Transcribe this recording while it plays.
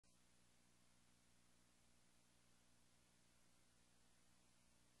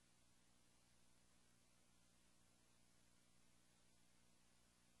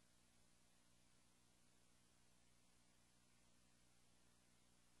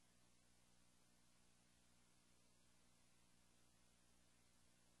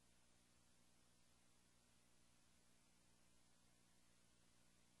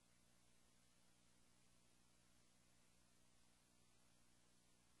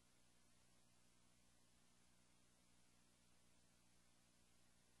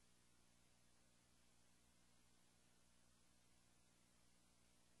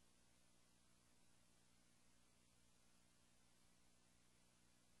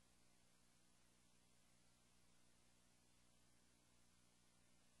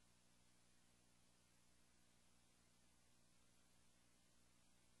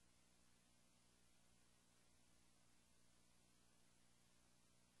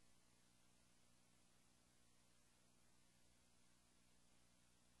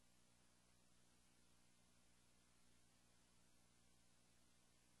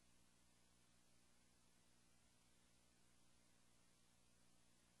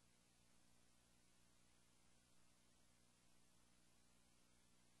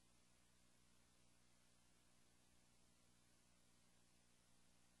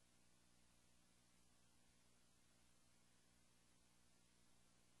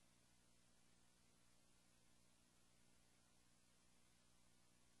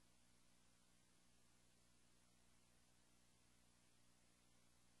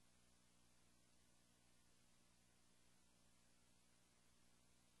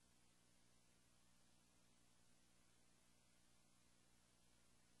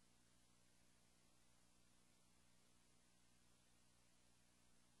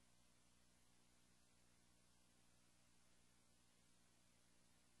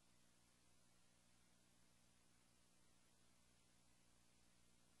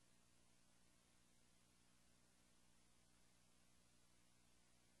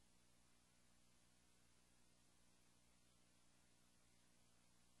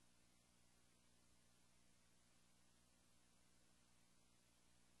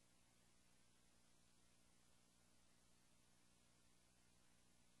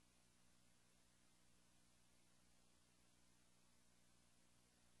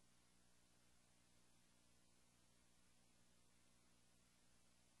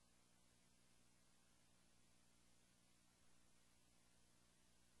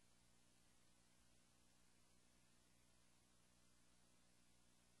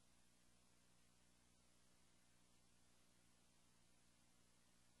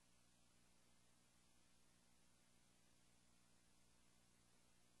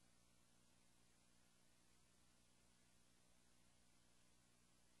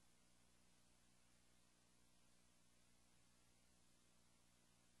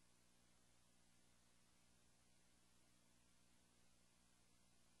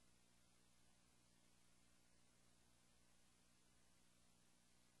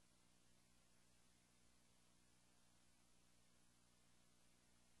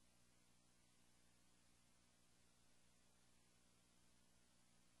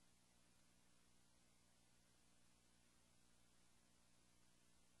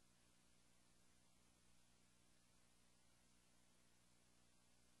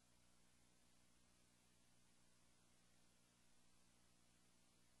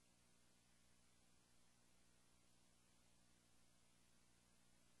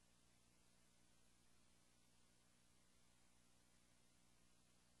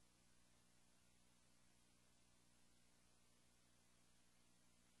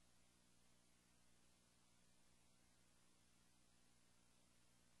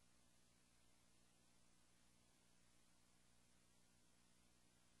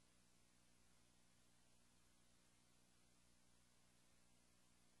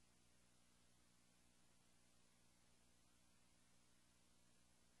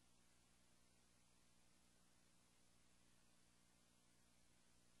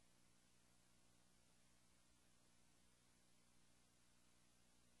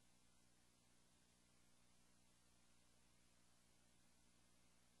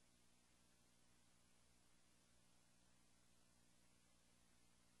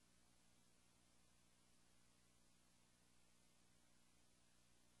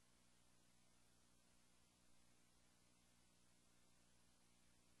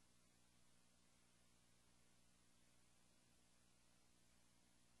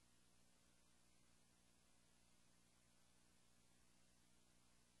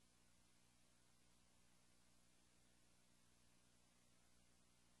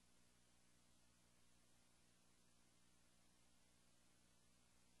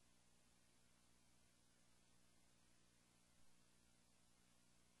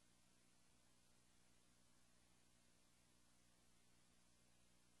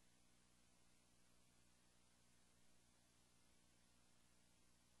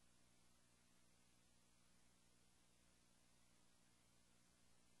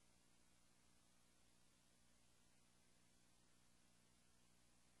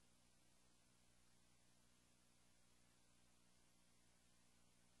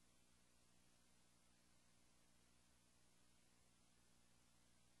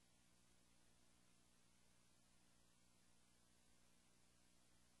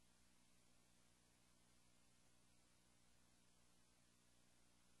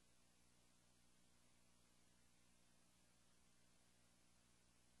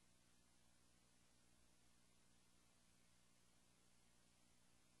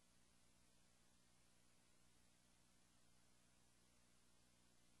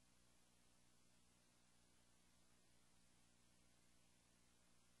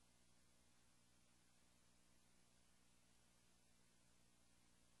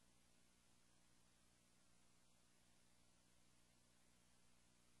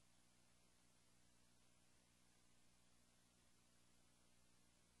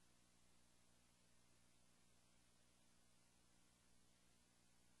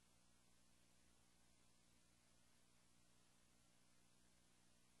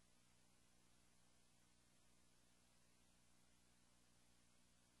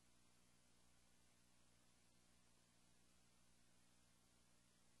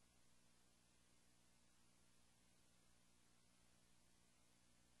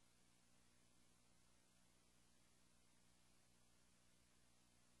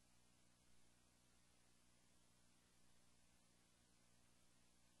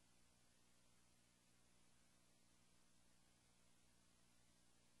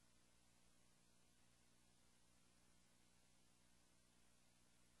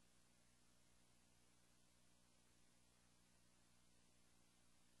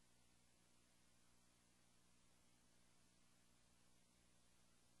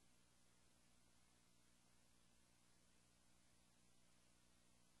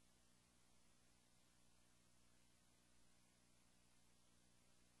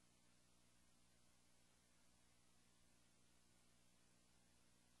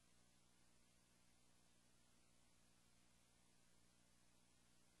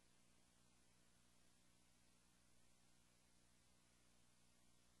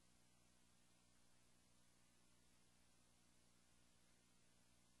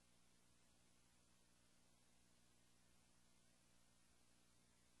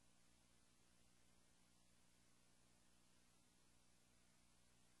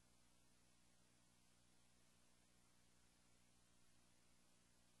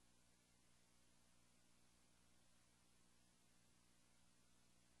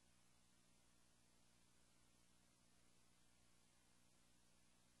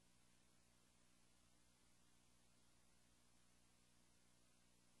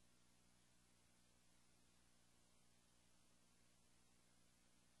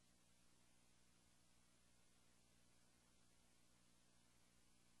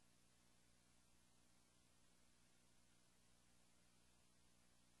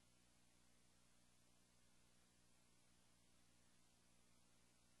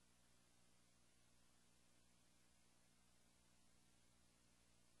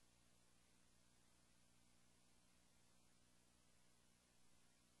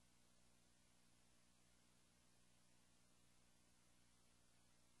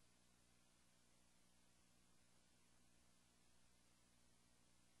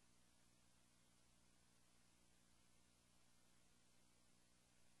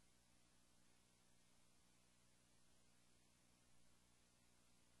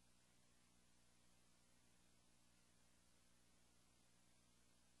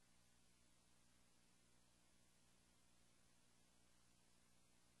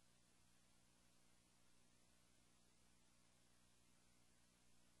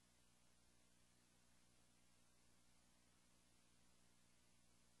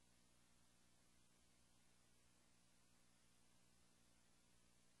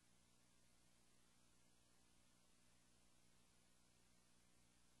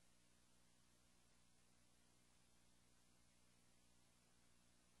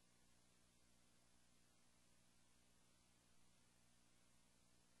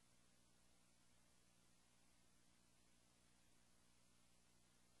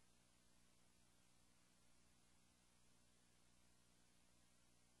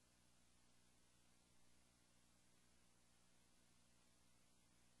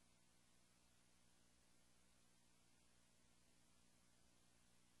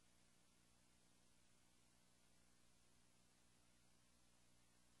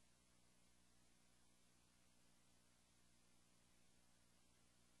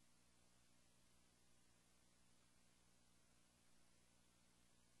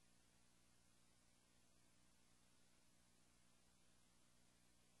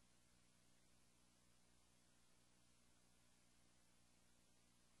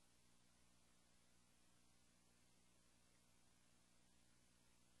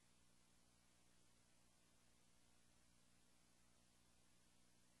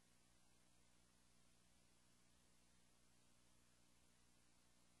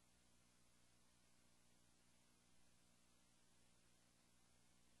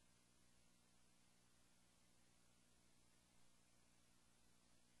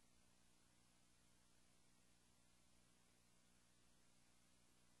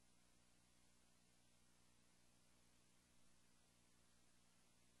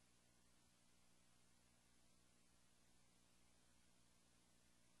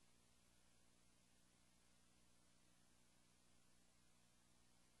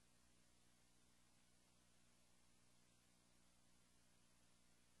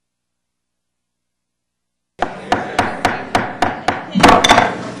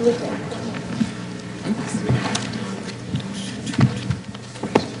Look at it.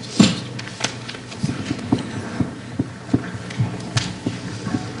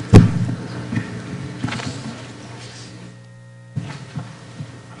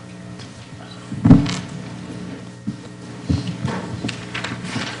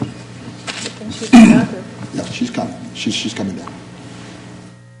 Yeah, she's coming. She's coming down.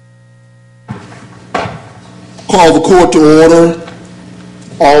 Call the court to order.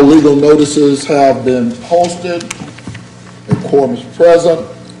 All legal notices have been posted. A quorum is present,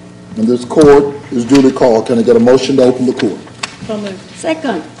 and this court is duly called. Can I get a motion to open the court? So moved.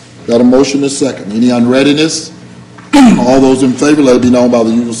 Second. Got a motion and second. Any unreadiness? All those in favor, let it be known by the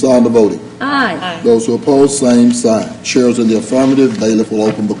usual sign of voting. Aye. Those who oppose, same sign. Chairs in the affirmative. Bailiff will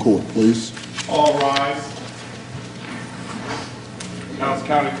open the court, please. All rise. The Dallas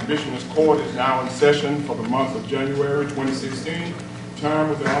County Commissioners Court is now in session for the month of January 2016. Term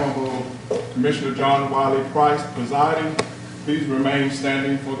with the Honorable Commissioner John Wiley Price presiding. Please remain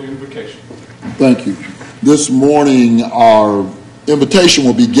standing for the invocation. Thank you. This morning, our invitation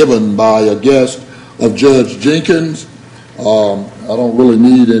will be given by a guest of Judge Jenkins. I don't really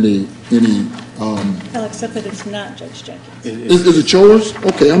need any. Well, except that it's not Judge Jenkins. Is it yours?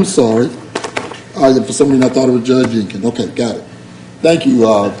 Okay, I'm sorry. For some reason, I thought it was Judge Jenkins. Okay, got it. Thank you,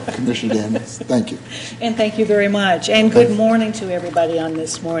 Commissioner Daniels. Thank you. And thank you very much. And good morning to everybody on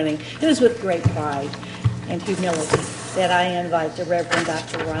this morning. It is with great pride and humility that I invite the Reverend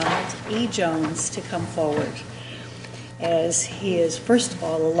Dr. Ronald E. Jones to come forward, as he is, first of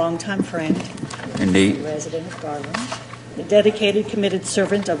all, a longtime friend, Indeed, resident of Garland, a dedicated, committed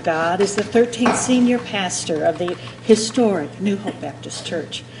servant of God, is the 13th senior pastor of the historic New Hope Baptist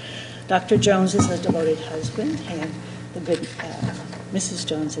Church. Dr. Jones is a devoted husband, and the good Mrs.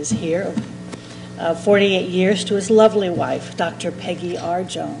 Jones is here, 48 years to his lovely wife, Dr. Peggy R.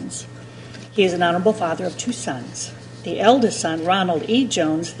 Jones. He is an honorable father of 2 sons. The eldest son, Ronald E.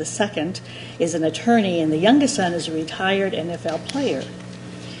 Jones II, is an attorney, and the youngest son is a retired NFL player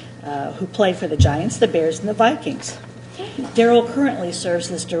who played for the Giants, the Bears, and the Vikings. Darrell currently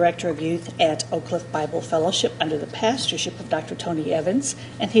serves as Director of Youth at Oak Cliff Bible Fellowship under the pastorship of Dr. Tony Evans,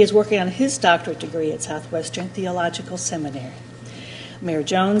 and he is working on his doctorate degree at Southwestern Theological Seminary. Mayor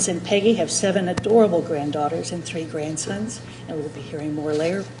Jones and Peggy have 7 adorable granddaughters and 3 grandsons, and we'll be hearing more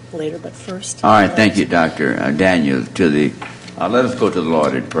later. But first, all right. Thank you, Dr. Daniels. Let us go to the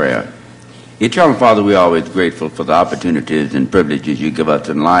Lord in prayer. Eternal Father, we are always grateful for the opportunities and privileges you give us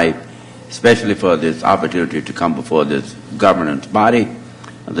in life, especially for this opportunity to come before this governance body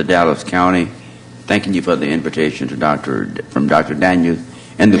of the Dallas County. Thanking you for the invitation from Dr. Daniels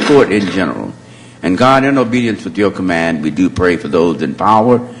and the court in general. And God, in obedience with your command, we do pray for those in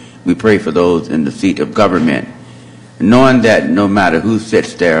power. We pray for those in the seat of government, knowing that no matter who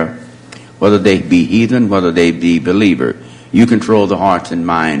sits there, whether they be heathen, whether they be believer, you control the hearts and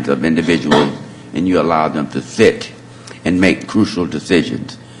minds of individuals, and you allow them to sit and make crucial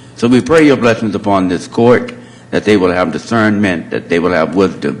decisions. So we pray your blessings upon this court, that they will have discernment, that they will have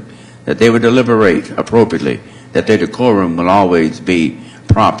wisdom, that they will deliberate appropriately, that their decorum will always be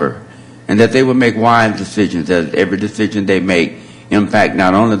proper, and that they will make wise decisions, as every decision they make impact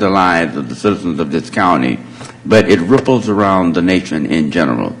not only the lives of the citizens of this county, but it ripples around the nation in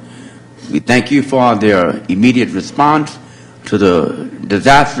general. We thank you for their immediate response to the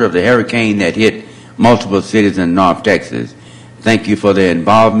disaster of the hurricane that hit multiple cities in North Texas. Thank you for their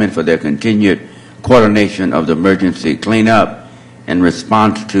involvement, for their continued coordination of the emergency cleanup and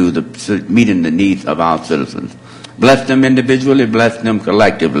response to meeting the needs of our citizens. Bless them individually, bless them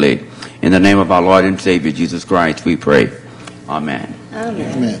collectively. In the name of our Lord and Savior, Jesus Christ, we pray. Amen.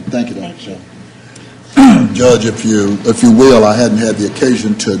 Amen. Amen. Thank you, Dr. Judge, if you will, I hadn't had the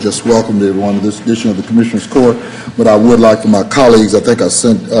occasion to just welcome everyone to this edition of the Commissioner's Court, but I would like for my colleagues, I think I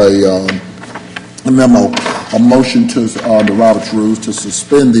sent a memo, a motion to the Robert's Rules to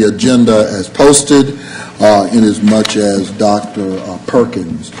suspend the agenda as posted, in as much as Dr.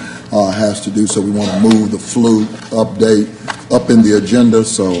 Perkins has to do so. We want to move the flu update up in the agenda,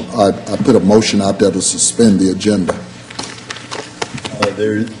 so I put a motion out there to suspend the agenda.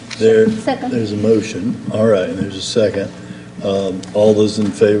 There's a motion. All right, and there's a second. All those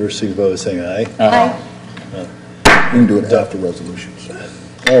in favor signify by saying aye. Aye. We can do it after resolutions.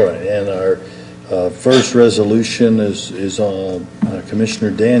 All right, and our first resolution is on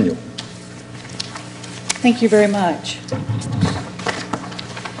Commissioner Daniel. Thank you very much.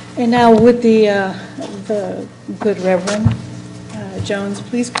 And now would the good Reverend Jones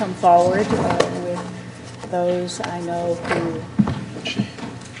please come forward with those I know who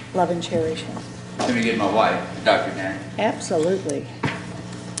love and cherish him. Let me get my wife, Dr. Daniel. Absolutely.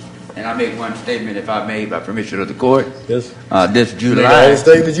 And I make one statement, if I may, by permission of the court. Yes? This Make all July. the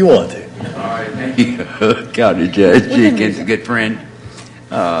statements you want to. All right, thank you, County Judge Jenkins, a good friend,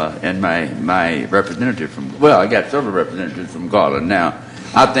 and my representative from, well, I got several representatives from Garland now.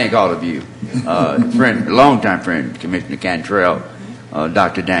 I thank all of you, longtime friend, Commissioner Cantrell,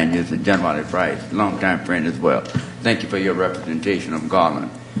 Dr. Daniels, and John Wiley Price, longtime friend as well. Thank you for your representation of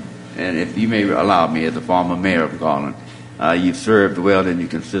Garland. And if you may allow me, as a former mayor of Garland, you've served well and you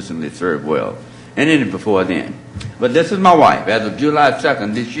consistently serve well, and even before then. But this is my wife. As of July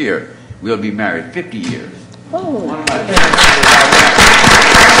 2nd this year, we'll be married 50 years. Oh. One of my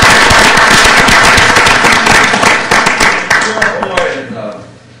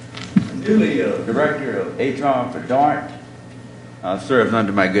newly director of HR for DART, serves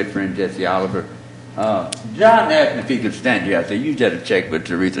under my good friend Jesse Oliver. John asked me if he could stand here. I said, you just check with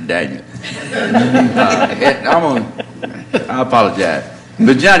Teresa Daniels. I apologize.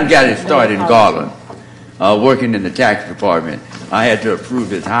 But John got his start in Garland, working in the tax department. I had to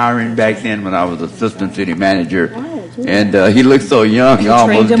approve his hiring back then when I was assistant city manager. And he looked so young, he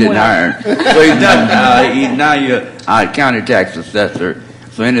almost didn't hire him. So he's done, he's now our county tax assessor.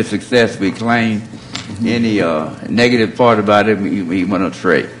 So any success we claim, any negative part about it, he went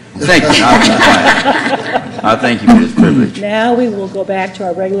astray. Thank you. I thank you for this privilege. Now we will go back to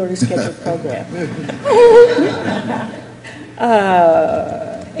our regularly scheduled program.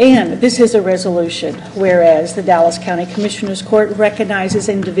 And this is a resolution, whereas the Dallas County Commissioners Court recognizes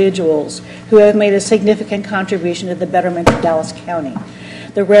individuals who have made a significant contribution to the betterment of Dallas County.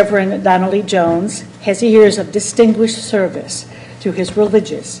 The Reverend Donald E. Jones has years of distinguished service through his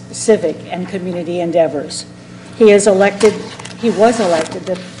religious, civic, and community endeavors. He was elected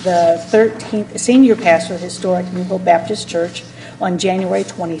the 13th senior pastor of the historic New Hope Baptist Church on January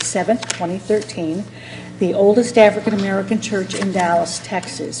 27, 2013, the oldest African-American church in Dallas,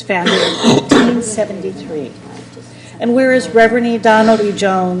 Texas, founded in 1873. And whereas Reverend Donald E.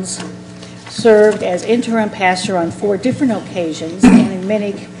 Jones served as interim pastor on 4 different occasions and in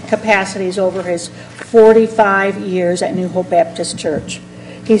many capacities over his 45 years at New Hope Baptist Church.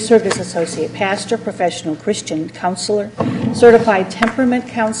 He served as associate pastor, professional Christian counselor, certified temperament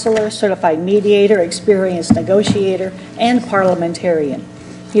counselor, certified mediator, experienced negotiator, and parliamentarian.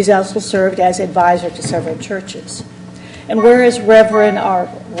 He's also served as advisor to several churches. And whereas Reverend R.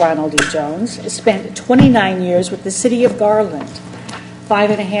 Ronald E. Jones spent 29 years with the city of Garland,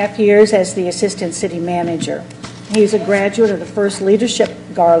 5.5 years as the assistant city manager. He's a graduate of the first Leadership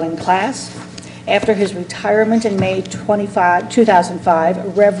Garland class. After his retirement in May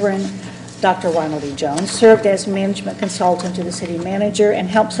 2005, Reverend Dr. Ronald E. Jones served as management consultant to the city manager and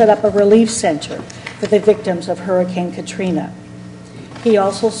helped set up a relief center for the victims of Hurricane Katrina. He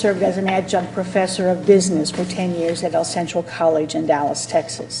also served as an adjunct professor of business for 10 years at El Central College in Dallas,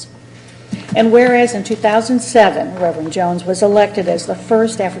 Texas. And whereas in 2007, Reverend Jones was elected as the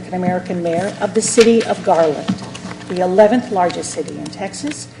first African-American mayor of the city of Garland, the 11th largest city in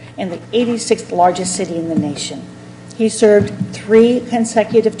Texas, and the 86th largest city in the nation. He served 3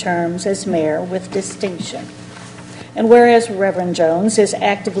 consecutive terms as mayor with distinction. And whereas Reverend Jones is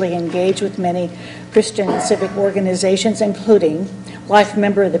actively engaged with many Christian and civic organizations, including life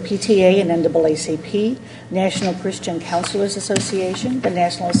member of the PTA and NAACP, National Christian Counselors Association, the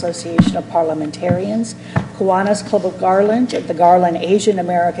National Association of Parliamentarians, Kiwanis Club of Garland, the Garland Asian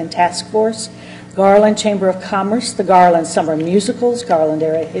American Task Force, Garland Chamber of Commerce, the Garland Summer Musicals, Garland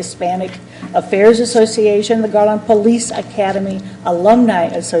Area Hispanic Affairs Association, the Garland Police Academy Alumni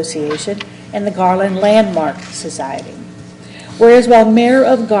Association, and the Garland Landmark Society. Whereas while mayor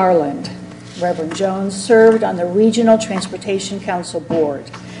of Garland, Reverend Jones served on the Regional Transportation Council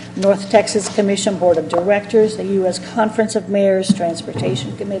Board, North Texas Commission Board of Directors, the U.S. Conference of Mayors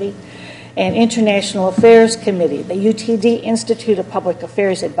Transportation Committee, and International Affairs Committee, the UTD Institute of Public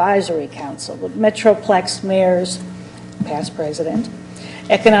Affairs Advisory Council, the Metroplex Mayors, past president,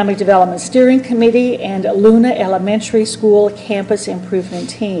 Economic Development Steering Committee, and Luna Elementary School Campus Improvement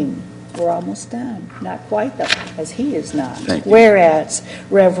Team. We're almost done. Not quite, though, as he is not. Whereas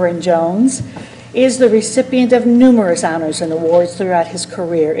Reverend Jones is the recipient of numerous honors and awards throughout his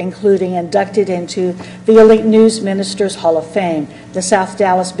career, including inducted into the Elite News Ministers Hall of Fame, the South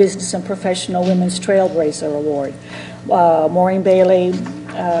Dallas Business and Professional Women's Trailblazer Award, Maureen Bailey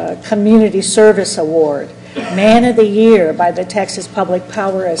Community Service Award, Man of the Year by the Texas Public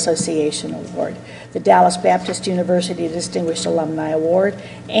Power Association Award, the Dallas Baptist University Distinguished Alumni Award,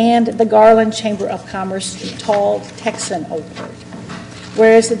 and the Garland Chamber of Commerce Tall Texan Award.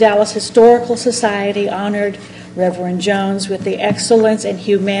 Whereas the Dallas Historical Society honored Reverend Jones with the Excellence in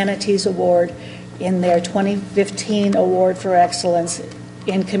Humanities Award in their 2015 Award for Excellence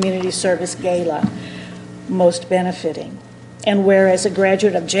in Community Service Gala, most benefiting. And whereas a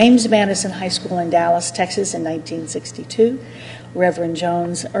graduate of James Madison High School in Dallas, Texas in 1962, Reverend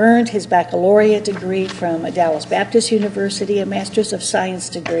Jones earned his baccalaureate degree from Dallas Baptist University, a Master's of Science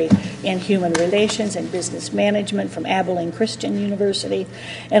degree in Human Relations and Business Management from Abilene Christian University,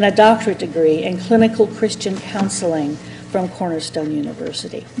 and a doctorate degree in Clinical Christian Counseling from Cornerstone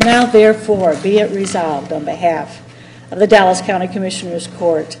University. Now, therefore, be it resolved on behalf of the Dallas County Commissioners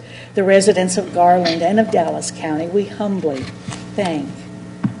Court, the residents of Garland and of Dallas County, we humbly thank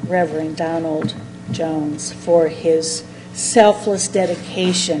Reverend Donald Jones for his selfless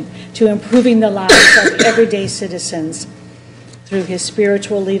dedication to improving the lives of everyday citizens through his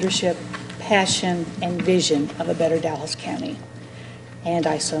spiritual leadership, passion, and vision of a better Dallas County. And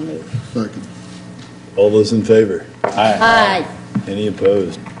I so move. Second. All those in favor? Aye. Any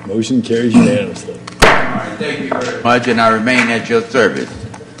opposed? Motion carries unanimously. All right, thank you very much, and I remain at your service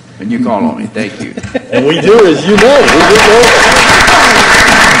when you call on me. Thank you. And we do, as you know, we do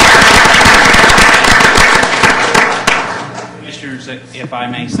Commissioners, if I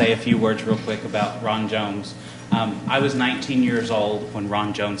may say a few words real quick about Ron Jones. I was 19 years old when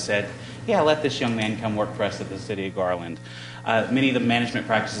Ron Jones said, yeah, let this young man come work for us at the City of Garland. Many of the management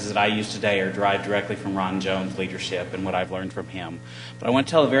practices that I use today are derived directly from Ron Jones' leadership and what I've learned from him. But I want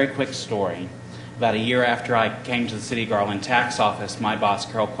to tell a very quick story. About a year after I came to the City of Garland tax office, my boss,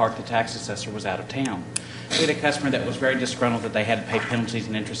 Carol Clark, the tax assessor, was out of town. We had a customer that was very disgruntled that they had to pay penalties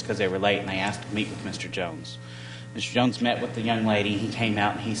and interest because they were late, and they asked to meet with Mr. Jones. Mr. Jones met with the young lady. He came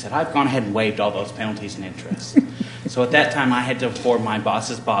out and he said, I've gone ahead and waived all those penalties and interest. So at that time, I had to inform my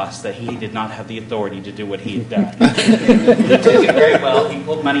boss's boss that he did not have the authority to do what he had done. He took it very well. He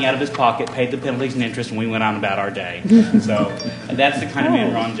pulled money out of his pocket, paid the penalties and interest, and we went on about our day. So that's the kind of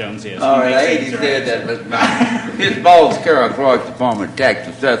man Ron Jones is. All right, I hate he said that, but his boss, Carol Clark, the former tax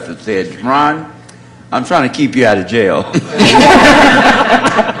assessor, said, Ron, I'm trying to keep you out of jail.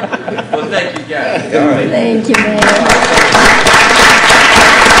 Well, thank you, guys. All right. Thank you, Mayor.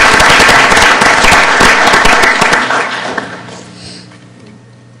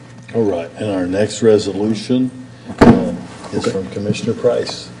 All right, and our next resolution is from Commissioner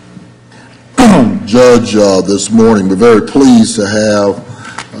Price. Judge, this morning, we're very pleased to have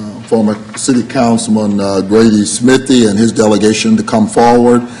former City Councilman Grady Smithy and his delegation to come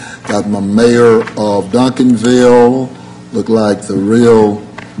forward. Got my mayor of Duncanville, look like the real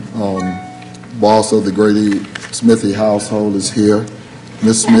boss of the Grady Smithy household is here,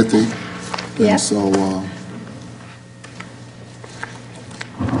 Miss Smithy. Yeah. And so,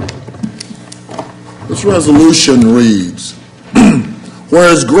 this resolution reads,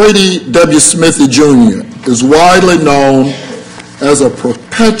 whereas Grady W. Smithy Jr. is widely known as a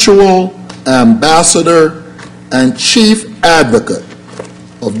perpetual ambassador and chief advocate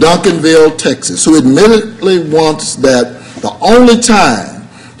of Duncanville, Texas, who admittedly wants that the only time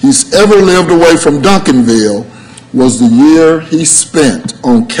he's ever lived away from Duncanville was the year he spent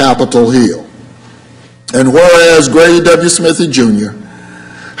on Capitol Hill. And whereas Grady W. Smithy Jr.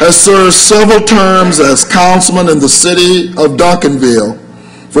 has served several terms as councilman in the city of Duncanville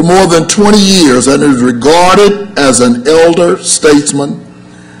for more than 20 years and is regarded as an elder statesman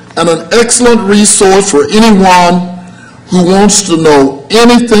and an excellent resource for anyone who wants to know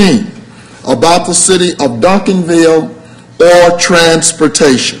anything about the city of Duncanville or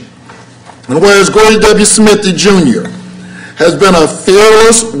transportation. And whereas Grady W. Smithy Jr. has been a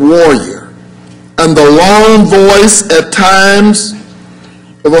fearless warrior and the lone voice at times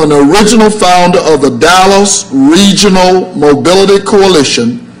of an original founder of the Dallas Regional Mobility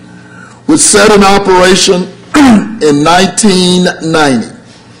Coalition, which set in operation in 1990.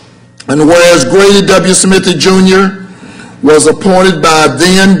 And whereas Grady W. Smithy Jr. was appointed by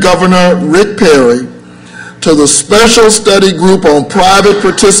then Governor Rick Perry to the Special Study Group on Private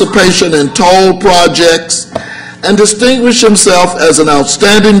Participation in Toll Projects and distinguished himself as an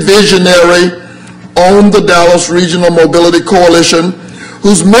outstanding visionary on the Dallas Regional Mobility Coalition,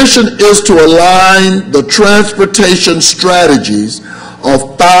 whose mission is to align the transportation strategies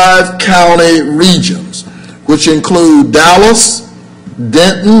of 5 county regions, which include Dallas,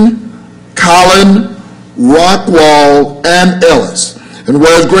 Denton, Collin, Rockwall, and Ellis. And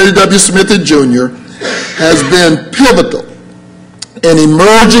whereas Grady W. Smithy Jr. has been pivotal in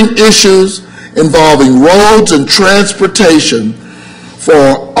emerging issues involving roads and transportation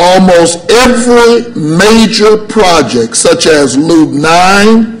for almost every major project, such as Loop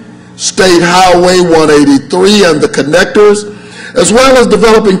 9, State Highway 183 and the connectors, as well as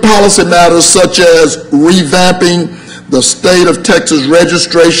developing policy matters such as revamping the state of Texas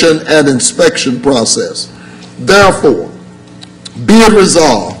registration and inspection process. Therefore, Be it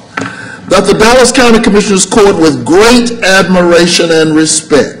resolved that the Dallas County Commissioners Court, with great admiration and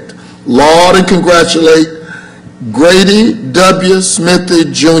respect, laud and congratulate Grady W.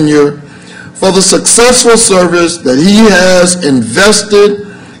 Smithy Jr. for the successful service that he has invested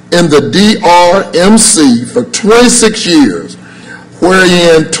in the DRMC for 26 years,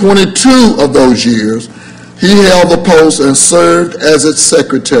 wherein 22 of those years he held the post and served as its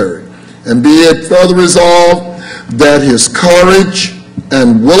secretary. And be it further resolved that his courage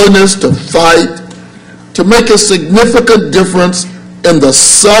and willingness to fight to make a significant difference in the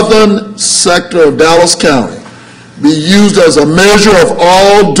southern sector of Dallas County be used as a measure of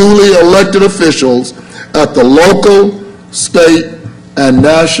all duly elected officials at the local, state, and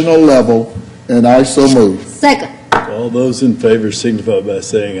national level, and I so move. Second. All those in favor signify by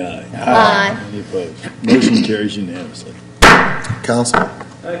saying aye. Aye. Any opposed? Motion carries unanimously. Council.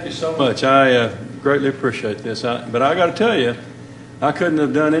 Thank you so much. I greatly appreciate this. But I got to tell you, I couldn't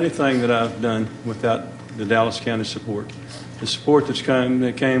have done anything that I've done without the Dallas County support. The support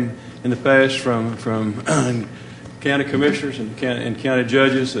that came in the past from county commissioners and county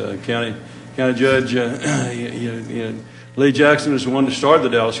judges. County Judge Lee Jackson is the one that started the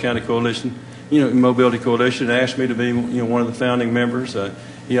Dallas County Coalition, Mobility Coalition, and asked me to be one of the founding members.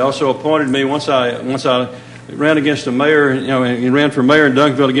 He also appointed me once I ran against a mayor, and ran for mayor in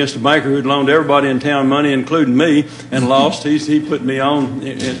Duncanville against a banker who'd loaned everybody in town money, including me, and lost. He put me on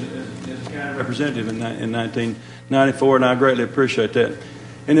as county representative in 1994, and I greatly appreciate that.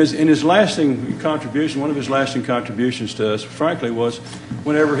 And his lasting contribution, one of his lasting contributions to us, frankly, was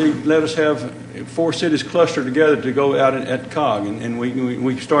whenever he let us have 4 cities clustered together to go out at COG, and we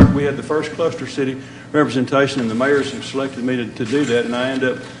had the first cluster city representation, and the mayors have selected me to do that, and I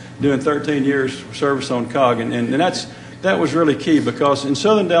ended up doing 13 years service on COG, and that was really key, because in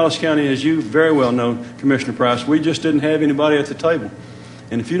southern Dallas County, as you very well know, Commissioner Price, we just didn't have anybody at the table.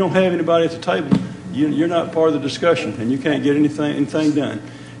 And if you don't have anybody at the table, you're not part of the discussion, and you can't get anything done.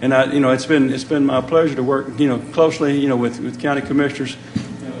 And it's been my pleasure to work closely with county commissioners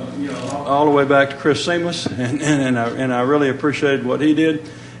all the way back to Chris Seamless, and I really appreciated what he did,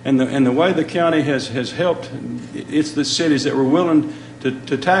 and the way the county has helped. It's the cities that were willing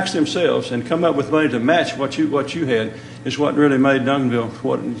to tax themselves and come up with money to match what you had is what really made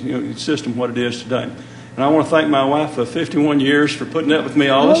Duncanville system what it is today. And I want to thank my wife for 51 years for putting up with me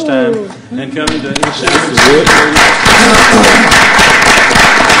all this time and coming to the city.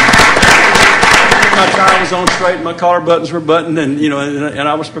 My tie was on straight, my collar buttons were buttoned, and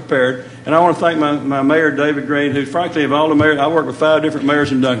I was prepared. And I want to thank my mayor, David Green, who, frankly, of all the mayors, I worked with 5 different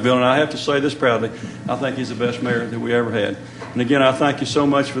mayors in Duncanville, and I have to say this proudly, I think he's the best mayor that we ever had. And again, I thank you so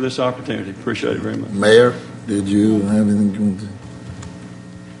much for this opportunity. Appreciate it very much. Mayor, did you have anything you want to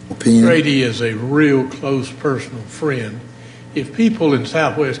opinion? Grady is a real close personal friend. If people in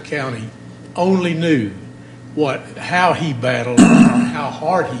Southwest County only knew how he battled, how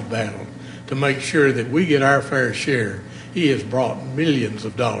hard he battled to make sure that we get our fair share, he has brought millions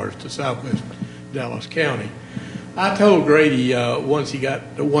of dollars to Southwest Dallas County. I told Grady once I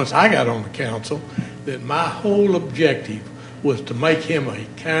got on the council that my whole objective was to make him a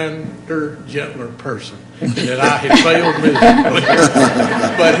kinder, gentler person, and that I had failed miserably.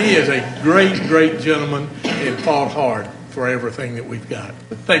 But he is a great, great gentleman and fought hard for everything that we've got.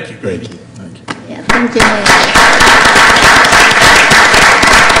 Thank you, Grady. Thank you. Yeah, thank you,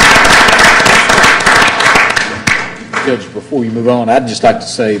 Judge, before you move on, I'd just like to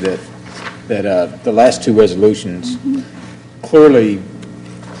say that the last 2 resolutions, clearly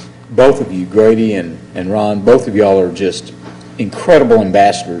both of you, Grady and Ron, both of y'all are just incredible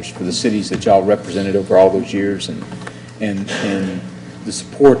ambassadors for the cities that y'all represented over all those years, and the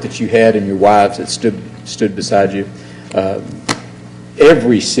support that you had and your wives that stood beside you.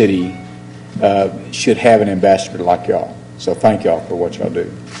 Every city should have an ambassador like y'all. So thank y'all for what y'all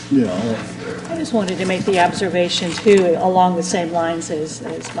do. Yeah. I just wanted to make the observation, too, along the same lines as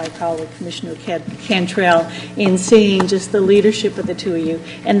my colleague, Commissioner Cantrell, in seeing just the leadership of the 2 of you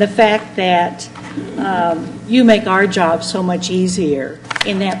and the fact that you make our job so much easier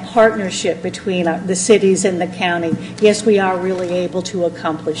in that partnership between the cities and the county. Yes, we are really able to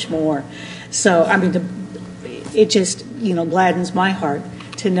accomplish more. So, I mean, it just, gladdens my heart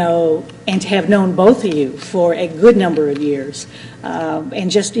to know and to have known both of you for a good number of years, and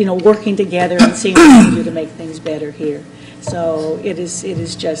just working together and seeing what we can do to make things better here. So it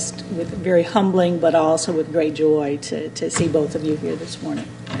is just very humbling, but also with great joy to see both of you here this morning.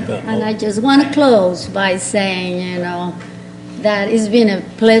 And I just want to close by saying, that it's been a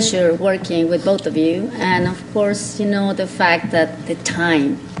pleasure working with both of you, and of course, the fact that the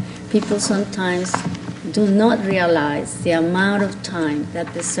time, people sometimes do not realize the amount of time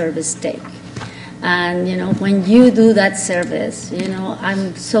that the service takes. And, when you do that service,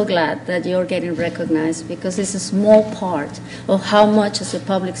 I'm so glad that you're getting recognized, because it's a small part of how much as a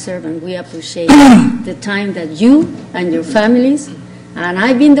public servant we appreciate the time that you and your families, and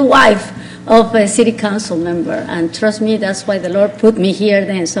I've been the wife of a city council member, and trust me, that's why the Lord put me here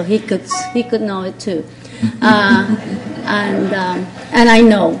then, so he could know it too. And I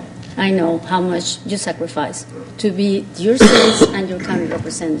know how much you sacrifice to be your cities and your county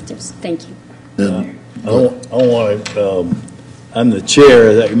representatives. Thank you. I want to, I'm the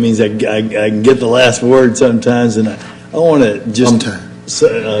chair, that means I can get the last word sometimes, and I want to just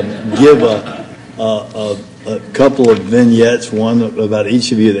give a couple of vignettes, one about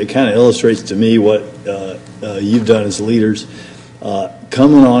each of you that kind of illustrates to me what you've done as leaders.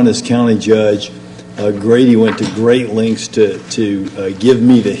 Coming on as county judge, Grady went to great lengths to give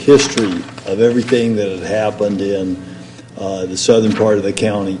me the history of everything that had happened in the southern part of the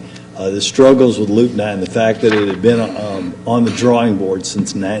county. The struggles with Loop 9, the fact that it had been on the drawing board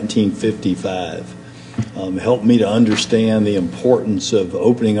since 1955, helped me to understand the importance of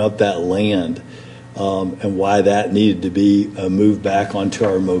opening up that land and why that needed to be moved back onto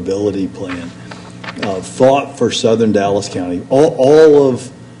our mobility plan. Fought for southern Dallas County, all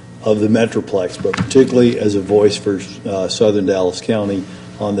of the Metroplex, but particularly as a voice for southern Dallas County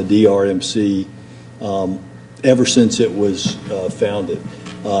on the DRMC ever since it was founded.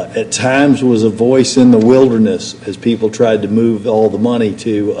 At times was a voice in the wilderness as people tried to move all the money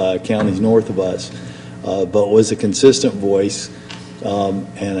to counties north of us, but was a consistent voice,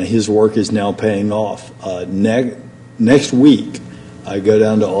 and his work is now paying off. Next week, I go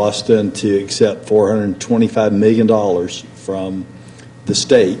down to Austin to accept $425 million from the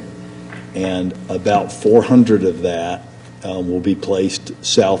state, and about 400 of that will be placed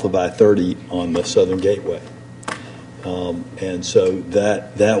south of I-30 on the Southern Gateway. And so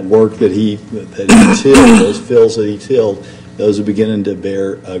that work that he tilled, those fields that he tilled, those are beginning to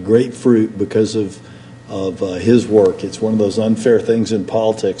bear great fruit because of his work. It's one of those unfair things in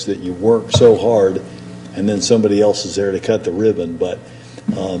politics that you work so hard and then somebody else is there to cut the ribbon. But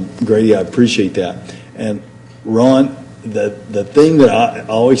Grady, I appreciate that. And Ron, the thing that I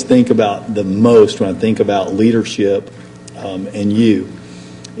always think about the most when I think about leadership and you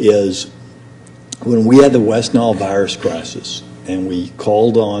is when we had the West Nile virus crisis and we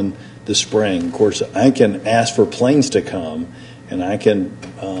called on the spring. Of course, I can ask for planes to come and I can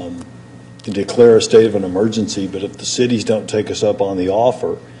declare a state of an emergency, but if the cities don't take us up on the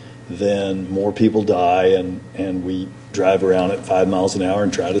offer, then more people die and we drive around at 5 miles an hour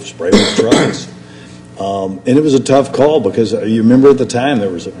and try to spray with trucks. And it was a tough call because you remember at the time there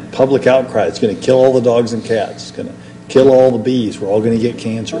was a public outcry. It's going to kill all the dogs and cats. It's going to kill all the bees. We're all going to get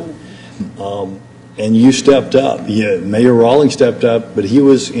cancer. And you stepped up. Yeah, Mayor Rawlings stepped up, but he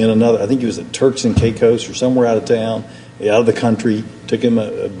was in another, I think he was at Turks and Caicos or somewhere out of town, out of the country. Took him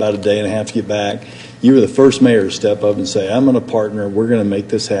about a day and a half to get back. You were the first mayor to step up and say, I'm going to partner. We're going to make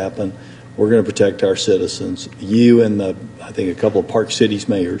this happen. We're going to protect our citizens. You and I think a couple of Park Cities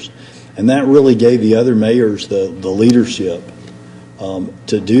mayors. And that really gave the other mayors the leadership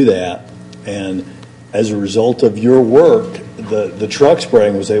to do that. And as a result of your work, the truck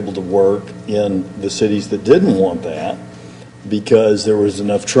spraying was able to work in the cities that didn't want that because there was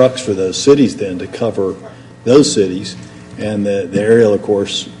enough trucks for those cities then to cover those cities. And the aerial, of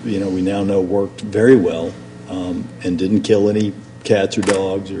course, we now know worked very well and didn't kill any cats or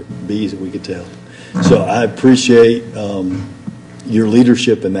dogs or bees that we could tell. So I appreciate your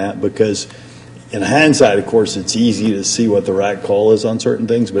leadership in that because in hindsight, of course, it's easy to see what the right call is on certain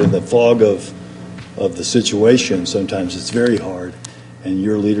things, but in the fog of the situation, sometimes it's very hard, and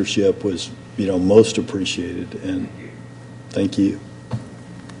your leadership was, most appreciated, and thank you.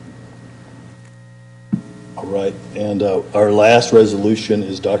 All right, and our last resolution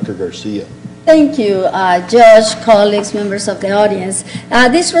is Dr. Garcia. Thank you, Judge, colleagues, members of the audience.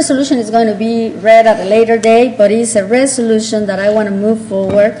 This resolution is going to be read at a later date, but it's a resolution that I want to move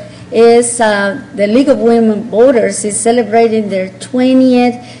forward. The League of Women Voters is celebrating their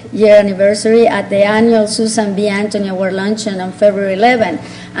 20th year anniversary at the annual Susan B. Anthony Award Luncheon on February 11.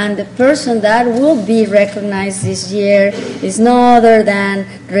 And the person that will be recognized this year is no other than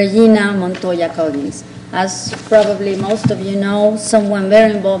Regina Montoya Coggins. As probably most of you know, someone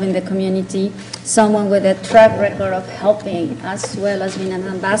very involved in the community, someone with a track record of helping, as well as being an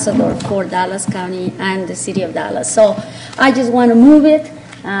ambassador for Dallas County and the city of Dallas. So I just want to move it.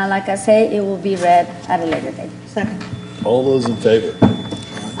 Like I say, it will be read at a later date. Second. All those in favor?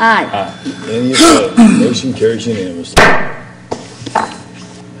 Aye. Any opposed? Motion carries unanimously. How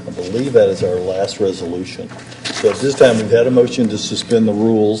believe that is our last resolution. So at this time, we've had a motion to suspend the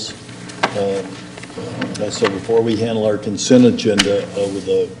rules. So before we handle our consent agenda with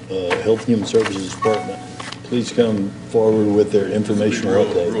the Health and Human Services Department, please come forward with their informational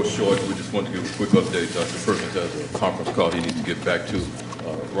update. Real short, we just want to give a quick update. Dr. Perkins has a conference call he needs to get back to.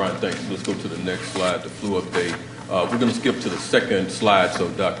 Ryan, thanks. Let's go to the next slide, the flu update. We're going to skip to the second slide so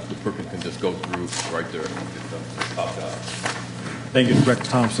Dr. Perkins can just go through right there. Thank you, Director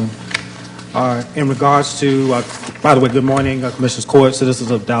Thompson. In regards to, by the way, good morning, Commissioners Court,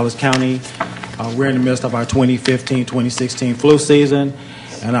 citizens of Dallas County. We're in the midst of our 2015-2016 flu season,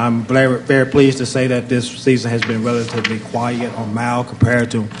 and I'm very pleased to say that this season has been relatively quiet or mild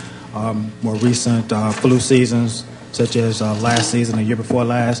compared to more recent flu seasons, such as last season, the year before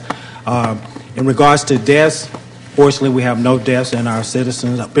last. In regards to deaths, fortunately, we have no deaths in our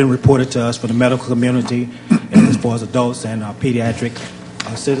citizens. Have been reported to us for the medical community, as far as adults and pediatric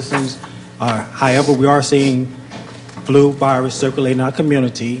citizens. However, we are seeing flu virus circulating in our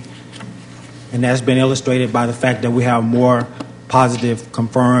community, and that's been illustrated by the fact that we have more positive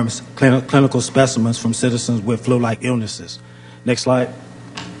confirmed clinical specimens from citizens with flu-like illnesses. Next slide.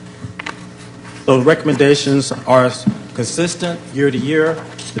 So the recommendations are consistent year to year.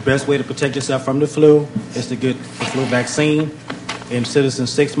 The best way to protect yourself from the flu is to get the flu vaccine. In citizens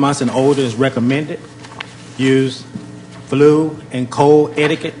 6 months and older is recommended. Use flu and cold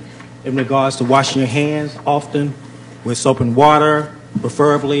etiquette in regards to washing your hands often with soap and water,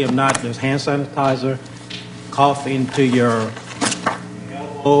 preferably, if not, there's hand sanitizer. Cough into your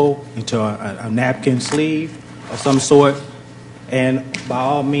elbow, into a napkin sleeve of some sort. And by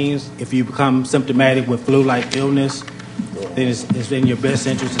all means, if you become symptomatic with flu-like illness, then it's in your best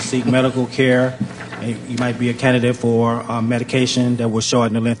interest to seek medical care. And you might be a candidate for medication that will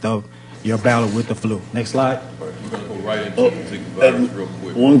shorten the length of your battle with the flu. Next slide. We're going to go right into the virus real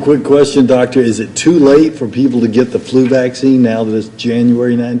quick. One quick question, Doctor. Is it too late for people to get the flu vaccine now that it's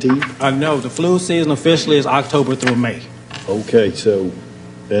January 19th? No, the flu season officially is October through May. Okay, so,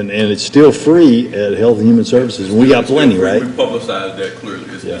 and it's still free at Health and Human Services, and we got plenty, right? We publicized that clearly.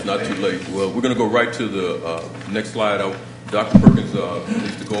 It's not too late. Well, we're going to go right to the next slide. Dr. Perkins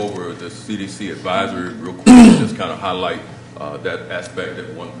needs to go over the CDC advisory real quick and just kind of highlight that aspect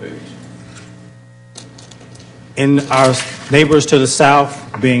at one page. In our neighbors to the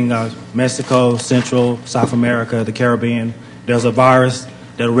south, being Mexico, Central, South America, the Caribbean, there's a virus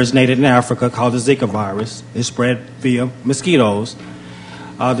that originated in Africa called the Zika virus. It's spread via mosquitoes.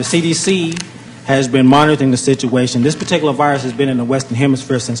 The CDC has been monitoring the situation. This particular virus has been in the Western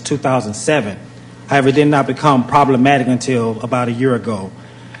Hemisphere since 2007. However, it did not become problematic until about a year ago.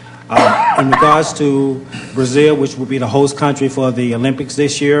 In regards to Brazil, which will be the host country for the Olympics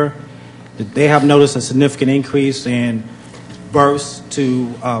this year, they have noticed a significant increase in births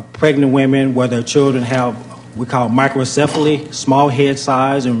to pregnant women where their children have what we call microcephaly, small head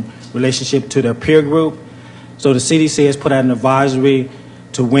size in relationship to their peer group. So the CDC has put out an advisory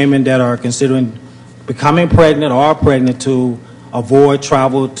to women that are considering becoming pregnant or are pregnant to avoid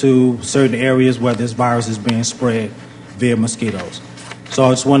travel to certain areas where this virus is being spread via mosquitoes. So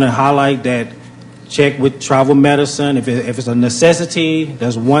I just want to highlight that check with travel medicine. If it's a necessity,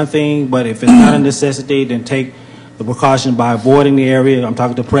 that's one thing, but if it's not a necessity, then take the precaution by avoiding the area. I'm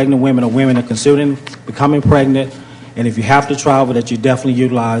talking to pregnant women or women that are considering becoming pregnant, and if you have to travel, that you definitely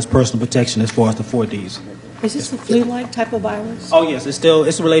utilize personal protection as far as the 4Ds. Is this a flu-like type of virus? Oh yes,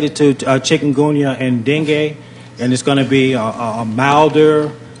 it's related to chikungunya and dengue, and it's going to be a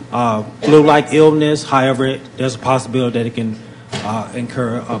milder flu-like illness. However, there's a possibility that it can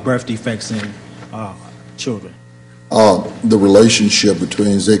incur birth defects in children. The relationship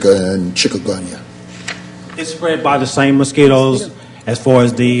between Zika and chikungunya? It's spread by the same mosquitoes as far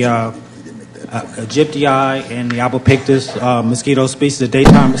as the Aegypti and the Albopictus mosquito species, the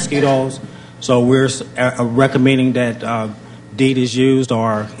daytime mosquitoes. So we're recommending that DEET is used,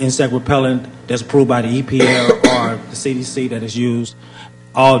 or insect repellent that's approved by the EPA or the CDC that is used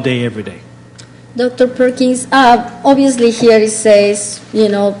all day, every day. Dr. Perkins, obviously here it says,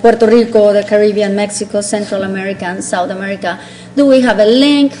 Puerto Rico, the Caribbean, Mexico, Central America, and South America. Do we have a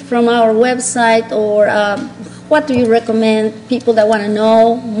link from our website, or what do you recommend people that want to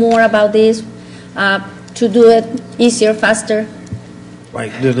know more about this to do it easier, faster?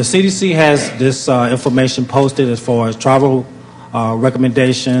 Right. The CDC has this information posted as far as travel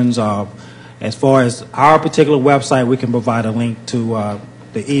recommendations. As far as our particular website, we can provide a link to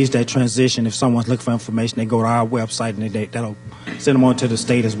the ease that transition. If someone's looking for information, they go to our website, and that'll send them on to the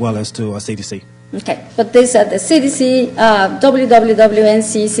state as well as to CDC. Okay, but this at the CDC,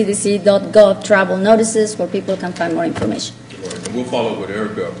 www.ncdc.gov travel notices, where people can find more information. And we'll follow with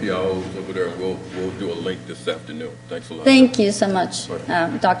Erica, our PIOs over there, and we'll do a link this afternoon. Thanks a lot. Thank you so much,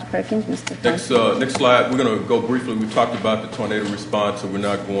 Dr. Perkins, Mr. Thompson. Next slide, we're going to go briefly. We talked about the tornado response, so we're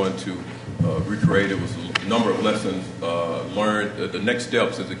not going to recreate. It was a number of lessons learned. The next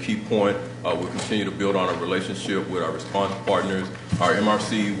steps is a key point. We'll continue to build on our relationship with our response partners. Our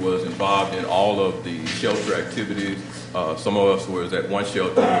MRC was involved in all of the shelter activities. Some of us was at one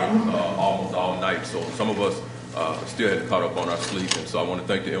shelter almost all night, so some of us still hadn't caught up on our sleep. And so I want to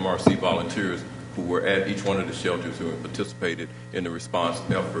thank the MRC volunteers who were at each one of the shelters who participated in the response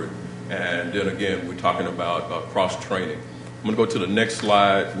effort. And then again, we're talking about cross-training. I'm going to go to the next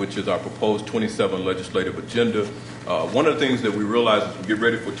slide, which is our proposed 27 legislative agenda. One of the things that we realize as we get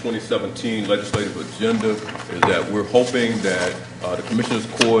ready for 2017 legislative agenda is that we're hoping that the Commissioners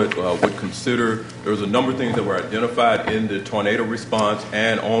Court would consider, there's a number of things that were identified in the tornado response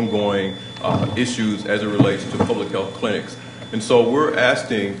and ongoing issues as it relates to public health clinics. And so we're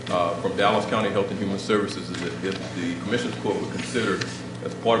asking from Dallas County Health and Human Services if the Commissioners Court would consider,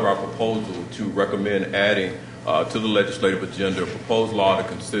 as part of our proposal, to recommend adding to the legislative agenda a proposed law to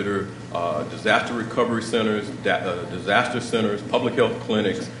consider disaster recovery centers, disaster centers, public health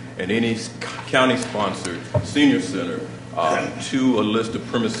clinics, and any county-sponsored senior center to a list of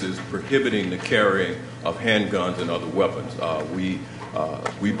premises prohibiting the carrying of handguns and other weapons.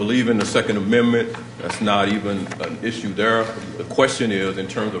 We believe in the Second Amendment. That's not even an issue there. The question is, in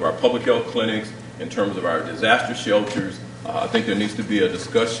terms of our public health clinics, in terms of our disaster shelters, I think there needs to be a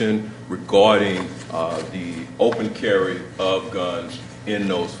discussion regarding the open carry of guns in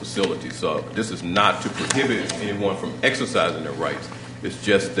those facilities. So this is not to prohibit anyone from exercising their rights. It's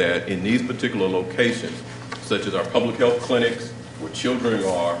just that in these particular locations, such as our public health clinics, where children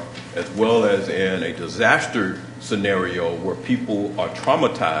are, as well as in a disaster scenario where people are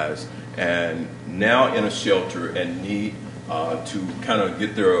traumatized and now in a shelter and need to kind of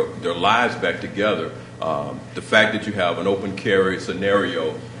get their lives back together. The fact that you have an open carry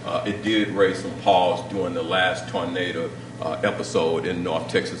scenario, it did raise some pause during the last tornado episode in North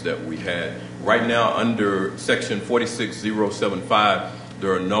Texas that we had. Right now, under Section 46075,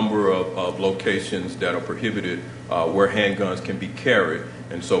 there are a number of locations that are prohibited where handguns can be carried.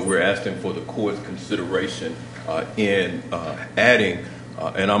 And so we're asking for the court's consideration in adding,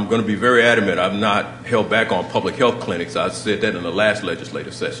 and I'm going to be very adamant, I've not held back on public health clinics. I said that in the last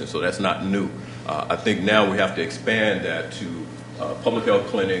legislative session, so that's not new. I think now we have to expand that to public health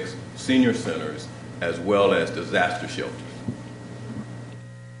clinics, senior centers, as well as disaster shelters.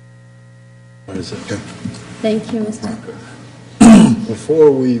 What is it? Thank you, Mr.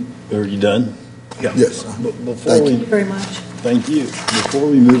 Before we, are you done? Yeah. Yes. Thank you very much. Thank you. Before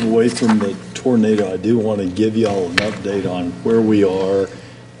we move away from the tornado, I do want to give you all an update on where we are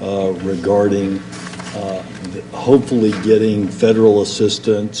regarding hopefully getting federal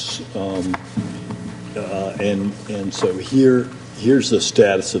assistance. And so here's the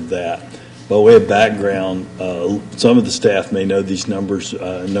status of that. By way of background, some of the staff may know these numbers.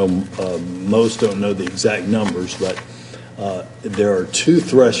 Most don't know the exact numbers, but there are two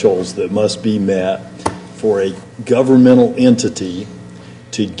thresholds that must be met for a governmental entity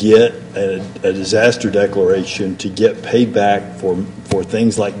to get a disaster declaration to get paid back for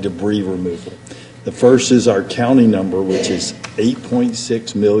things like debris removal. The first is our county number, which is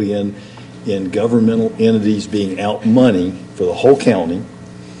 $8.6 million in governmental entities being out money for the whole county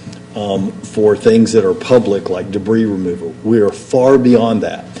for things that are public like debris removal. We are far beyond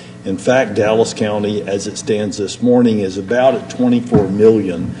that. In fact, Dallas County, as it stands this morning, is about at $24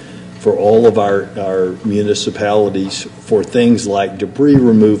 million for all of our municipalities for things like debris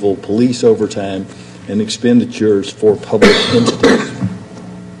removal, police overtime, and expenditures for public entities.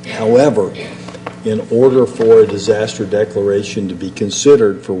 However, in order for a disaster declaration to be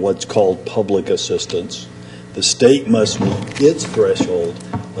considered for what's called public assistance, the state must meet its threshold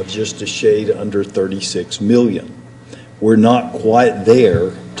of just a shade under $36 million. We're not quite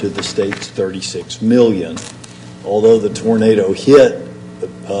there to the state's $36 million. Although the tornado hit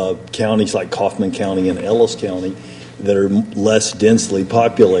counties like Kaufman County and Ellis County that are less densely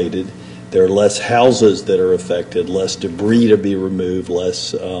populated, there are less houses that are affected, less debris to be removed,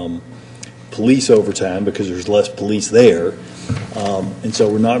 less police overtime because there's less police there. And so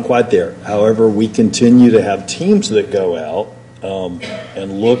we're not quite there. However, we continue to have teams that go out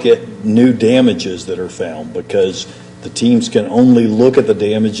and look at new damages that are found, because the teams can only look at the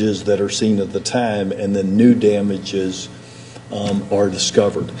damages that are seen at the time, and then new damages are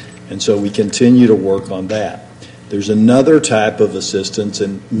discovered. And so we continue to work on that. There's another type of assistance,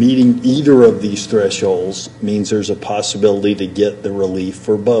 and meeting either of these thresholds means there's a possibility to get the relief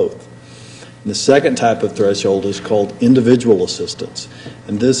for both. And the second type of threshold is called individual assistance,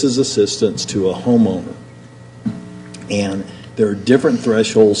 and this is assistance to a homeowner. And there are different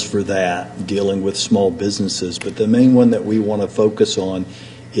thresholds for that dealing with small businesses, but the main one that we want to focus on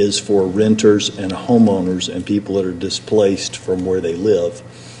is for renters and homeowners and people that are displaced from where they live.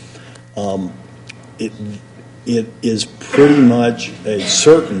 It is pretty much a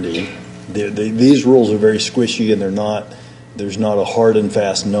certainty. These rules are very squishy, and there's not a hard and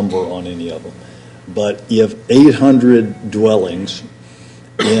fast number on any of them. But if 800 dwellings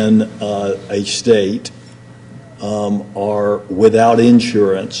in a state are without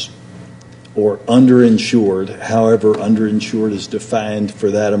insurance or underinsured, however, underinsured is defined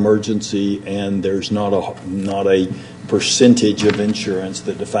for that emergency, and there's not a percentage of insurance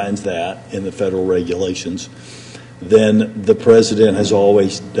that defines that in the federal regulations, then the president has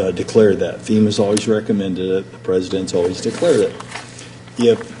always declared that. FEMA's always recommended it. The president's always declared it.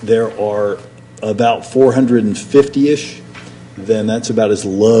 If there are about 450-ish, then that's about as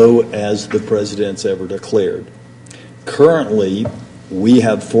low as the president's ever declared. Currently, we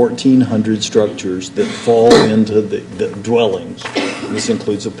have 1,400 structures that fall into the dwellings. This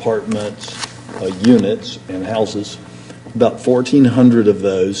includes apartments, units, and houses. About 1,400 of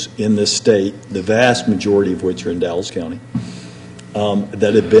those in this state, the vast majority of which are in Dallas County,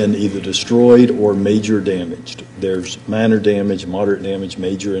 that have been either destroyed or major damaged. There's minor damage, moderate damage,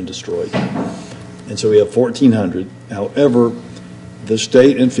 major, and destroyed. And so we have 1,400. However, the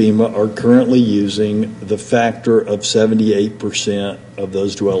state and FEMA are currently using the factor of 78% of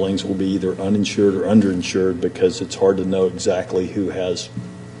those dwellings will be either uninsured or underinsured because it's hard to know exactly who has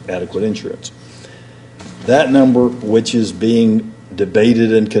adequate insurance. That number, which is being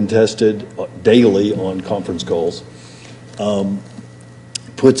debated and contested daily on conference calls,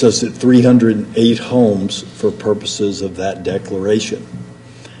 puts us at 308 homes for purposes of that declaration.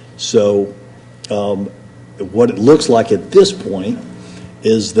 So what it looks like at this point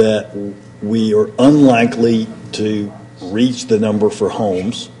is that we are unlikely to reach the number for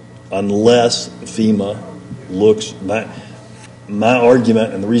homes unless FEMA looks. My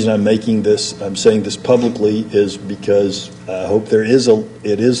argument, and the reason I'm saying this publicly, is because I hope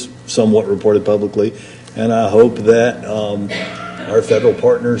it is somewhat reported publicly, and I hope that our federal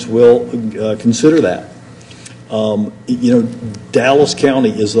partners will consider that. Dallas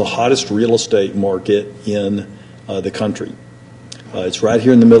County is the hottest real estate market in the country. It's right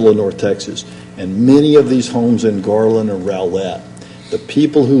here in the middle of North Texas, and many of these homes in Garland and Rowlett, the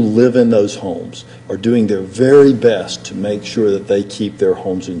people who live in those homes are doing their very best to make sure that they keep their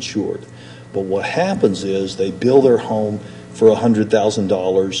homes insured. But what happens is they build their home for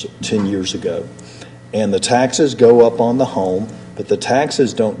 $100,000 10 years ago, and the taxes go up on the home, but the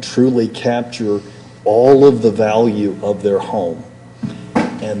taxes don't truly capture all of the value of their home.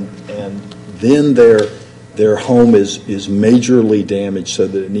 And then their home is majorly damaged so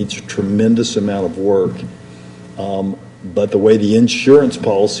that it needs a tremendous amount of work. But the way the insurance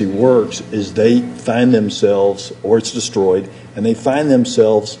policy works is they find themselves, or it's destroyed, and they find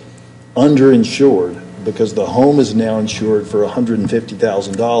themselves underinsured because the home is now insured for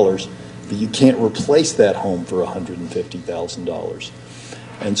 $150,000, but you can't replace that home for $150,000.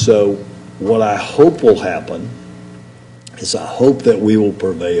 And so what I hope will happen is I hope that we will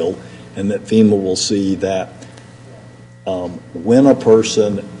prevail and that FEMA will see that when a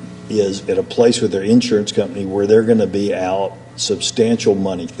person is at a place with their insurance company where they're going to be out substantial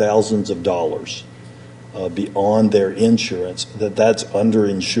money, thousands of dollars, beyond their insurance, that's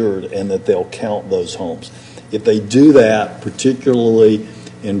underinsured and that they'll count those homes. If they do that, particularly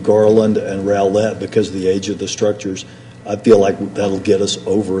in Garland and Rowlett because of the age of the structures, I feel like that'll get us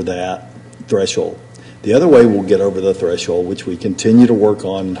over that threshold. The other way we'll get over the threshold, which we continue to work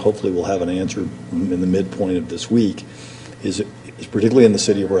on, and hopefully we'll have an answer in the midpoint of this week, is particularly in the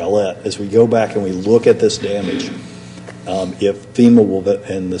city of Rowlett, as we go back and we look at this damage, if FEMA will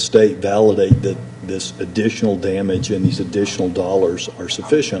and the state validate that this additional damage and these additional dollars are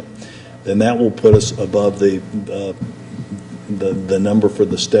sufficient, then that will put us above the number for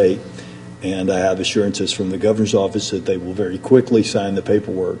the state. And I have assurances from the governor's office that they will very quickly sign the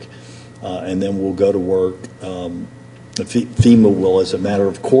paperwork, and then we'll go to work. FEMA will, as a matter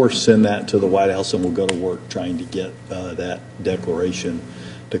of course, send that to the White House, and we'll go to work trying to get that declaration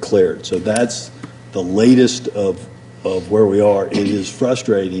declared. So that's the latest of where we are. It is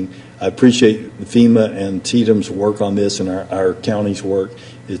frustrating. I appreciate FEMA and TDM's work on this and our county's work.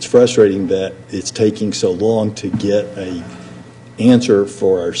 It's frustrating that it's taking so long to get an answer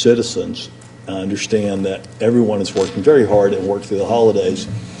for our citizens. I understand that everyone is working very hard and worked through the holidays,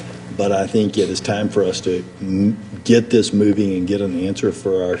 but I think it is time for us to get this moving and get an answer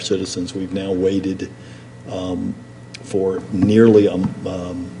for our citizens. We've now waited for nearly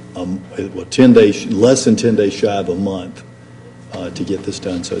 10 days, less than 10 days shy of a month to get this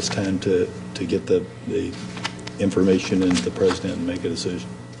done. So it's time to get the information into the president and make a decision.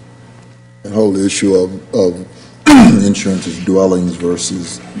 And whole issue of insurance is dwellings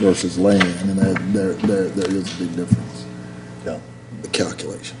versus land, and there is a big difference. Yeah. The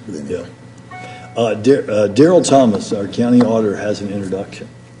calculation. But anyway. Yeah. Darrell Thomas, our county auditor, has an introduction.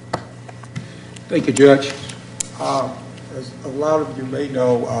 Thank you, Judge. As a lot of you may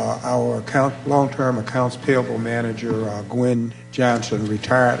know, our long-term accounts payable manager, Gwen Johnson,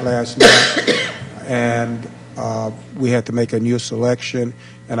 retired last night, and we had to make a new selection.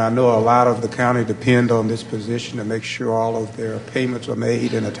 And I know a lot of the county depend on this position to make sure all of their payments are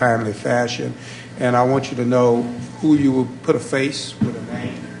made in a timely fashion. And I want you to know who you will put a face with a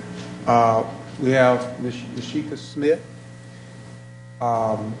name. We have Ms. Yashika Smith,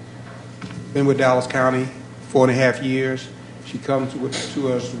 been with Dallas County 4.5 years. She comes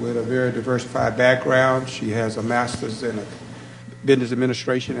to us with a very diversified background. She has a master's in business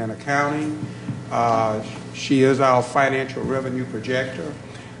administration and accounting. She is our financial revenue projector.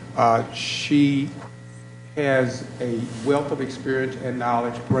 She has a wealth of experience and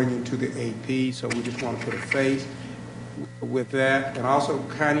knowledge bringing to the AP, so we just want to put a face with that. And also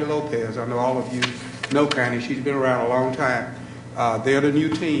Connie Lopez. I know all of you know Connie. She's been around a long time. They're the new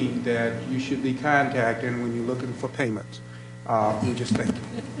team that you should be contacting when you're looking for payments. We just thank you.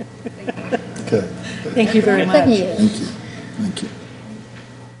 Okay. Thank you very much. Thank you. Thank you.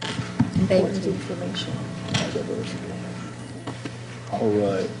 Thank you. Thank you. Information. All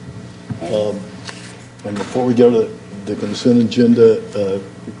right. And before we go to the consent agenda,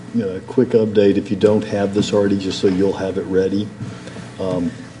 a quick update. If you don't have this already, just so you'll have it ready,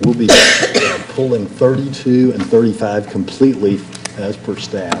 we'll be pulling 32 and 35 completely as per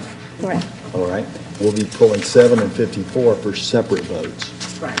staff. Correct. All right. We'll be pulling 7 and 54 for separate votes.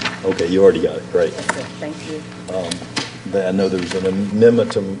 Right. Okay, you already got it. Great. That's it. Thank you. I know there's an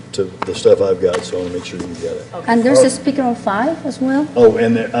amendment to the stuff I've got, so I want to make sure you get it. Okay. And there's a speaker on 5 as well? Oh,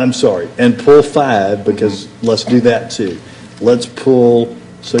 and I'm sorry. And pull 5, because let's do that too. Let's pull,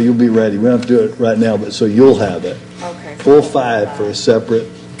 so you'll be ready. We don't have to do it right now, but so you'll have it. Okay. Pull 5 for a separate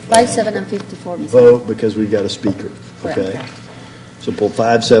 5, 7, and 54. vote because we've got a speaker. Correct. Okay? So pull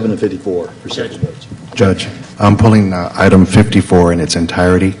 5, 7, and 54 for separate votes. Judge, I'm pulling item 54 in its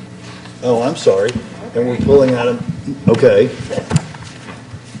entirety. Oh, I'm sorry. And we're pulling item, okay.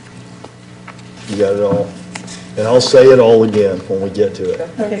 You got it all? And I'll say it all again when we get to it.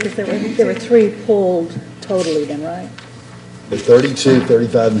 Okay, because there were 3 pulled totally then, right? The 32,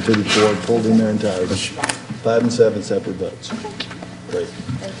 35, and 54 are pulled in their entirety. 5 and 7 separate votes. Great.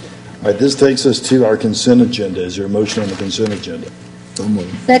 All right, this takes us to our consent agenda. Is there a motion on the consent agenda?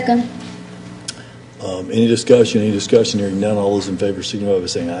 Second. Any discussion? Any discussion? Hearing none. All those in favor signify by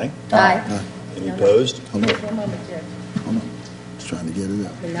saying aye. Aye. Any opposed? Hold on. Just trying to get it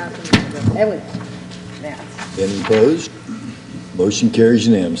out. There we go. Any opposed? Motion carries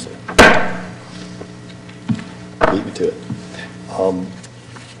unanimously. Beat me to it.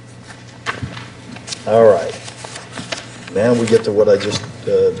 All right. Now we get to what I just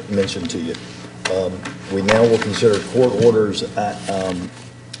mentioned to you. We now will consider court orders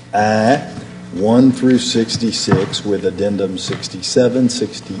I-1 through 66 with addendum 67,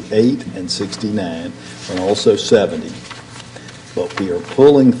 68, and 69, and also 70. But we are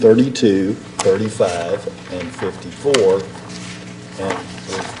pulling 32, 35, and 54, and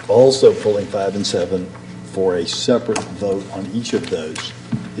we're also pulling 5 and 7 for a separate vote on each of those.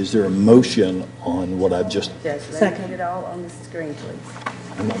 Is there a motion on what I've just... Yes, let me get it all on the screen, please.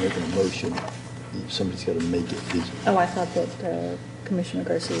 I'm not making a motion. Somebody's got to make it. Oh, I thought that Commissioner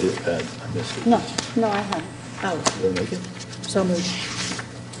Garcia. I missed it. No, I haven't. Oh. Did I make it? So moved.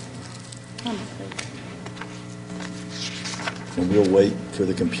 And we'll wait for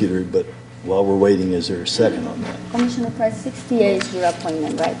the computer, but while we're waiting, is there a second on that? Commissioner Price, 68 is your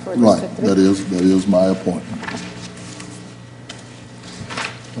appointment, right? For Right, District 3? that is my appointment.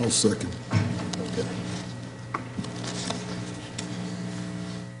 I'll second. Okay.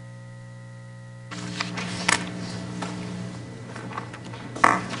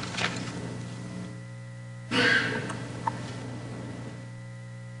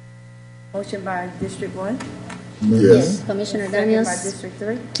 Motion by District 1? Yes. Commissioner Second Daniels? by District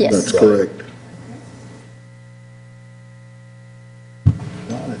 3? Yes. That's correct.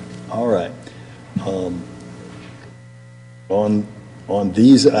 Got it. All right. On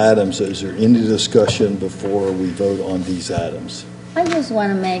these items, is there any discussion before we vote on these items? I just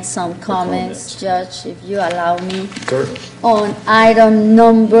want to make some comments, Judge, if you allow me. Certainly. On item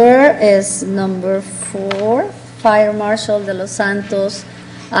number 4, Fire Marshal de los Santos.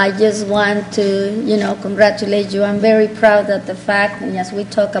 I just want to, congratulate you. I'm very proud of the fact, and as we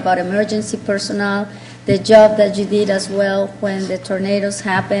talk about emergency personnel, the job that you did as well when the tornadoes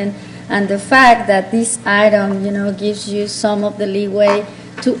happened, and the fact that this item, gives you some of the leeway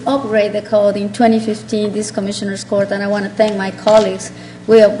to upgrade the code. In 2015, this Commissioner's Court, and I want to thank my colleagues,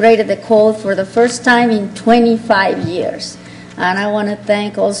 we upgraded the code for the first time in 25 years. And I want to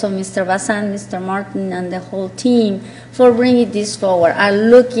thank also Mr. Bazan, Mr. Martin, and the whole team for bringing this forward. I'm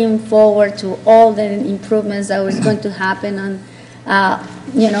looking forward to all the improvements that is going to happen on,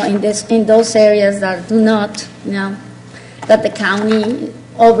 in those areas that do not, that the county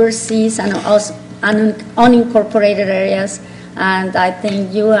oversees and unincorporated areas. And I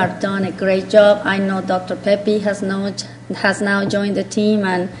think you have done a great job. I know Dr. Pepe has now joined the team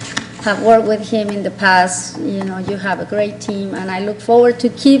and have worked with him in the past. You have a great team, and I look forward to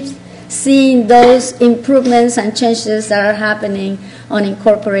keep seeing those improvements and changes that are happening on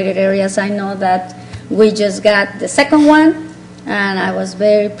incorporated areas. I know that we just got the second one, and I was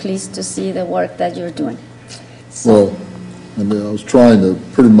very pleased to see the work that you're doing. Well, I was trying to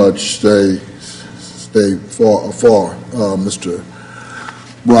pretty much stay far, Mr.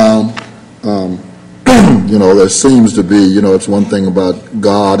 Brown. There seems to be, it's one thing about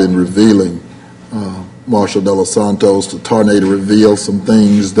God in revealing Marshal de los Santos. The tornado revealed some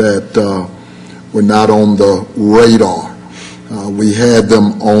things that were not on the radar. We had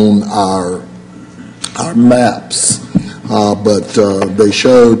them on our maps, but they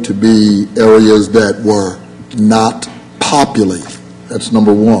showed to be areas that were not populated. That's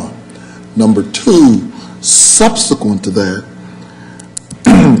number one. Number two, subsequent to that,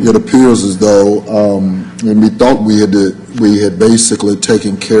 it appears as though, and we thought we had basically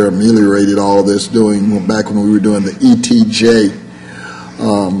taken care, ameliorated all of this back when we were doing the ETJ,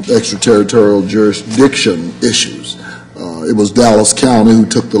 extraterritorial jurisdiction issues. It was Dallas County who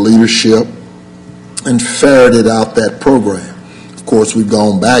took the leadership and ferreted out that program. Of course, we've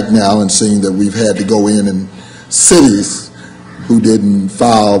gone back now and seen that we've had to go in cities who didn't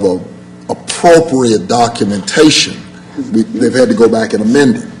file the appropriate documentation. They've had to go back and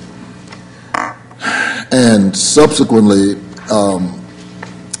amend it. And subsequently,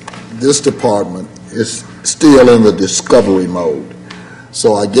 this department is still in the discovery mode.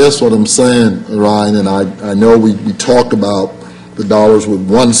 So I guess what I'm saying, Ryan, and I know we talked about the dollars with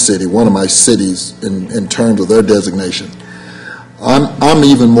one city, one of my cities, in terms of their designation. I'm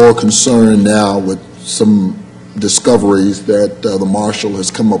even more concerned now with some discoveries that the marshal has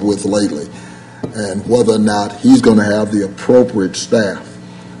come up with lately, and whether or not he's going to have the appropriate staff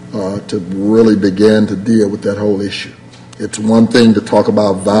to really begin to deal with that whole issue. It's one thing to talk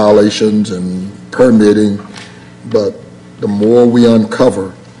about violations and permitting, but the more we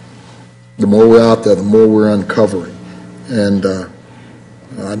uncover, the more we're out there, the more we're uncovering. And I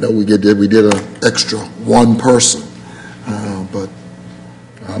know we did an extra one person, but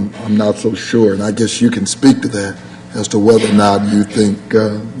I'm not so sure, and I guess you can speak to that as to whether or not you think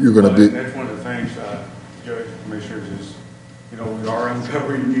you're going to be. That's one of the things, Judge, Commissioners, is we are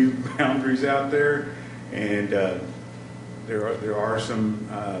uncovering new boundaries out there, and there are some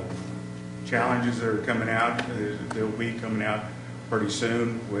challenges that are coming out. They'll be coming out pretty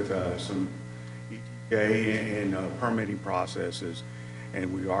soon with some ETA and permitting processes.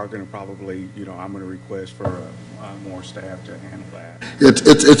 And we are going to probably, I'm going to request for more staff to handle that.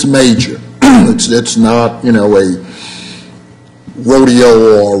 It's major. It's not, a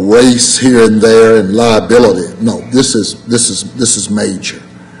rodeo or race here and there and liability. No, this is major.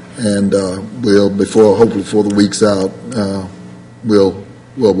 And hopefully before the week's out, we'll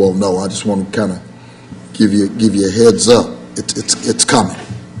know. I just want to kind of give you a heads up. It's coming.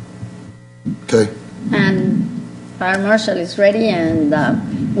 Okay. And Fire Marshal is ready, and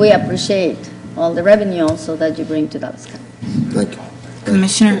we appreciate all the revenue also that you bring to Dallas County. Thank you.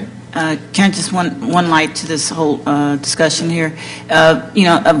 Commissioner, can I just one light to this whole discussion here?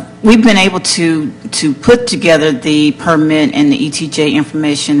 We've been able to put together the permit and the ETJ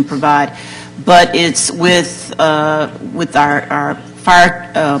information provide, but it's with our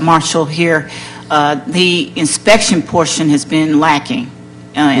fire marshal here. The inspection portion has been lacking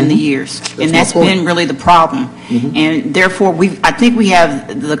in the years, and that's been really the problem. And therefore, I think we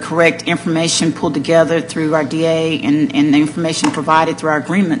have the correct information pulled together through our DA and the information provided through our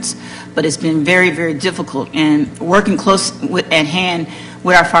agreements, but it's been very, very difficult. And working close at hand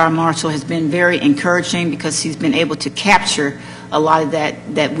with our fire marshal has been very encouraging because he's been able to capture a lot of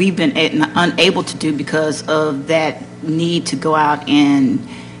that we've been unable to do because of that need to go out and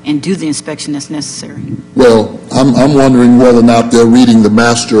do the inspection that's necessary. Well, I'm wondering whether or not they're reading the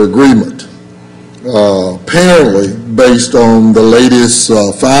master agreement. Apparently, based on the latest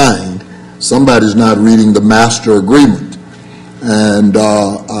find, somebody's not reading the master agreement. And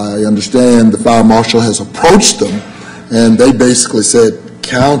I understand the fire marshal has approached them, and they basically said,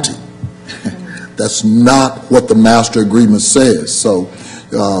 county. That's not what the master agreement says. So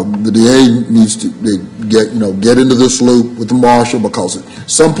the DA needs to get into this loop with the marshal, because at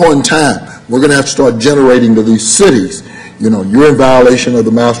some point in time, we're going to have to start generating to these cities, you're in violation of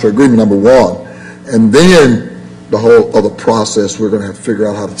the master agreement, number one. And then the whole other process, we're going to have to figure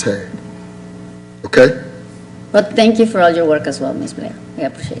out how to tag. Okay? But thank you for all your work as well, Ms. Blair. I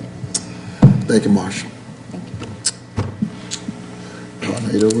appreciate it. Thank you, Marshall. Thank you.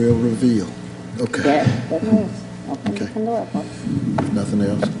 Tornado will reveal. Okay. Yeah, good news. Open Okay. the door, folks. If nothing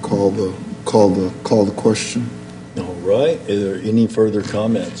else, call the question. All right. Is there any further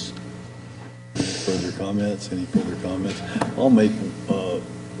comments? Any further comments? I'll make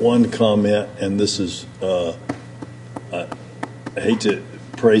one comment, and this is, I hate to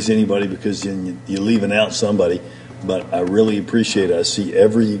praise anybody because you're leaving out somebody, but I really appreciate it. I see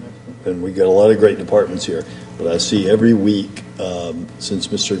and we got a lot of great departments here, but I see every week since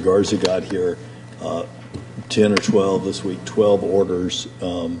Mr. Garza got here, 10 or 12 this week, 12 orders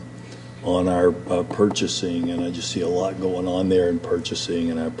on our purchasing, and I just see a lot going on there in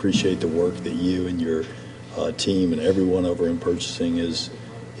purchasing, and I appreciate the work that you and your team and everyone over in purchasing is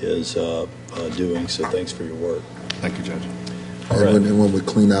doing, so thanks for your work. Thank you, Judge. All And right. when we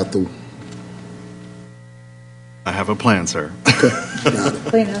clean out the... I have a plan, sir.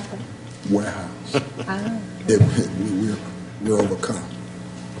 Clean up. warehouse, Ah. we're overcome.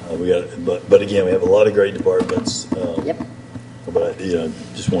 But again, we have a lot of great departments. Yep. But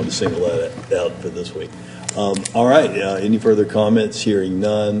just wanted to single that out for this week. All right. Any further comments? Hearing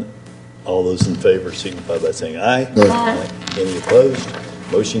none. All those in favor signify by saying aye. Aye. Any opposed?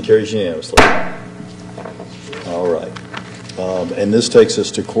 Motion carries unanimously. All right. And this takes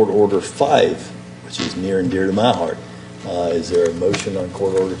us to Court Order 5, which is near and dear to my heart. Is there a motion on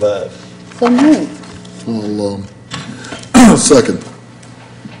Court Order 5? So moved. I'll second.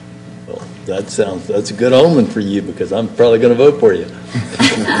 Well, that's a good omen for you, because I'm probably going to vote for you.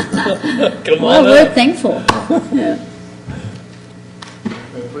 Come Well, on we're up. thankful. Yeah.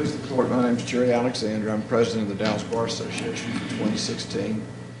 Please the court. My name is Jerry Alexander. I'm president of the Dallas Bar Association for 2016.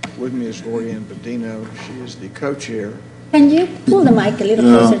 With me is Lorianne Bodino. She is the co-chair. Can you pull the mic a little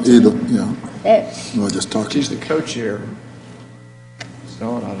closer to me? There. No, just talk. She's the co-chair. It's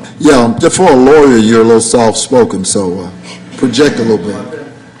on, I don't. Yeah, just for a lawyer, you're a little soft-spoken, so project a little bit.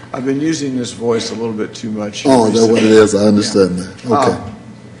 I've been using this voice a little bit too much. Oh, is that what it is? I understand that. Okay.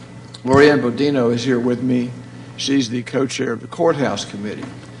 Lorianne Bodino is here with me. She's the co-chair of the Courthouse Committee.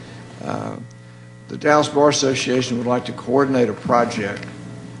 The Dallas Bar Association would like to coordinate a project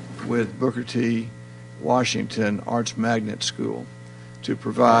with Booker T. Washington Arts Magnet School to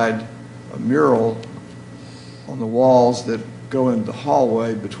provide a mural on the walls that go in the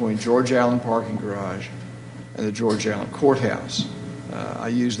hallway between George Allen Parking Garage and the George Allen Courthouse. I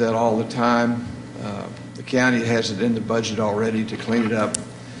use that all the time. The county has it in the budget already to clean it up.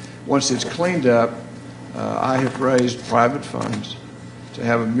 Once it's cleaned up, I have raised private funds to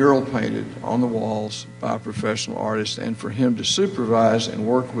have a mural painted on the walls by a professional artist, and for him to supervise and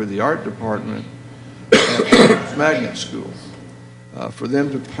work with the art department at Magnet School, for them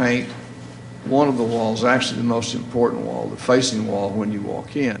to paint one of the walls, actually the most important wall, the facing wall when you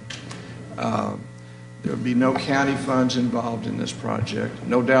walk in. There will be no county funds involved in this project.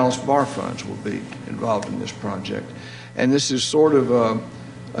 No Dallas Bar funds will be involved in this project. And this is sort of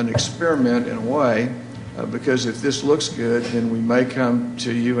an experiment in a way, because if this looks good, then we may come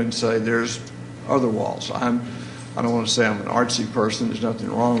to you and say there's other walls. I don't want to say I'm an artsy person. There's nothing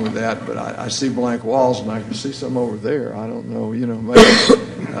wrong with that, but I see blank walls, and I can see some over there. I don't know,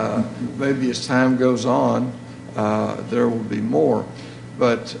 maybe as time goes on, there will be more.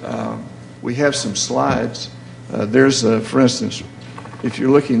 But we have some slides. There's, for instance, if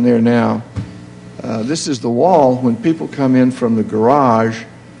you're looking there now, this is the wall when people come in from the garage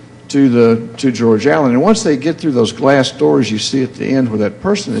to George Allen. And once they get through those glass doors you see at the end where that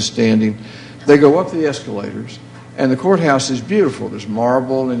person is standing, they go up the escalators, and the courthouse is beautiful. There's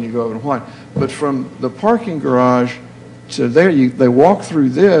marble, and you go over to white. But from the parking garage to there, they walk through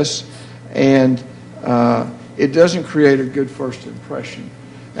this, and it doesn't create a good first impression.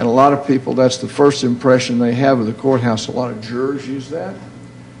 And a lot of people, that's the first impression they have of the courthouse. A lot of jurors use that.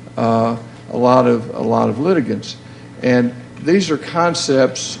 a lot of litigants. And these are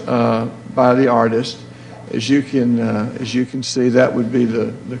concepts by the artist. As you can see, that would be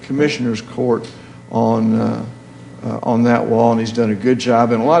the commissioner's court on that wall, and he's done a good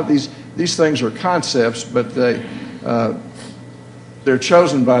job. And a lot of these things are concepts, but they're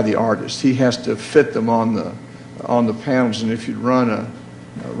chosen by the artist. He has to fit them on the panels. And if you'd run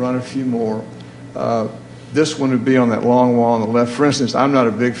a few more, this one would be on that long wall on the left. For instance, I'm not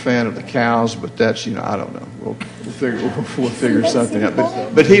a big fan of the cows, but that's, I don't know. We'll figure something out.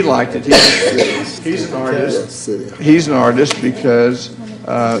 But he liked it. He's an artist. He's an artist because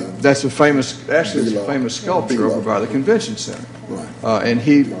that's a famous sculpture over by the convention center, and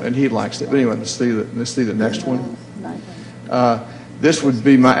he likes it. But anyway, let's see the next one. This would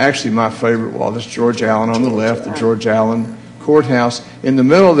be my favorite wall. This is George Allen on the left, the George Allen Courthouse. In the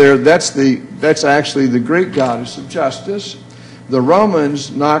middle there, that's actually the Greek goddess of justice. The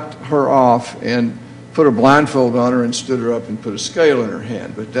Romans knocked her off and put a blindfold on her and stood her up and put a scale in her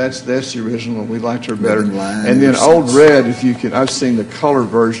hand. But that's the original. We liked her better. And then Old Red, if you can, I've seen the color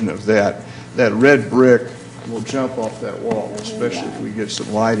version of that. That red brick will jump off that wall, especially if we get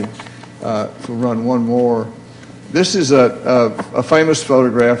some lighting. If we run one more. This is a famous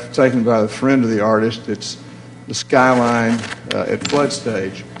photograph taken by a friend of the artist. It's the skyline at Flood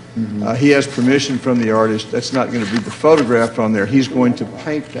Stage. He has permission from the artist. That's not going to be the photograph on there. He's going to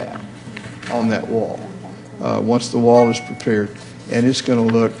paint that on that wall once the wall is prepared, and it's going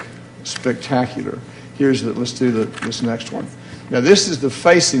to look spectacular. Let's do this next one. Now, this is the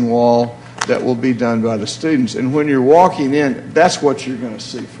facing wall that will be done by the students, and when you're walking in, that's what you're going to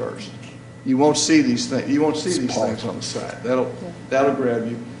see first. You won't see these things. You won't see these things on the side. That'll grab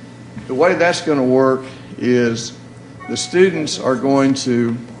you. The way that's going to work is the students are going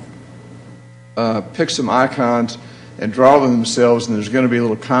to pick some icons and draw them themselves, and there's going to be a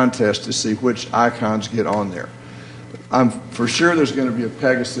little contest to see which icons get on there. I'm for sure there's going to be a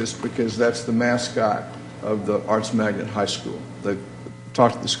Pegasus because that's the mascot of the Arts Magnet High School. They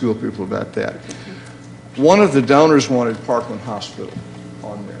talked to the school people about that. One of the donors wanted Parkland Hospital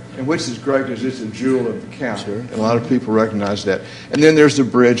on there, and which is great because it's a jewel of the county, and a lot of people recognize that. And then there's the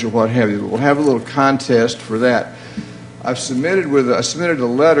bridge or what have you. We'll have a little contest for that. I submitted a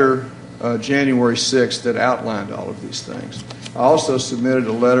letter January 6th that outlined all of these things. I also submitted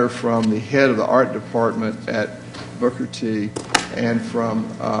a letter from the head of the art department at Booker T and from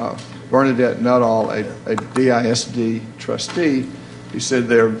Bernadette Nuttall, a DISD trustee, who said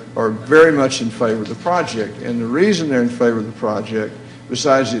they are very much in favor of the project. And the reason they're in favor of the project,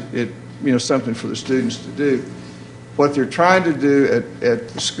 besides it something for the students to do, what they're trying to do at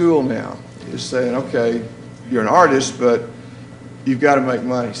the school now is saying, okay, you're an artist, but you've got to make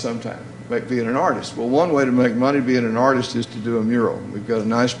money sometime being an artist. Well, one way to make money being an artist is to do a mural. We've got a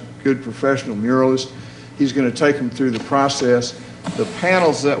nice, good professional muralist. He's going to take them through the process. The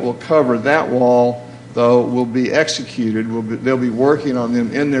panels that will cover that wall, though, will be executed. They'll be working on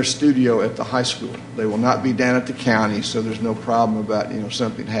them in their studio at the high school. They will not be down at the county, so there's no problem about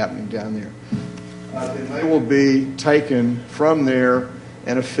something happening down there. And they will be taken from there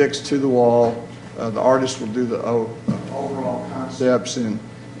and affixed to the wall. The artist will do the overall concepts and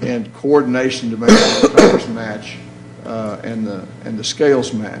coordination to make sure the colors match and the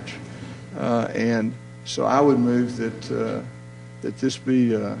scales match. And so I would move that this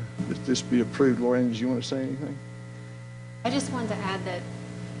be approved. Lorianne, do you want to say anything? I just wanted to add that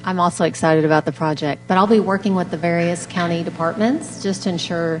I'm also excited about the project, but I'll be working with the various county departments just to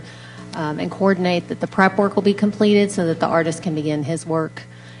ensure and coordinate that the prep work will be completed so that the artist can begin his work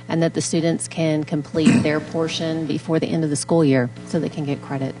and that the students can complete their portion before the end of the school year so they can get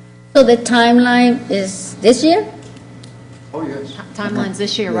credit. So the timeline is this year? Oh, yes. Timeline's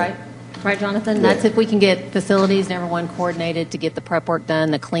this year, Yeah. right? Right, Jonathan? Yeah. That's if we can get facilities and everyone coordinated to get the prep work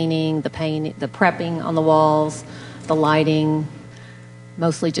done, the cleaning, the painting, the prepping on the walls, the lighting,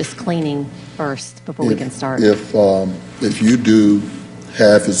 mostly just cleaning first before we can start. If you do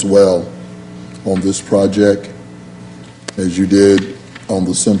half as well on this project as you did on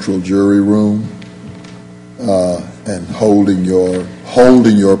the central jury room and holding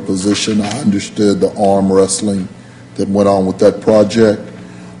your position, I understood the arm wrestling that went on with that project.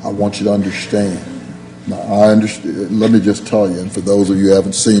 I want you to understand. Now, I understand. Let me just tell you, and for those of you who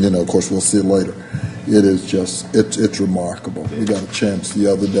haven't seen it, of course, we'll see it later. It is just, it's remarkable. We got a chance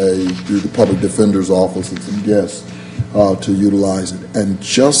the other day through the Public Defender's Office and some guests to utilize it. And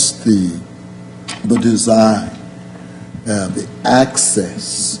just the design, the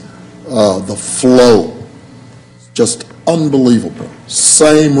access, the flow, just unbelievable.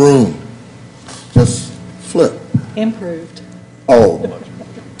 Same room, just flip. Improved. Oh,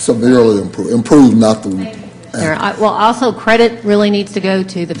 severely improved, not the. Well, also credit really needs to go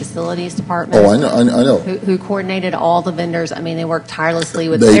to the facilities department. Oh, I know. Who coordinated all the vendors. I mean, they worked tirelessly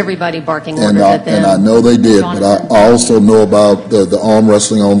with They- everybody barking orders And at them. and I know they did, but I also know about the arm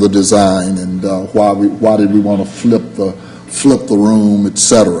wrestling on the design and why did we want to flip the room, et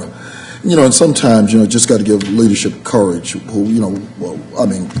cetera. And sometimes, just got to give leadership courage,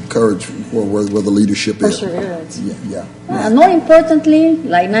 courage where the leadership is. Perseverance. Yeah. More importantly,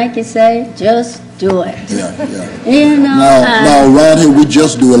 like Nike say, just do it. Yeah. Now, around here, we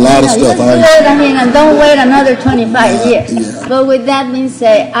just do a lot of stuff. Just do it, and don't wait another 25 years. But with that being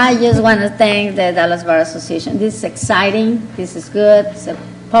said, I just want to thank the Dallas Bar Association. This is exciting. This is good. It's a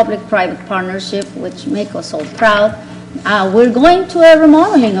public-private partnership, which makes us all proud. We're going to a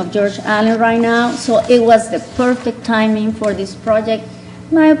remodeling of George Allen right now, so it was the perfect timing for this project.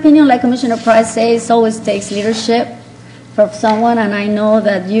 In my opinion, like Commissioner Price says, it always takes leadership from someone, and I know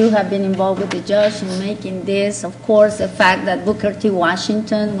that you have been involved with the judge in making this. Of course, the fact that Booker T.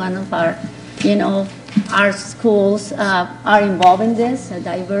 Washington, one of our, our schools are involved in this, a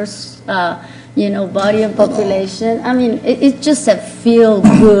diverse, body of population. I mean, it's just a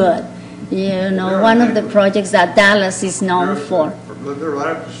feel-good. One of the projects that Dallas is known for. They're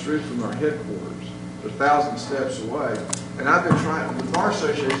right up the street from our headquarters. They're 1,000 steps away. And I've been trying, the Bar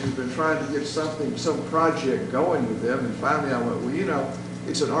Association has been trying to get some project going with them. And finally I went, well,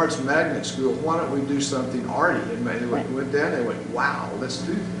 it's an arts magnet school. Why don't we do something arty? And they went down and they went, wow, let's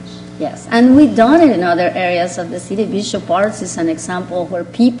do this. Yes, and we've done it in other areas of the city. Bishop Arts is an example where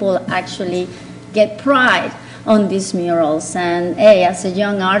people actually get pride on these murals. And hey, as a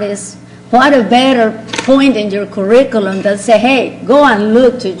young artist, what a better point in your curriculum than say, hey, go and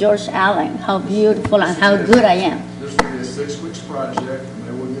look to George Allen, how beautiful and how good I am. This will be a 6 weeks project, and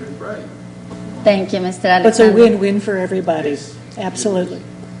they will get it right. Thank you, Mr. Alexander. It's a win-win for everybody. Absolutely.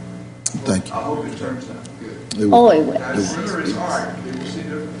 Thank you. I hope it turns out good. It will. Remember, it's art. You will see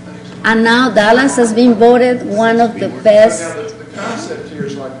different things. And now Dallas has been voted one of the best. Now, the concept here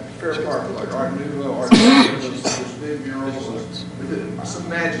is like Fair Park, like Art Nouveau, Art Nouveau, those big murals, with some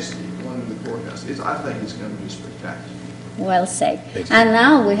majesty going into the courthouse. I think it's going to be spectacular. Well said. And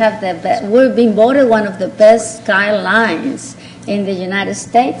now we have we're being voted one of the best skylines in the United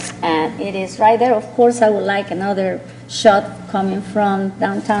States, and it is right there. Of course, I would like another shot coming from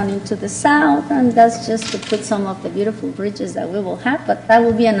downtown into the south, and that's just to put some of the beautiful bridges that we will have, but that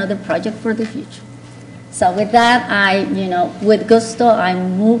will be another project for the future. So with that, with gusto, I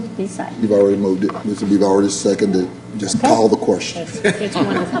move this item. You've already moved it. We've already seconded. Just call the question. It's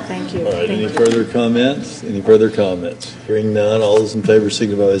wonderful. Thank you. All right, any further comments? Any further comments? Hearing none, all those in favor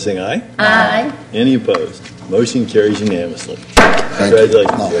signify by saying aye. Aye. Any opposed? Motion carries unanimously. Thank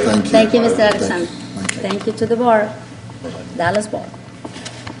Congratulations. you. No, thank you. Thank you, Mr. Alexander. Thank you to the bar, Dallas Bar.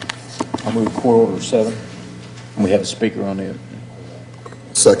 I move Court Order 7, and we have a speaker on it.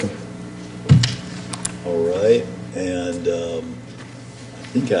 Second. All right, and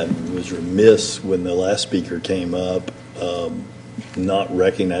I think I was remiss when the last speaker came up, not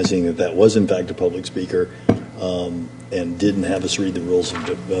recognizing that was in fact a public speaker, and didn't have us read the rules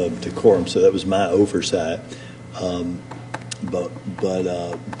of decorum, so that was my oversight. But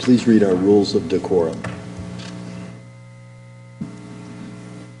please read our rules of decorum.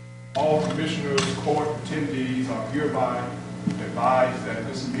 All Commissioners Court attendees are hereby advised that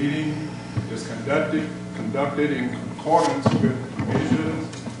this meeting is conducted in accordance with provisions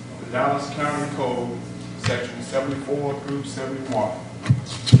of the Dallas County Code, Section 74 through 71.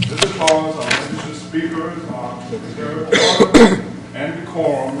 Visitors or registered speakers are to preserve order and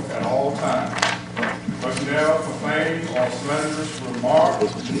decorum at all times. Personnel profane or slanderous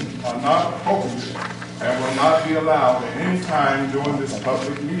remarks are not appropriate and will not be allowed at any time during this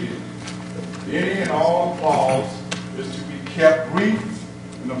public meeting. Any and all applause is to be kept brief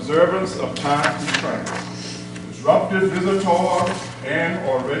in observance of time constraints. Disruptive visitors and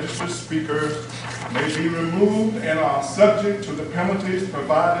or registered speakers may be removed and are subject to the penalties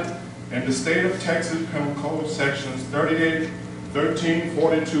provided in the State of Texas Penal Code Sections 38, 13,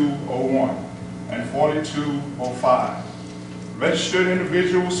 4201 and 4205. Registered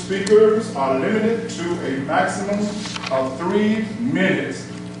individual speakers are limited to a maximum of 3 minutes,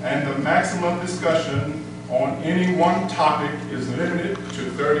 and the maximum discussion on any one topic is limited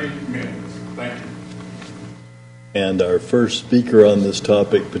to 30 minutes. Thank you. And our first speaker on this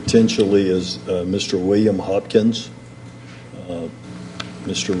topic potentially is Mr. William Hopkins.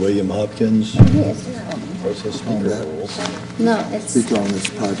 Mr. William Hopkins. Yes. What's the speaker rules? No, it's Speaker on this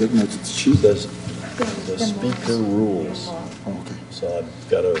project. No, it's chief. Says the speaker rules. Okay. So I've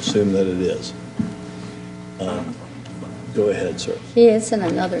got to assume that it is. Go ahead, sir. He is in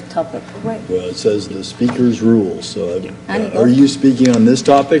another topic. Wait. Well, it says the speaker's rules, so Annie, are you speaking on this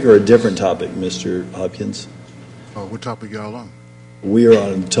topic or a different topic, Mr. Hopkins? What topic y'all on? We are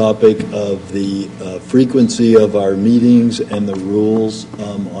on the topic of the frequency of our meetings and the rules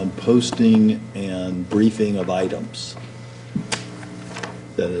on posting and briefing of items.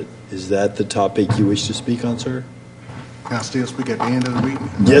 Is that the topic you wish to speak on, sir? Can I still speak at the end of the meeting?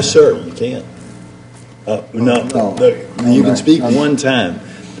 Yes, sir, you can. You can speak one time,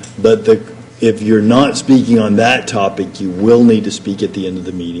 but if you're not speaking on that topic, you will need to speak at the end of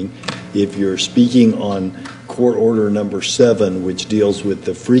the meeting. If you're speaking on Court Order Number 7, which deals with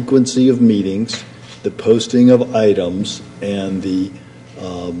the frequency of meetings, the posting of items, and the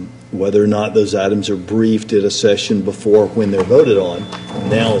whether or not those items are briefed at a session before when they're voted on,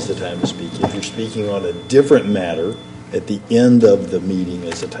 now is the time to speak. If you're speaking on a different matter, at the end of the meeting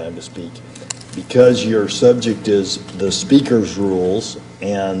is the time to speak. Because your subject is the speaker's rules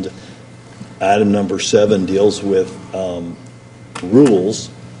and item number 7 deals with rules,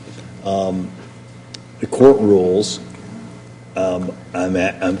 the court rules,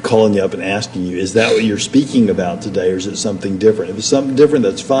 I'm calling you up and asking you, is that what you're speaking about today, or is it something different? If it's something different,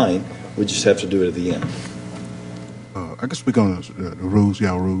 that's fine. We just have to do it at the end. I can speak on the rules,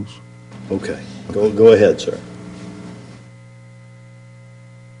 y'all rules. Okay. Go ahead, sir.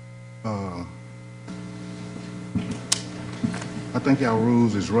 I think y'all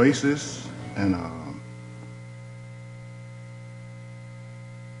rules is racist, and I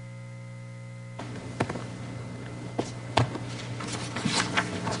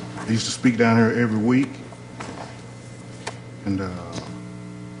used to speak down here every week, and I'd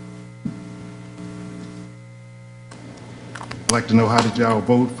like to know, how did y'all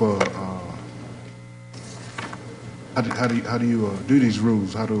vote for? How do you do these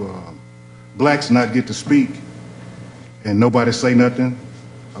rules? How do blacks not get to speak and nobody say nothing?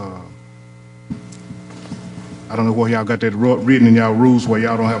 I don't know where y'all got that written in y'all rules where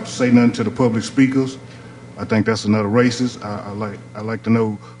y'all don't have to say nothing to the public speakers. I think that's another racist. I'd like to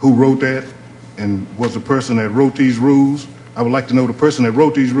know who wrote that, and was the person that wrote these rules. I would like to know the person that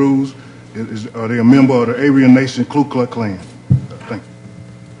wrote these rules. Are they a member of the Aryan Nation Ku Klux Klan? Thank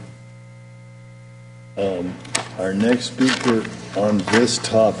you. Our next speaker on this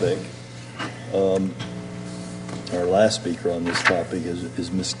topic, our last speaker on this topic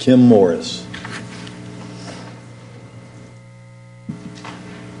is Ms. Kim Morris.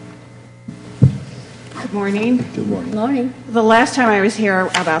 Good morning. Good morning. Morning. The last time I was here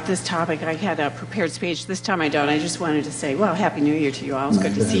about this topic, I had a prepared speech. This time I don't. I just wanted to say, well, Happy New Year to you all. It's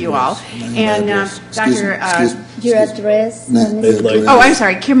good to see you all. And Dr. Your address? Oh, I'm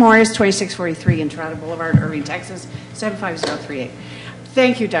sorry. Kim Morris, 2643 Entrada Boulevard, Irving, Texas, 75038.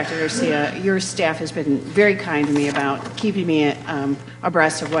 Thank you, Dr. Garcia. Your staff has been very kind to me about keeping me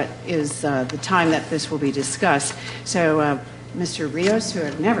abreast of what is the time that this will be discussed. So, Mr. Rios, who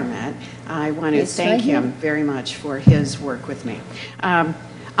I've never met, I want to thank him very much for his work with me.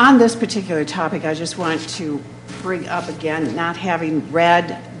 On this particular topic, I just want to bring up again, not having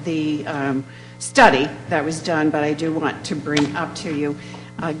read the study that was done, but I do want to bring up to you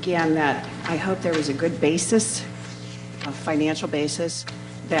again that I hope there was a good basis, a financial basis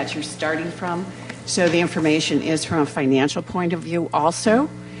that you're starting from. So the information is from a financial point of view also.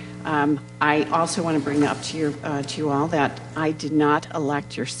 I also want to bring up to you all that I did not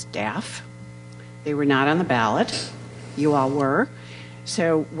elect your staff. They were not on the ballot. You all were.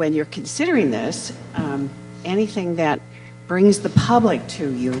 So when you're considering this, anything that brings the public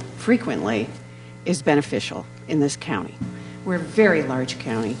to you frequently is beneficial in this county. We're a very large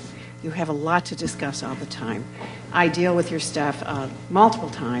county. You have a lot to discuss all the time. I deal with your staff multiple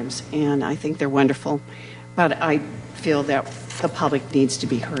times, and I think they're wonderful, but I feel that the public needs to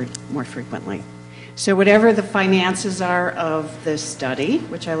be heard more frequently. So whatever the finances are of this study,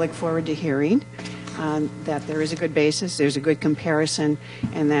 which I look forward to hearing, that there is a good basis, there's a good comparison,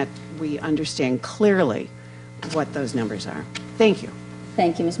 and that we understand clearly what those numbers are. Thank you.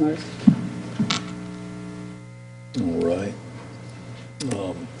 Thank you, Ms. Morris. All right.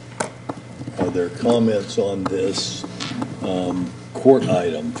 Are there comments on this court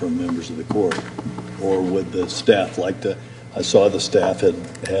item from members of the court? Or would the staff like to? I saw the staff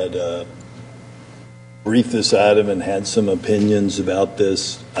had briefed this item and had some opinions about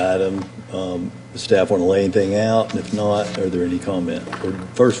this item. The staff want to lay anything out? And if not, are there any comment? Or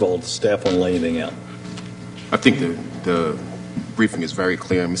first of all, does the staff want to lay anything out? I think the briefing is very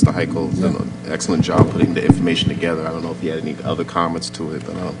clear. Mr. Heichel done an excellent job putting the information together. I don't know if he had any other comments to it,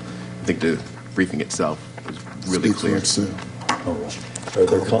 but I think the briefing itself is really clear. All right. Are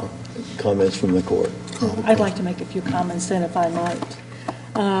there comments from the court? I'd like to make a few comments then, if I might.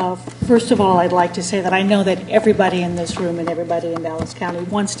 First of all, I'd like to say that I know that everybody in this room and everybody in Dallas County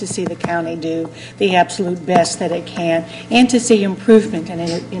wants to see the county do the absolute best that it can and to see improvement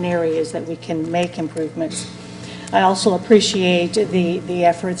in areas that we can make improvements. I also appreciate the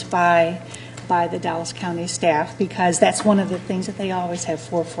efforts by the Dallas County staff, because that's one of the things that they always have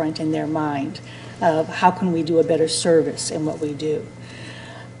forefront in their mind of how can we do a better service in what we do.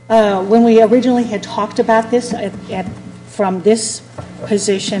 When we originally had talked about this from this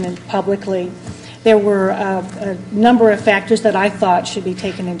position and publicly, there were a number of factors that I thought should be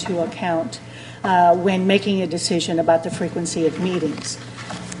taken into account when making a decision about the frequency of meetings.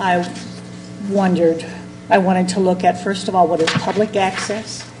 I wanted to look at, first of all, what is public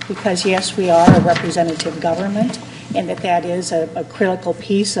access, because yes, we are a representative government, and that is a critical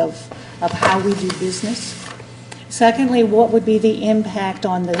piece of how we do business. Secondly, what would be the impact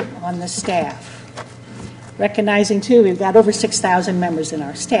on the staff? Recognizing, too, we've got over 6,000 members in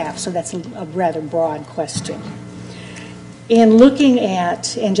our staff, so that's a rather broad question. In looking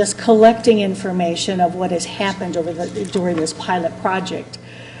at and just collecting information of what has happened during this pilot project,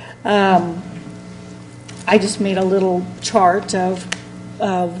 I just made a little chart of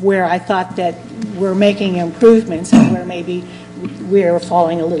where I thought that we're making improvements and where maybe we're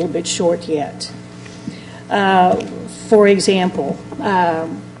falling a little bit short yet. For example,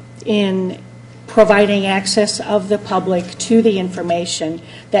 in providing access of the public to the information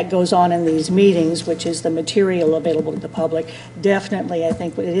that goes on in these meetings, which is the material available to the public, definitely I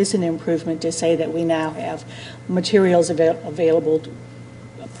think it is an improvement to say that we now have materials available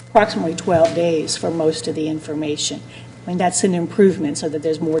approximately 12 days for most of the information. I mean, that's an improvement so that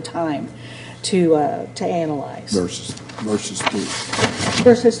there's more time to analyze. Versus 3.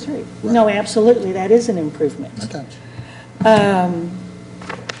 Versus 3. Right. No, absolutely, that is an improvement. Okay.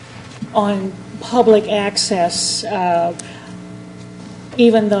 On public access,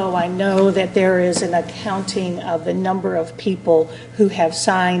 even though I know that there is an accounting of the number of people who have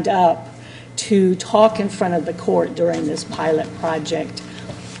signed up to talk in front of the court during this pilot project,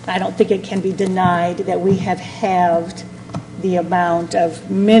 I don't think it can be denied that we have halved the amount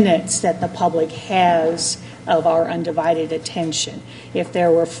of minutes that the public has of our undivided attention. If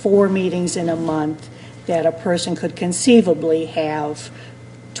there were 4 meetings in a month, that a person could conceivably have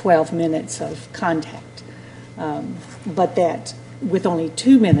 12 minutes of contact. But that with only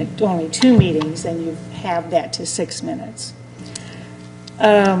 2 meetings, then you have that to 6 minutes.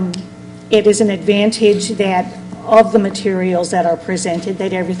 It is an advantage that of the materials that are presented,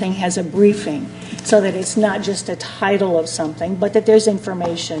 that everything has a briefing, so that it's not just a title of something, but that there's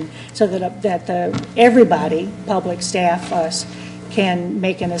information, so that everybody, public staff, us, can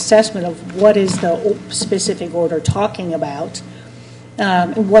make an assessment of what is the specific order talking about,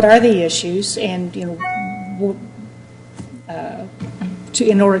 what are the issues, and in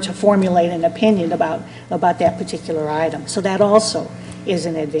order to formulate an opinion about that particular item. So that also is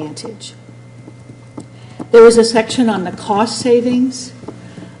an advantage. There was a section on the cost savings,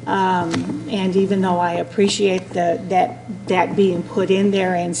 and even though I appreciate that being put in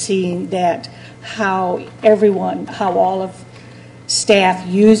there and seeing that how all of staff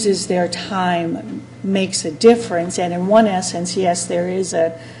uses their time makes a difference, and in one essence, yes, there is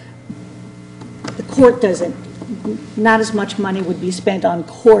the court not as much money would be spent on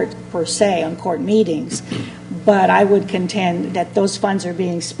court per se, on court meetings, but I would contend that those funds are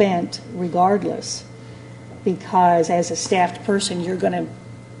being spent regardless, because as a staffed person, you're going to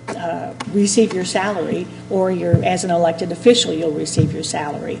receive your salary, or as an elected official, you'll receive your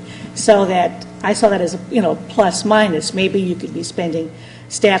salary. So that I saw that as a plus minus. Maybe you could be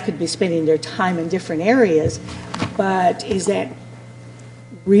staff could be spending their time in different areas, but is that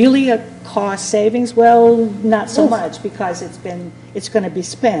really a cost savings? Well, not so much, because it's going to be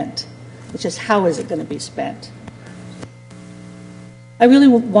spent. It's just how is it going to be spent? I really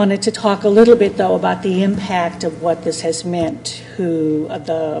wanted to talk a little bit, though, about the impact of what this has meant to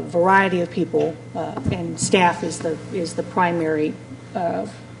the variety of people, and staff is the primary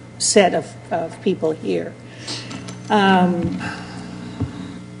set of people here.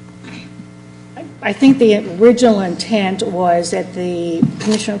 I think the original intent was that the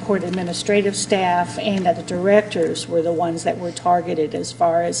Commissioner Court administrative staff and that the directors were the ones that were targeted as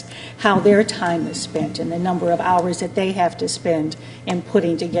far as how their time is spent and the number of hours that they have to spend in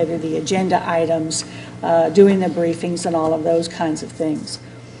putting together the agenda items, doing the briefings, and all of those kinds of things.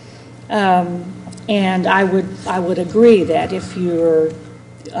 And I would agree that if you're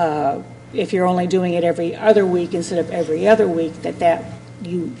only doing it every other week instead of every other week,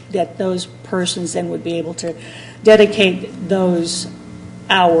 that those persons then would be able to dedicate those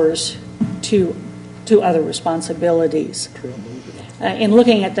hours to to other responsibilities. In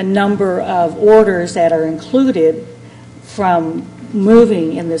looking at the number of orders that are included from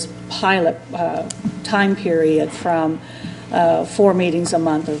moving in this pilot time period from 4 meetings a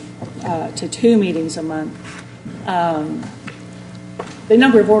month to 2 meetings a month, the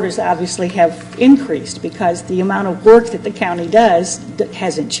number of orders obviously have increased because the amount of work that the county does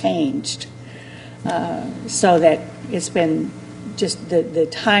hasn't changed. So that it's been just the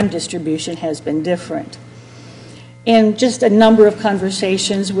time distribution has been different. And just a number of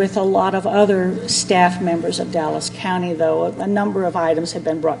conversations with a lot of other staff members of Dallas County, though, a number of items have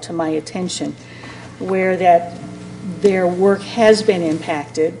been brought to my attention where that their work has been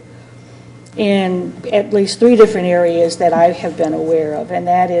impacted in at least 3 different areas that I have been aware of, and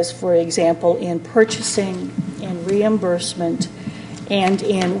that is, for example, in purchasing, in reimbursement, and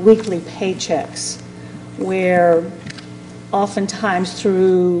in weekly paychecks, where oftentimes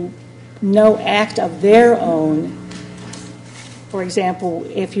through no act of their own, for example,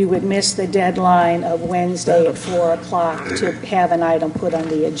 if you would miss the deadline of Wednesday at 4 o'clock to have an item put on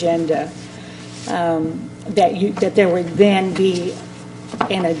the agenda, that there would then be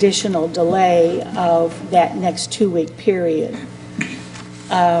an additional delay of that next 2-week period.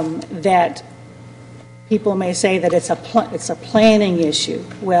 That people may say that it's a planning issue.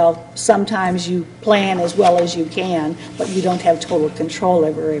 Well, sometimes you plan as well as you can, but you don't have total control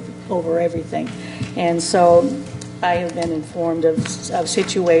over everything. And so I have been informed of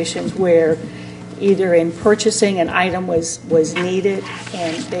situations where either in purchasing an item was needed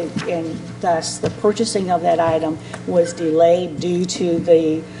and thus the purchasing of that item was delayed due to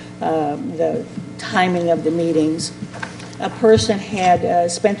the timing of the meetings. A person had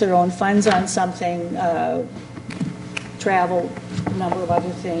spent their own funds on something, travel, a number of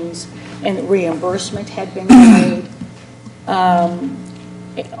other things, and reimbursement had been made.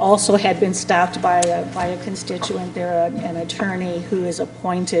 It also had been stopped by a constituent. They're an attorney who is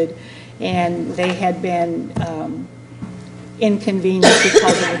appointed, and they had been inconvenienced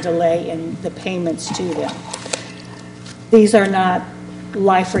because of the delay in the payments to them. These are not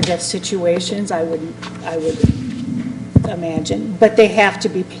life or death situations, I would imagine, but they have to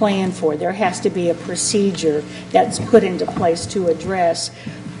be planned for. There has to be a procedure that's put into place to address,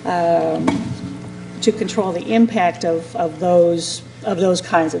 to control the impact of those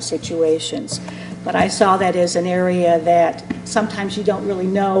kinds of situations. But I saw that as an area that sometimes you don't really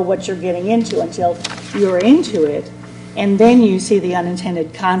know what you're getting into until you're into it, and then you see the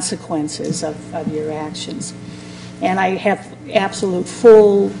unintended consequences of your actions. And I have absolute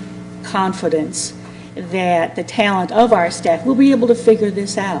full confidence that the talent of our staff will be able to figure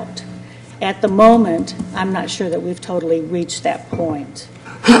this out. At the moment, I'm not sure that we've totally reached that point.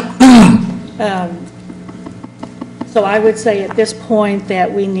 So I would say at this point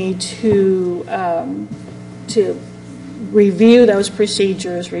that we need to review those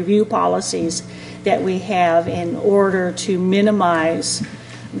procedures, review policies that we have in order to minimize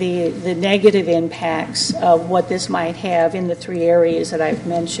the negative impacts of what this might have in the 3 areas that I've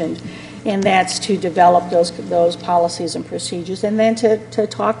mentioned. And that's to develop those policies and procedures, and then to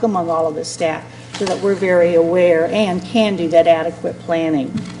talk among all of the staff so that we're very aware and can do that adequate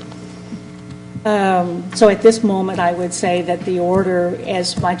planning. So at this moment, I would say that the order,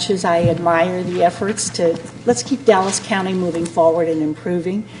 as much as I admire the efforts to let's keep Dallas County moving forward and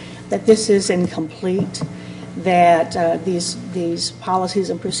improving, that this is incomplete, that these policies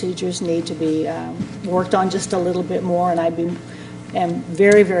and procedures need to be worked on just a little bit more, and am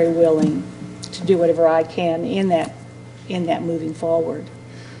very, very willing to do whatever I can in that moving forward.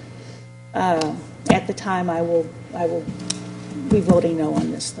 At the time, I will be voting no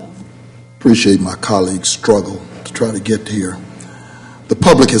on this, though. Appreciate my colleagues' struggle to try to get here. The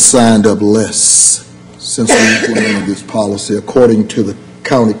public has signed up less since we implemented this policy, according to the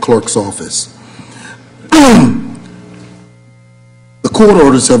county clerk's office. The court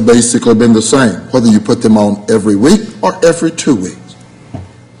orders have basically been the same, whether you put them on every week or every 2 weeks.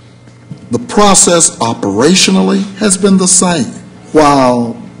 The process operationally has been the same.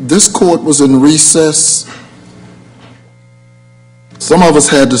 While this court was in recess, some of us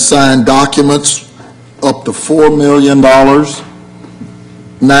had to sign documents up to $4 million,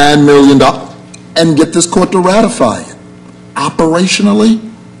 $9 million, and get this court to ratify it. Operationally,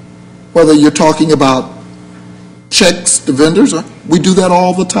 whether you're talking about checks to vendors, we do that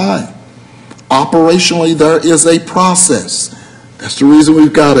all the time. Operationally, there is a process. That's the reason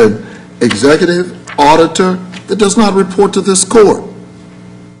we've got an executive auditor that does not report to this court.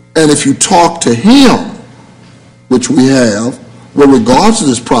 And if you talk to him, which we have, with regards to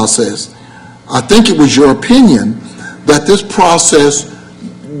this process, I think it was your opinion that this process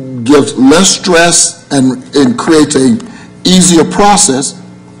gives less stress and creates a easier process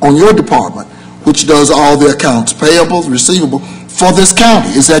on your department, which does all the accounts payable, receivable for this county.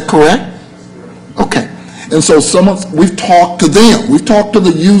 Is that correct? Okay. And so we've talked to them. We've talked to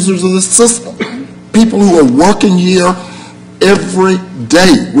the users of the system, people who are working here every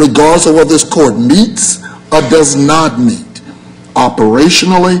day, regardless of whether this court meets or does not meet.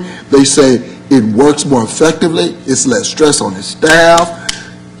 Operationally, they say it works more effectively, it's less stress on the staff,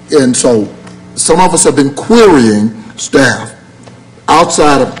 and so some of us have been querying staff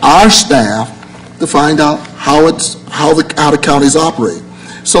outside of our staff to find out how the counties operate.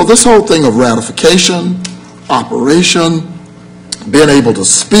 So this whole thing of ratification, operation, being able to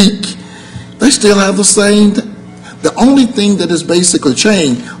speak, they still have the same thing. The only thing that has basically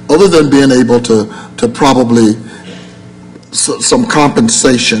changed, other than being able to probably some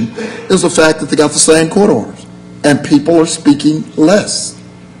compensation, is the fact that they got the same court orders, and people are speaking less.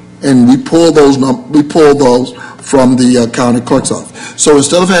 And we pull those from the county clerk's office. So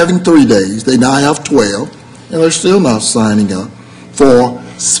instead of having 3 days, they now have 12, and they're still not signing up for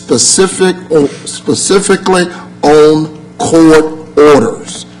specifically on court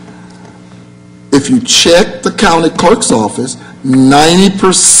orders. If you check the county clerk's office,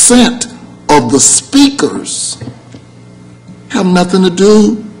 90% of the speakers have nothing to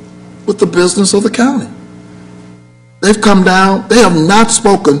do with the business of the county. They've come down, they have not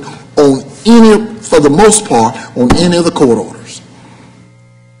spoken on any, for the most part, on any of the court orders.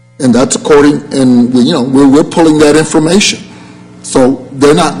 And that's according, and we're pulling that information. So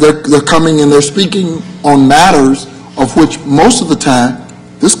they're coming and they're speaking on matters of which most of the time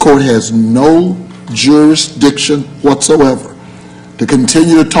this court has no jurisdiction whatsoever. To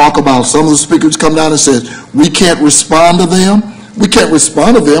continue to talk about, some of the speakers come down and says, we can't respond to them. We can't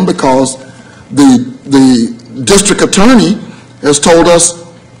respond to them because the district attorney has told us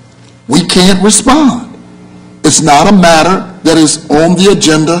we can't respond. It's not a matter that is on the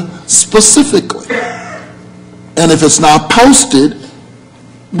agenda specifically. And if it's not posted,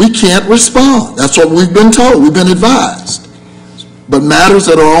 we can't respond. That's what we've been told. We've been advised. But matters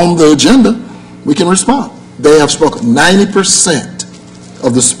that are on the agenda, we can respond. They have spoken. 90%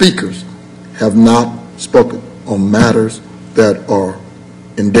 of the speakers have not spoken on matters that are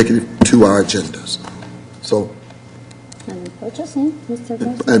indicative to our agendas. So, and purchasing, Mr.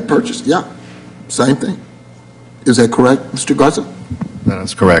 Garza? And purchase, yeah, same thing. Is that correct, Mr. Garza?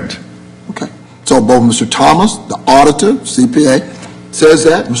 That's correct. Okay. So both Mr. Thomas, the auditor, CPA, says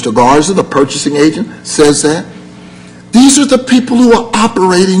that. Mr. Garza, the purchasing agent, says that. These are the people who are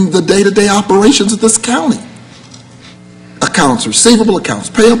operating the day-to-day operations of this county. Accounts receivable, accounts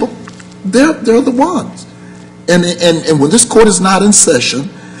payable, they're the ones. And when this court is not in session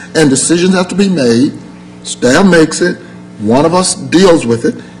and decisions have to be made, staff makes it, one of us deals with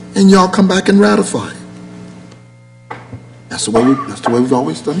it, and y'all come back and ratify it. That's the way we've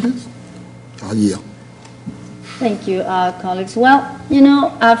always done this. I'll yield. Thank you, colleagues. Well,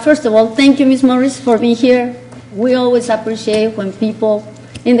 first of all, thank you, Ms. Morris, for being here. We always appreciate when people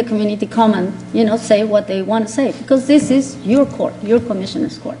in the community come and, say what they want to say, because this is your court, your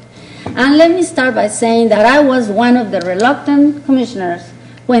commissioner's court. And let me start by saying that I was one of the reluctant commissioners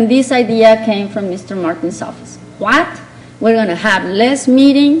when this idea came from Mr. Martin's office. What? We're going to have less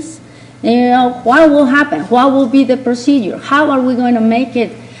meetings? What will happen? What will be the procedure? How are we going to make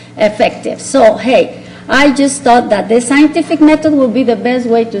it effective? So, hey, I just thought that the scientific method would be the best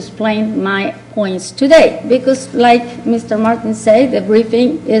way to explain my points today, because like Mr. Martin said, the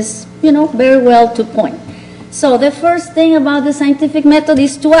briefing is, very well to point. So the first thing about the scientific method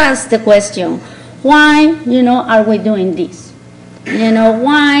is to ask the question, why, are we doing this?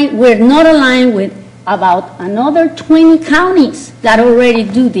 Why we're not aligned with about another 20 counties that already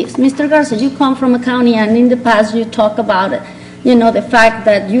do this. Mr. Garza, you come from a county, and in the past you talk about it, the fact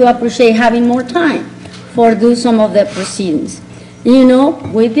that you appreciate having more time for do some of the proceedings.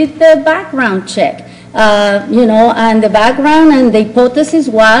 We did the background check, and the background and the hypothesis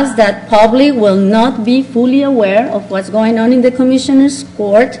was that public will not be fully aware of what's going on in the commissioner's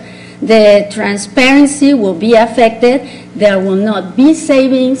court. The transparency will be affected. There will not be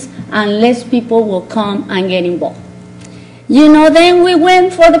savings unless people will come and get involved. Then we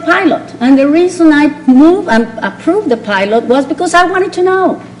went for the pilot. And the reason I moved and approved the pilot was because I wanted to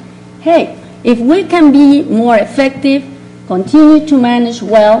know, hey, if we can be more effective, continue to manage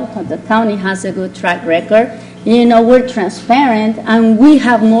well, because the county has a good track record, we're transparent, and we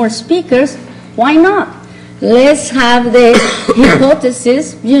have more speakers, why not? Let's have the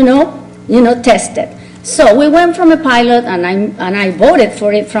hypothesis, tested. So we went from a pilot, and I voted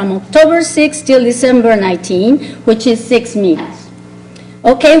for it from October 6 till December 19, which is 6 meetings.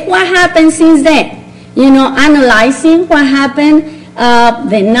 Okay, what happened since then? analyzing what happened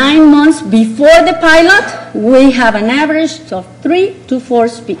the 9 months before the pilot, we have an average of 3 to 4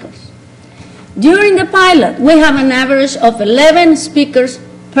 speakers. During the pilot, we have an average of 11 speakers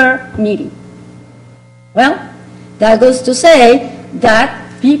per meeting. Well, that goes to say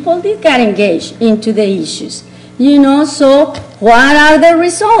that people did get engaged into the issues. So what are the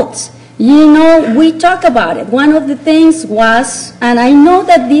results? We talk about it. One of the things was, and I know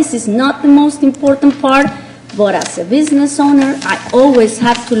that this is not the most important part, but as a business owner, I always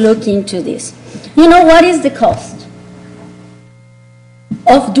have to look into this. What is the cost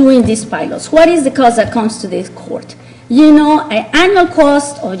of doing these pilots? What is the cost that comes to this court? An annual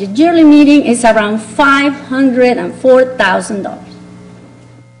cost of the yearly meeting is around $504,000.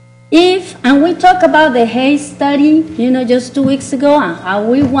 And we talk about the Hayes study, just 2 weeks ago, and how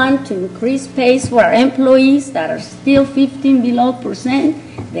we want to increase pays for our employees that are still 15 below percent,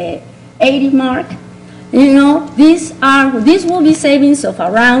 the 80 mark. These will be savings of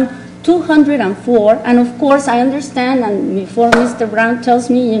around 204, and of course I understand, and before Mr. Brown tells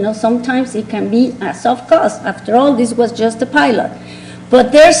me, sometimes it can be a soft cost. After all, this was just a pilot.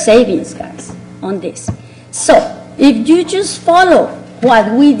 But there's savings, guys, on this. So if you just follow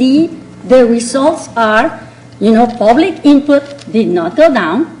what we did, the results are, public input did not go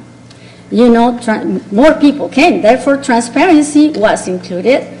down. More people came. Therefore, transparency was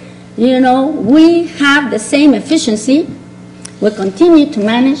included. We have the same efficiency. We continue to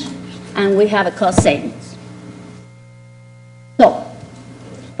manage, and we have a cost savings. So,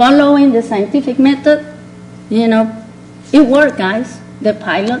 following the scientific method, it worked, guys. The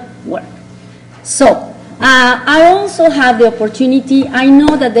pilot worked. So, I also have the opportunity, I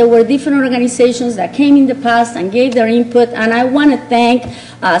know that there were different organizations that came in the past and gave their input, and I want to thank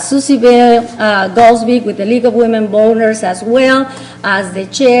Susie Bell Goldsby with the League of Women Voters, as well as the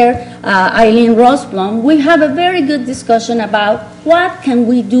chair, Eileen Rosblom. We have a very good discussion about what can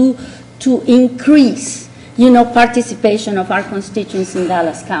we do to increase, participation of our constituents in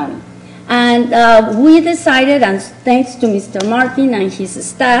Dallas County. And we decided, and thanks to Mr. Martin and his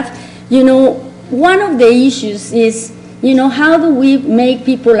staff, one of the issues is, how do we make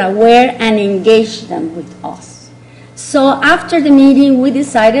people aware and engage them with us? So after the meeting, we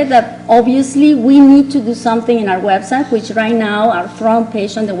decided that obviously we need to do something in our website, which right now our front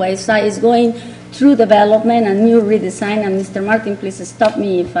page on the website is going through development and new redesign. And Mr. Martin, please stop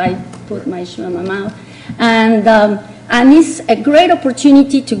me if I put my shoe in my mouth. And it's a great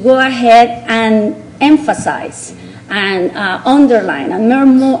opportunity to go ahead and emphasize and underline and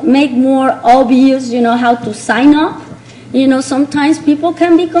make more obvious, how to sign up. Sometimes people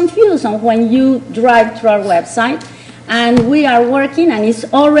can be confused on when you drive through our website. And we are working, and it's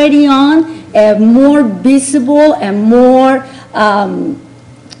already on, a more visible and more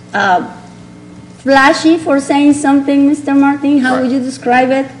flashy, for saying something, Mr. Martin. How would you describe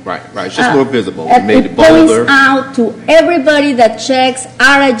it? Right. It's just more visible. It made it points bolder. out to everybody that checks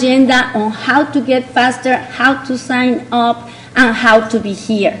our agenda on how to get faster, how to sign up, and how to be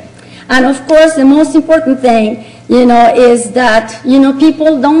here. And of course, the most important thing, is that,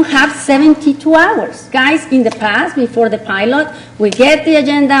 people don't have 72 hours. Guys, in the past, before the pilot, we get the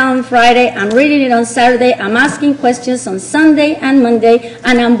agenda on Friday, I'm reading it on Saturday, I'm asking questions on Sunday and Monday,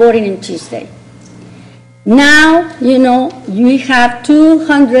 and I'm voting on Tuesday. Now, you have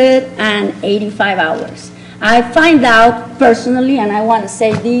 285 hours. I find out personally, and I want to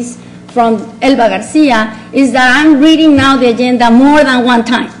say this from Elba Garcia, is that I'm reading now the agenda more than one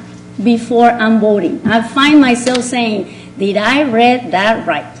time before I'm voting. I find myself saying, did I read that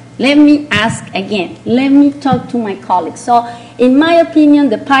right? Let me ask again. Let me talk to my colleagues. So, in my opinion,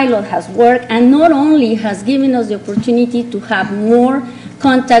 the pilot has worked, and not only has given us the opportunity to have more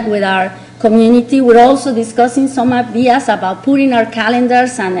contact with our community, we're also discussing some ideas about putting our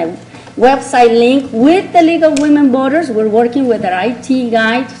calendars and a website link with the League of Women Voters. We're working with our IT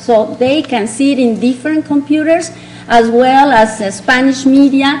guide so they can see it in different computers, as well as Spanish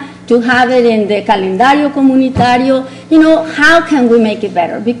media, to have it in the calendario comunitario. How can we make it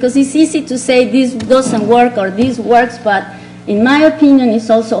better? Because it's easy to say this doesn't work or this works, but in my opinion, it's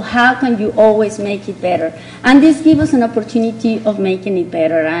also how can you always make it better? And this gives us an opportunity of making it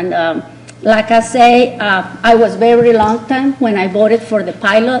better. And like I say, I was very reluctant when I voted for the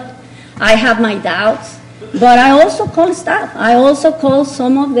pilot. I have my doubts, but I also call staff. I also call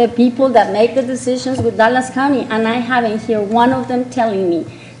some of the people that make the decisions with Dallas County, and I haven't heard one of them telling me,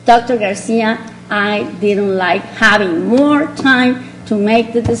 Dr. Garcia, I didn't like having more time to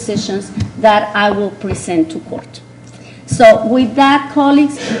make the decisions that I will present to court. So with that,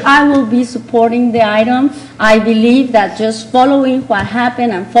 colleagues, I will be supporting the item. I believe that just following what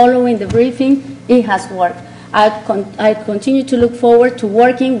happened and following the briefing, it has worked. I continue to look forward to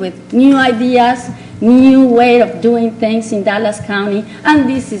working with new ideas, new way of doing things in Dallas County, and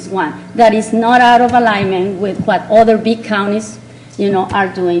this is one that is not out of alignment with what other big counties, are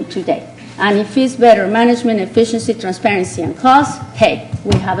doing today. And if it's better management, efficiency, transparency, and cost, hey,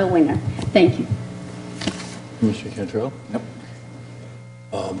 we have a winner. Thank you. Commissioner Cantrell? Yep.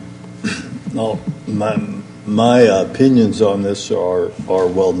 No, my opinions on this are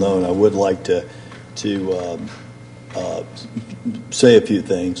well known. I would like to say a few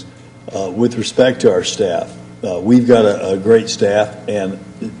things. With respect to our staff, we've got a great staff, and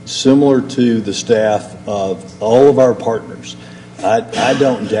similar to the staff of all of our partners, I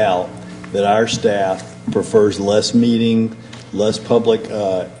don't doubt that our staff prefers less meeting, less public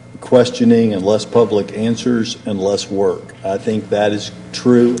questioning, and less public answers, and less work. I think that is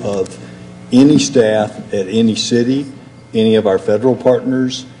true of any staff at any city, any of our federal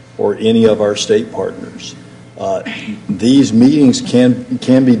partners, or any of our state partners. These meetings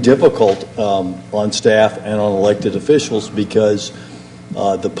can be difficult on staff and on elected officials because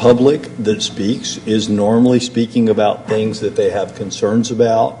the public that speaks is normally speaking about things that they have concerns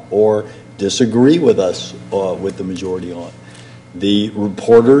about or disagree with us with the majority on. The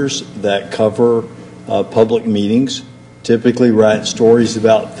reporters that cover public meetings typically write stories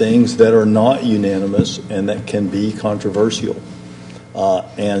about things that are not unanimous and that can be controversial.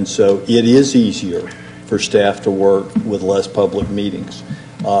 And so it is easier for staff to work with less public meetings.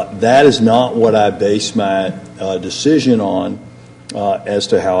 That is not what I base my decision on as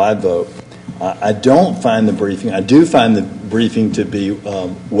to how I vote. I don't find the briefing, I do find the briefing to be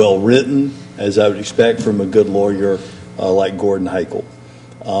well written, as I would expect from a good lawyer like Gordon Heichel.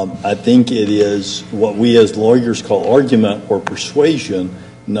 I think it is what we as lawyers call argument or persuasion,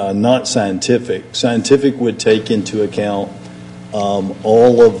 not scientific. Scientific would take into account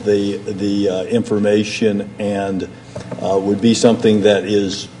all of the information and would be something that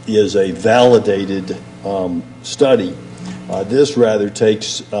is a validated study. This rather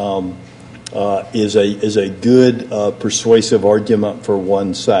takes is a good persuasive argument for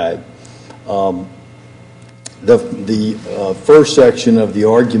one side. The first section of the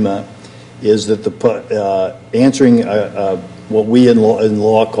argument is that the answering what we in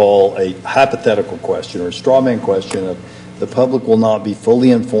law call a hypothetical question or a straw man question of the public will not be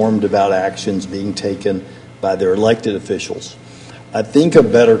fully informed about actions being taken by their elected officials. I think a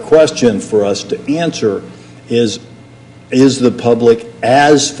better question for us to answer is the public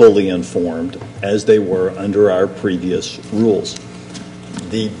as fully informed as they were under our previous rules?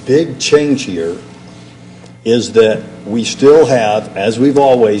 The big change here is that we still have, as we've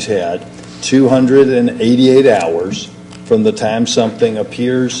always had, 288 hours from the time something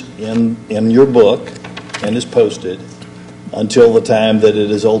appears in your book and is posted until the time that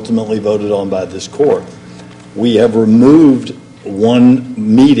it is ultimately voted on by this court. We have removed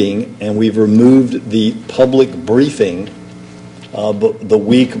one meeting and we've removed the public briefing the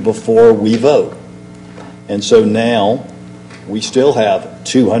week before we vote. And so now we still have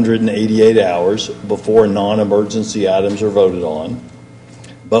 288 hours before non-emergency items are voted on,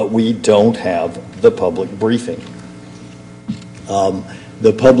 but we don't have the public briefing.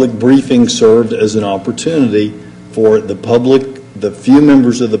 The public briefing served as an opportunity for the public, the few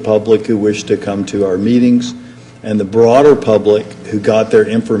members of the public who wish to come to our meetings, and the broader public who got their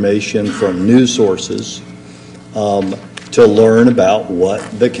information from news sources to learn about what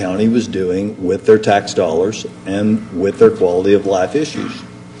the county was doing with their tax dollars and with their quality of life issues.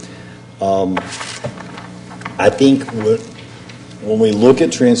 I think when we look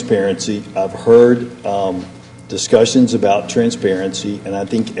at transparency, I've heard discussions about transparency, and I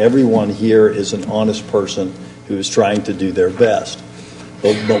think everyone here is an honest person who is trying to do their best.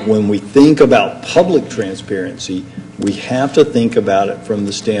 But when we think about public transparency, we have to think about it from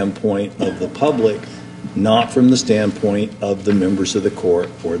the standpoint of the public, not from the standpoint of the members of the court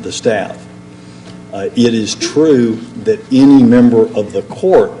or the staff. It is true that any member of the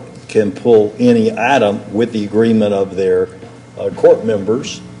court can pull any item with the agreement of their court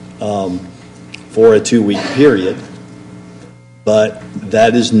members for a 2-week period, but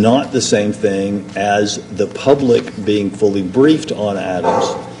that is not the same thing as the public being fully briefed on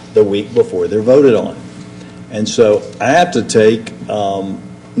items the week before they're voted on. And so I have to take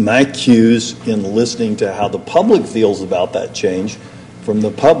my cues in listening to how the public feels about that change from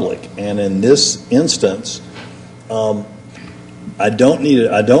the public. And in this instance, I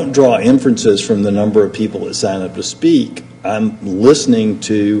don't draw inferences from the number of people that sign up to speak. I'm listening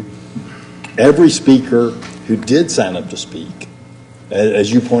to every speaker who did sign up to speak.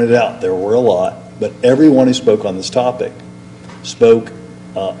 As you pointed out, there were a lot, but everyone who spoke on this topic spoke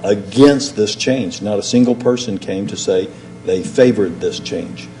against this change. Not a single person came to say they favored this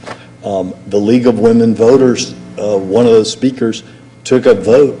change. The League of Women Voters, one of the speakers, took a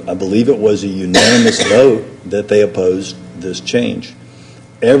vote. I believe it was a unanimous vote that they opposed this change.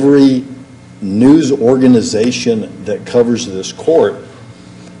 Every news organization that covers this court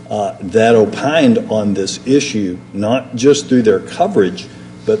that opined on this issue, not just through their coverage,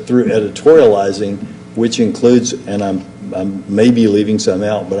 but through editorializing, which includes, and I may be leaving some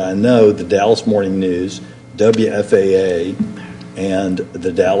out, but I know the Dallas Morning News, WFAA, and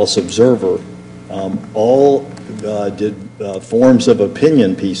the Dallas Observer all did forms of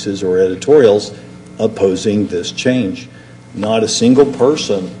opinion pieces or editorials opposing this change. Not a single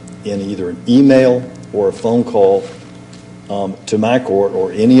person in either an email or a phone call to my court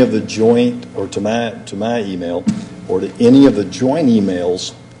or any of the joint, or to my email, or to any of the joint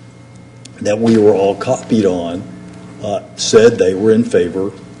emails that we were all copied on said they were in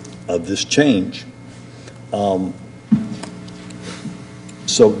favor of this change.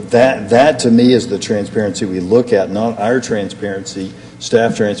 So that to me is the transparency we look at, not our transparency,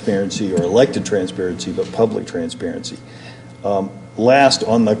 staff transparency, or elected transparency, but public transparency. Last,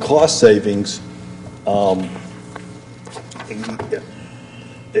 on the cost savings, the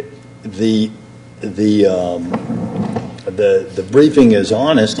briefing is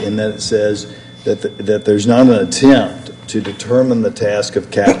honest in that it says that there's not an attempt to determine the task of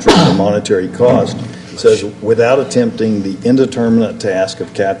capturing the monetary cost. It says, without attempting the indeterminate task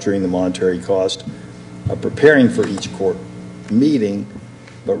of capturing the monetary cost of preparing for each court meeting,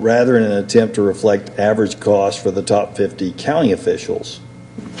 but rather in an attempt to reflect average costs for the top 50 county officials.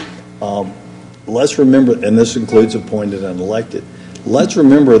 Let's remember, and this includes appointed and elected, let's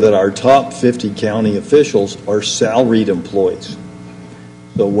remember that our top 50 county officials are salaried employees.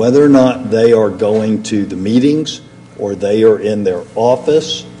 So whether or not they are going to the meetings, or they are in their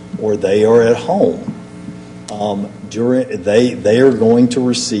office, or they are at home, they are going to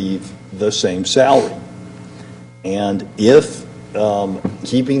receive the same salary. And if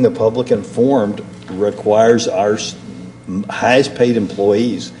keeping the public informed requires our highest paid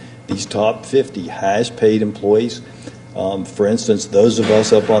employees, these top 50 highest paid employees, for instance, those of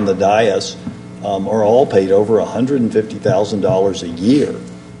us up on the dais are all paid over $150,000 a year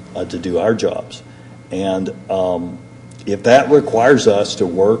to do our jobs. And if that requires us to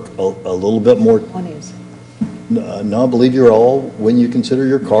work a little bit more, no, I believe you're all, when you consider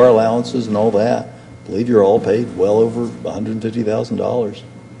your car allowances and all that, I believe you're all paid well over $150,000.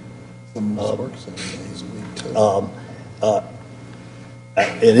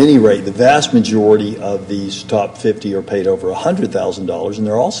 At any rate, the vast majority of these top 50 are paid over $100,000, and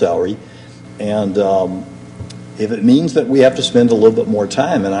they're all salary. And if it means that we have to spend a little bit more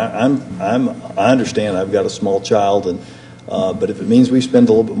time, and I understand I've got a small child, and but if it means we spend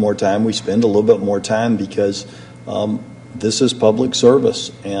a little bit more time, we spend a little bit more time, because this is public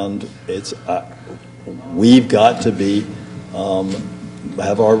service, and it's we've got to be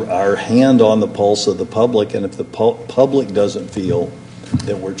have our hand on the pulse of the public, and if the public doesn't feel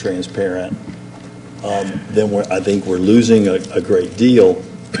that we're transparent, then I think we're losing a great deal.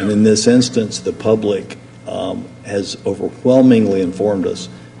 And in this instance, the public has overwhelmingly informed us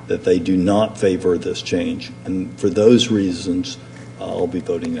that they do not favor this change. And for those reasons, I'll be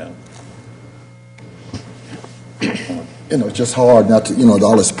voting no. You know, it's just hard not to,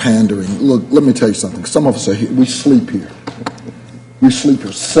 all this pandering. Look, let me tell you something. Some of us are here, we sleep here. We sleep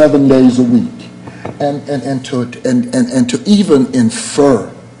here 7 days a week. And to even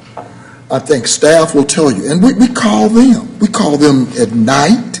infer, I think staff will tell you, and we call them. We call them at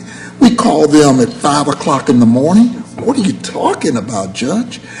night. We call them at 5 o'clock in the morning. What are you talking about,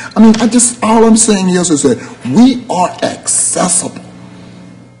 Judge? I mean, all I'm saying is that we are accessible.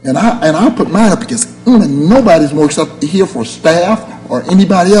 And I put mine up because nobody's more acceptable here for staff or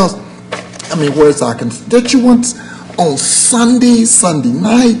anybody else. I mean, where's our constituents on Sundays, Sunday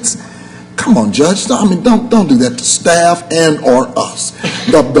nights? Come on, Judge. I mean, don't do that to staff and or us.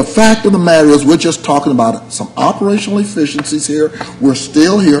 The fact of the matter is, we're just talking about some operational efficiencies here. We're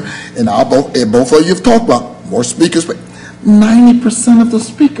still here, and both of you have talked about more speakers, but 90% of the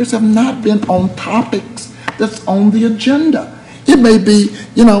speakers have not been on topics that's on the agenda. It may be,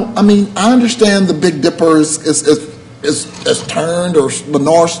 I mean, I understand the Big Dipper is turned, or the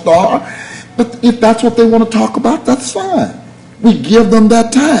North Star, but if that's what they want to talk about, that's fine. We give them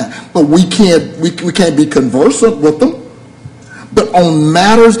that time, but we can't be conversant with them. But on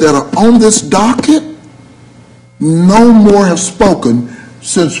matters that are on this docket, no more have spoken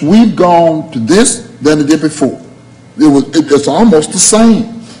since we've gone to this than it did before. It's almost the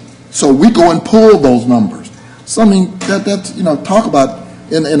same. So we go and pull those numbers. So I mean, that's talk about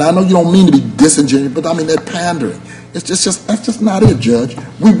and I know you don't mean to be disingenuous, but I mean, that pandering. That's just not it, Judge.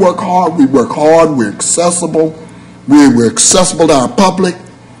 We work hard, we're accessible, we're accessible to our public.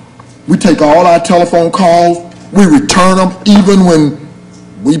 We take all our telephone calls, we return them, even when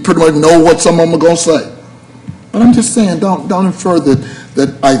we pretty much know what some of them are going to say. But I'm just saying, don't infer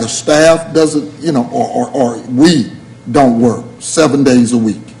that either staff doesn't, or we don't work 7 days a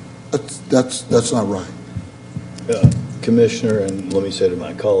week. That's not right. Commissioner, and let me say to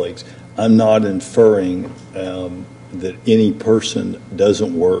my colleagues, I'm not inferring that any person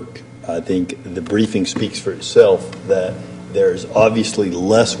doesn't work. I think the briefing speaks for itself that there's obviously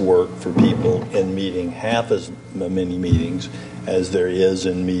less work for people in meeting half as many meetings as there is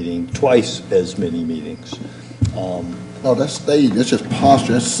in meeting twice as many meetings. No, that's staged. That's just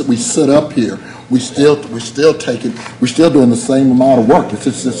posture. We sit up here. We're still doing the same amount of work.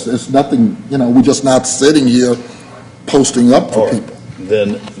 It's nothing. We're just not sitting here posting up for people.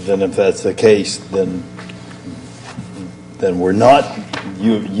 Then if that's the case, then we're not.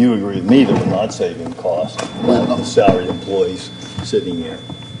 You agree with me that we're not saving costs by the salaried employees sitting here.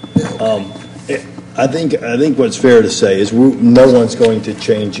 I think what's fair to say is no one's going to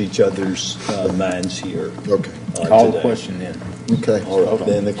change each other's minds here. Okay. Call today. the question then. Okay. All right.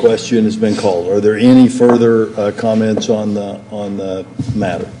 Then the question has been called. Are there any further comments on the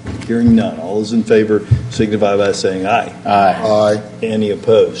matter? Hearing none. All those in favor signify by saying aye. Aye. Aye. Any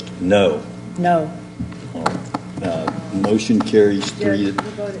opposed? No. No. Motion carries 3 You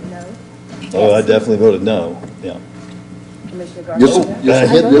voted no. Oh, I definitely voted no. Yeah. Commissioner Yes,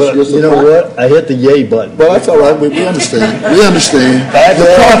 Garcia? You know what? I hit the yay button. Well, that's all right. We understand. We understand.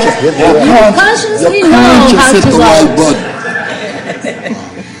 Your Consciously know how hit to the right button.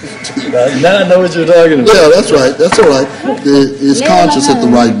 Now I know what you're talking about. Yeah, that's right. That's all right. His conscience hit the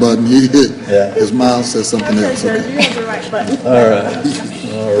right button. He hit. Yeah. His mouth says something else. You have the right button. All right.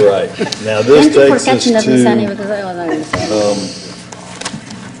 All right. Now this Thank you for takes us catching up, Miss Annie, to, because I wasn't understanding.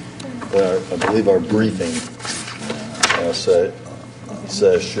 I believe our briefing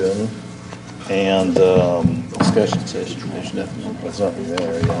session and Discussion session. There's nothing. there's nothing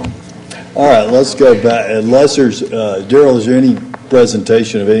there. Yeah. All right. Let's go back. Unless there's Daryl, is there any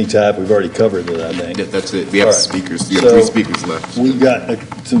presentation of any type? We've already covered it, I think. Yeah, that's it. We have All right. speakers. We have So, 3 speakers left. We've got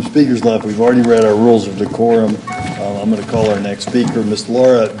some speakers left. We've already read our rules of decorum. I'm going to call our next speaker, Miss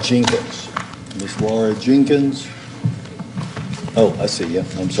Laura Jenkins. Miss Laura Jenkins. Oh, I see you.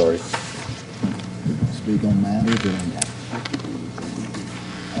 I'm sorry. Speak on matters.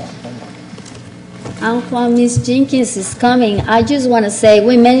 While Ms. Jenkins is coming, I just want to say,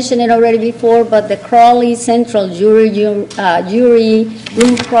 we mentioned it already before, but the Crawley Central Jury Room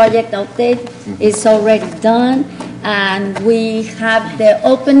project update is already done, and we have the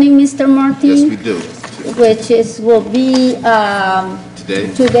opening, Mr. Martin. Yes, we do. Which will be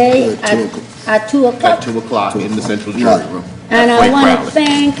today at 2 o'clock. At 2 o'clock in the Central Jury Room. And I want to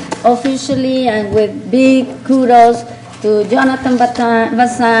thank officially and with big kudos to Jonathan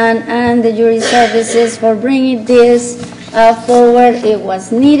Bazan and the jury services for bringing this forward. It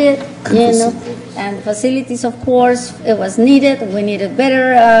was needed, and facilities, of course, it was needed. We needed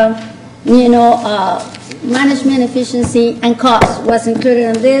better, management efficiency and cost was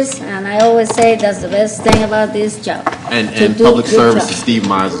included in this, and I always say that's the best thing about this job. And Public Services, Steve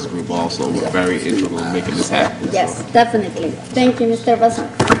Miser's group also was very integral in making this happen. Yes, definitely. Thank you, Mr. Bazan.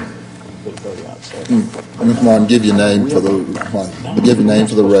 Ms. Martin, give your name for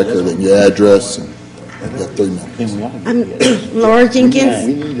the record and your address. And you got 3 minutes. I'm Laura Jenkins,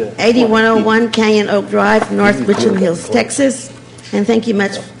 8101 Canyon Oak Drive, North Richland Hills, Texas. And thank you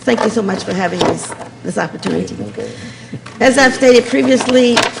so much for having this opportunity. As I've stated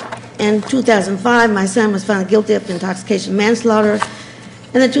previously, in 2005, my son was found guilty of intoxication manslaughter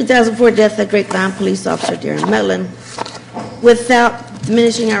and the 2004 death of Grapevine police officer Darren Mellon. Without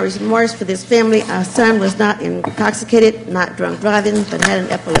diminishing our remorse for this family, our son was not intoxicated, not drunk driving, but had an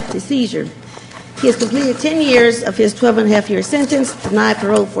epilepsy seizure. He has completed 10 years of his 12-and-a-half-year sentence, denied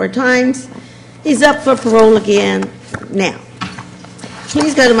parole 4 times. He's up for parole again now.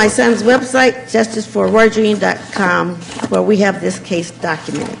 Please go to my son's website, justiceforwardreen.com, where we have this case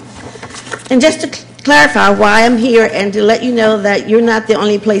documented. And just to clarify why I'm here and to let you know that you're not the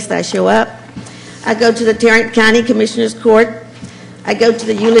only place that I show up, I go to the Tarrant County Commissioner's Court. I go to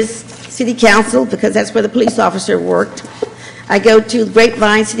the Euless City Council because that's where the police officer worked. I go to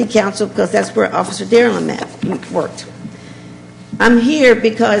Grapevine City Council because that's where Officer Darren worked. I'm here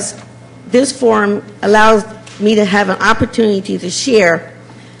because this forum allows me to have an opportunity to share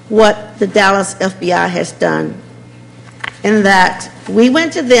what the Dallas FBI has done, and that we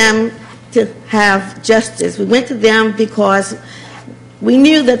went to them to have justice. We went to them because we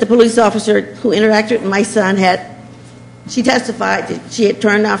knew that the police officer who interacted with my son she testified that she had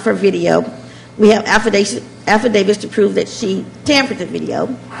turned off her video. We have affidavits to prove that she tampered the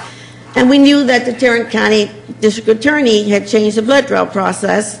video. And we knew that the Tarrant County District Attorney had changed the blood draw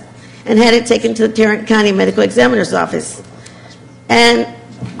process and had it taken to the Tarrant County Medical Examiner's Office. And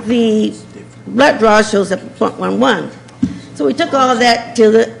the blood draw shows up at .11. So we took all of that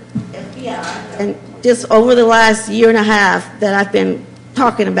to the FBI, and just over the last year and a half that I've been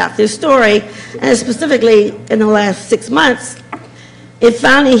talking about this story, and specifically in the last 6 months, it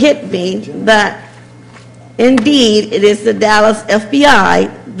finally hit me that indeed it is the Dallas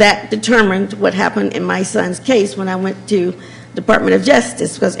FBI that determined what happened in my son's case when I went to Department of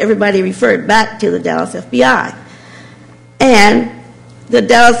Justice, because everybody referred back to the Dallas FBI. And the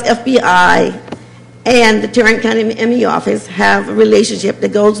Dallas FBI and the Tarrant County ME office have a relationship that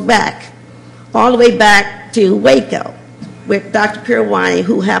goes back, all the way back to Waco, with Dr. Pirwani,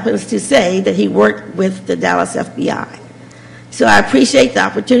 who happens to say that he worked with the Dallas FBI. So I appreciate the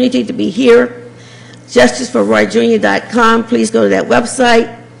opportunity to be here. JusticeForRoyJr.com, please go to that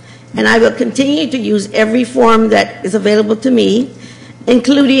website. And I will continue to use every form that is available to me,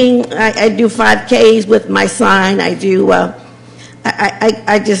 including I do 5Ks with my sign. I do.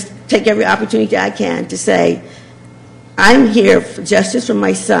 I just take every opportunity I can to say, I'm here for justice for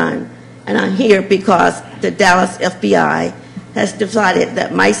my son, and I'm here because the Dallas FBI has decided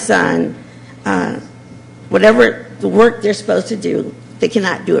that my son, whatever the work they're supposed to do, they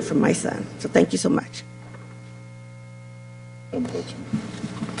cannot do it for my son. So thank you so much.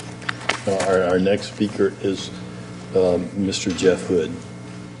 Our next speaker is Mr. Jeff Hood.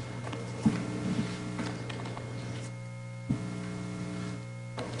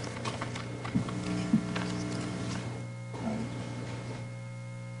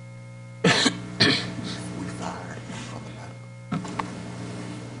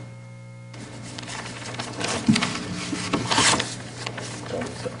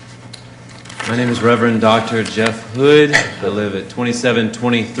 My name is Reverend Dr. Jeff Hood. I live at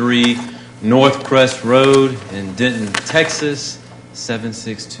 2723 North Crest Road in Denton, Texas,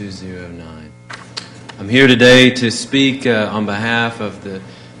 76209. I'm here today to speak on behalf of the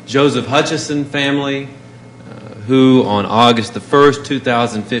Joseph Hutchison family, who on August the 1st,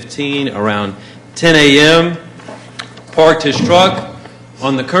 2015, around 10 a.m., parked his truck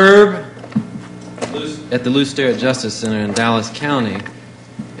on the curb at the Lou Sterrett Justice Center in Dallas County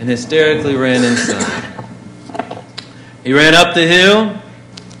and hysterically ran inside. He ran up the hill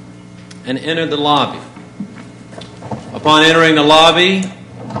and entered the lobby. Upon entering the lobby,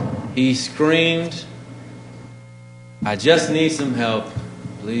 he screamed, "I just need some help.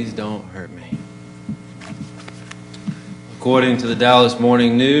 Please don't hurt me." According to the Dallas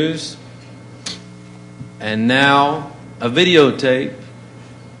Morning News, and now a videotape,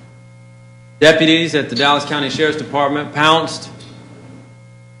 deputies at the Dallas County Sheriff's Department pounced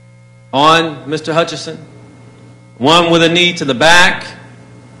on Mr. Hutchison, one with a knee to the back,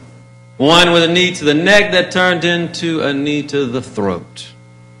 one with a knee to the neck that turned into a knee to the throat.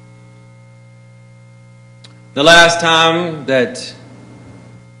 The last time that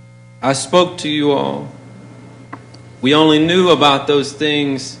I spoke to you all, we only knew about those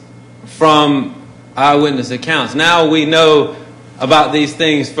things from eyewitness accounts. Now we know about these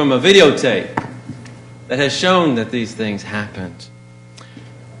things from a videotape that has shown that these things happened.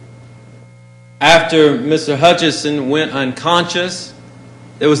 After Mr. Hutchison went unconscious,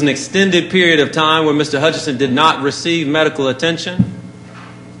 there was an extended period of time where Mr. Hutchison did not receive medical attention.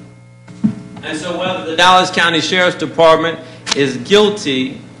 And so whether the Dallas County Sheriff's Department is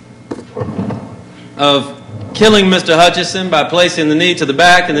guilty of killing Mr. Hutchison by placing the knee to the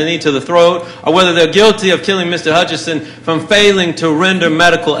back and the knee to the throat, or whether they're guilty of killing Mr. Hutchison from failing to render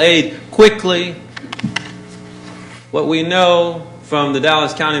medical aid quickly, what we know from the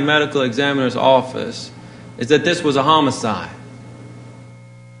Dallas County Medical Examiner's Office is that this was a homicide.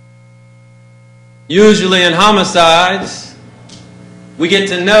 Usually in homicides, we get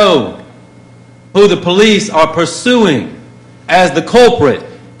to know who the police are pursuing as the culprit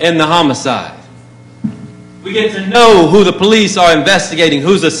in the homicide. We get to know who the police are investigating,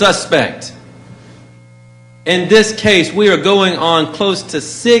 who's a suspect. In this case, we are going on close to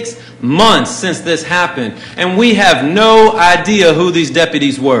 6 months since this happened, and we have no idea who these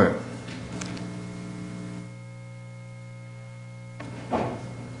deputies were.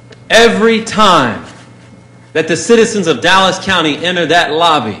 Every time that the citizens of Dallas County enter that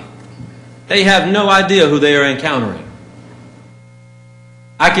lobby, they have no idea who they are encountering.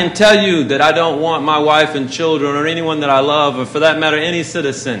 I can tell you that I don't want my wife and children or anyone that I love, or for that matter any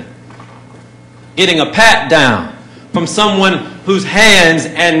citizen, getting a pat down from someone whose hands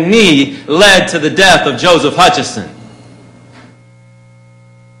and knee led to the death of Joseph Hutchison?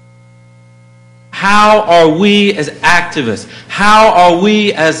 How are we as activists, how are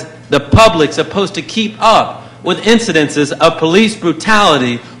we as the public supposed to keep up with incidences of police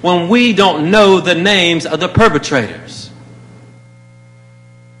brutality when we don't know the names of the perpetrators?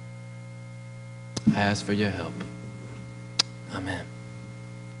 I ask for your help. Amen.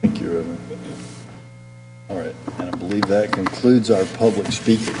 Thank you, Reverend. All right, and I believe that concludes our public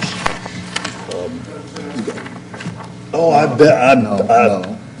speakers.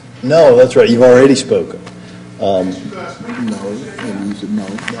 No, that's right, you've already spoken. I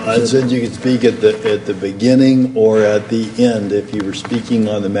said you could speak at the beginning or at the end. If you were speaking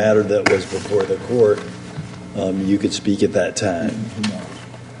on the matter that was before the court, you could speak at that time.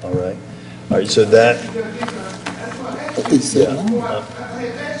 All right. All right, so that...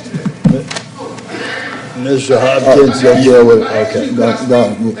 Mr. Hopkins, okay.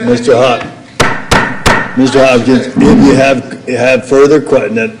 Mr. Hopkins, if you have further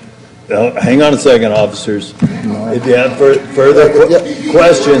questions, hang on a second, officers. If you have further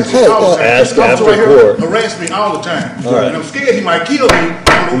questions, ask after court. Harass me all the time. All right. And I'm scared he might kill me.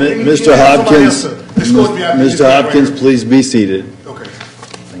 Mr. Hopkins, please be seated. Okay.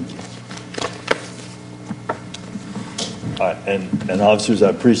 Thank you. All right, and officers, I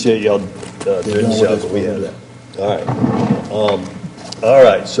appreciate y'all doing the job that we had. All right. All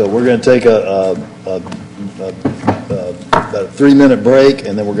right, so we're going to take about a 3-minute break,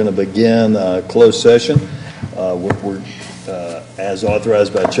 and then we're going to begin closed session. We're as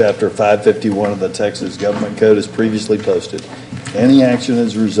authorized by Chapter 551 of the Texas Government Code as previously posted. Any action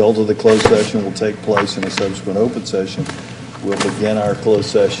as a result of the closed session will take place in a subsequent open session. We'll begin our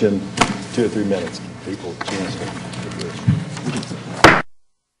closed session 2 or 3 minutes. People, chance to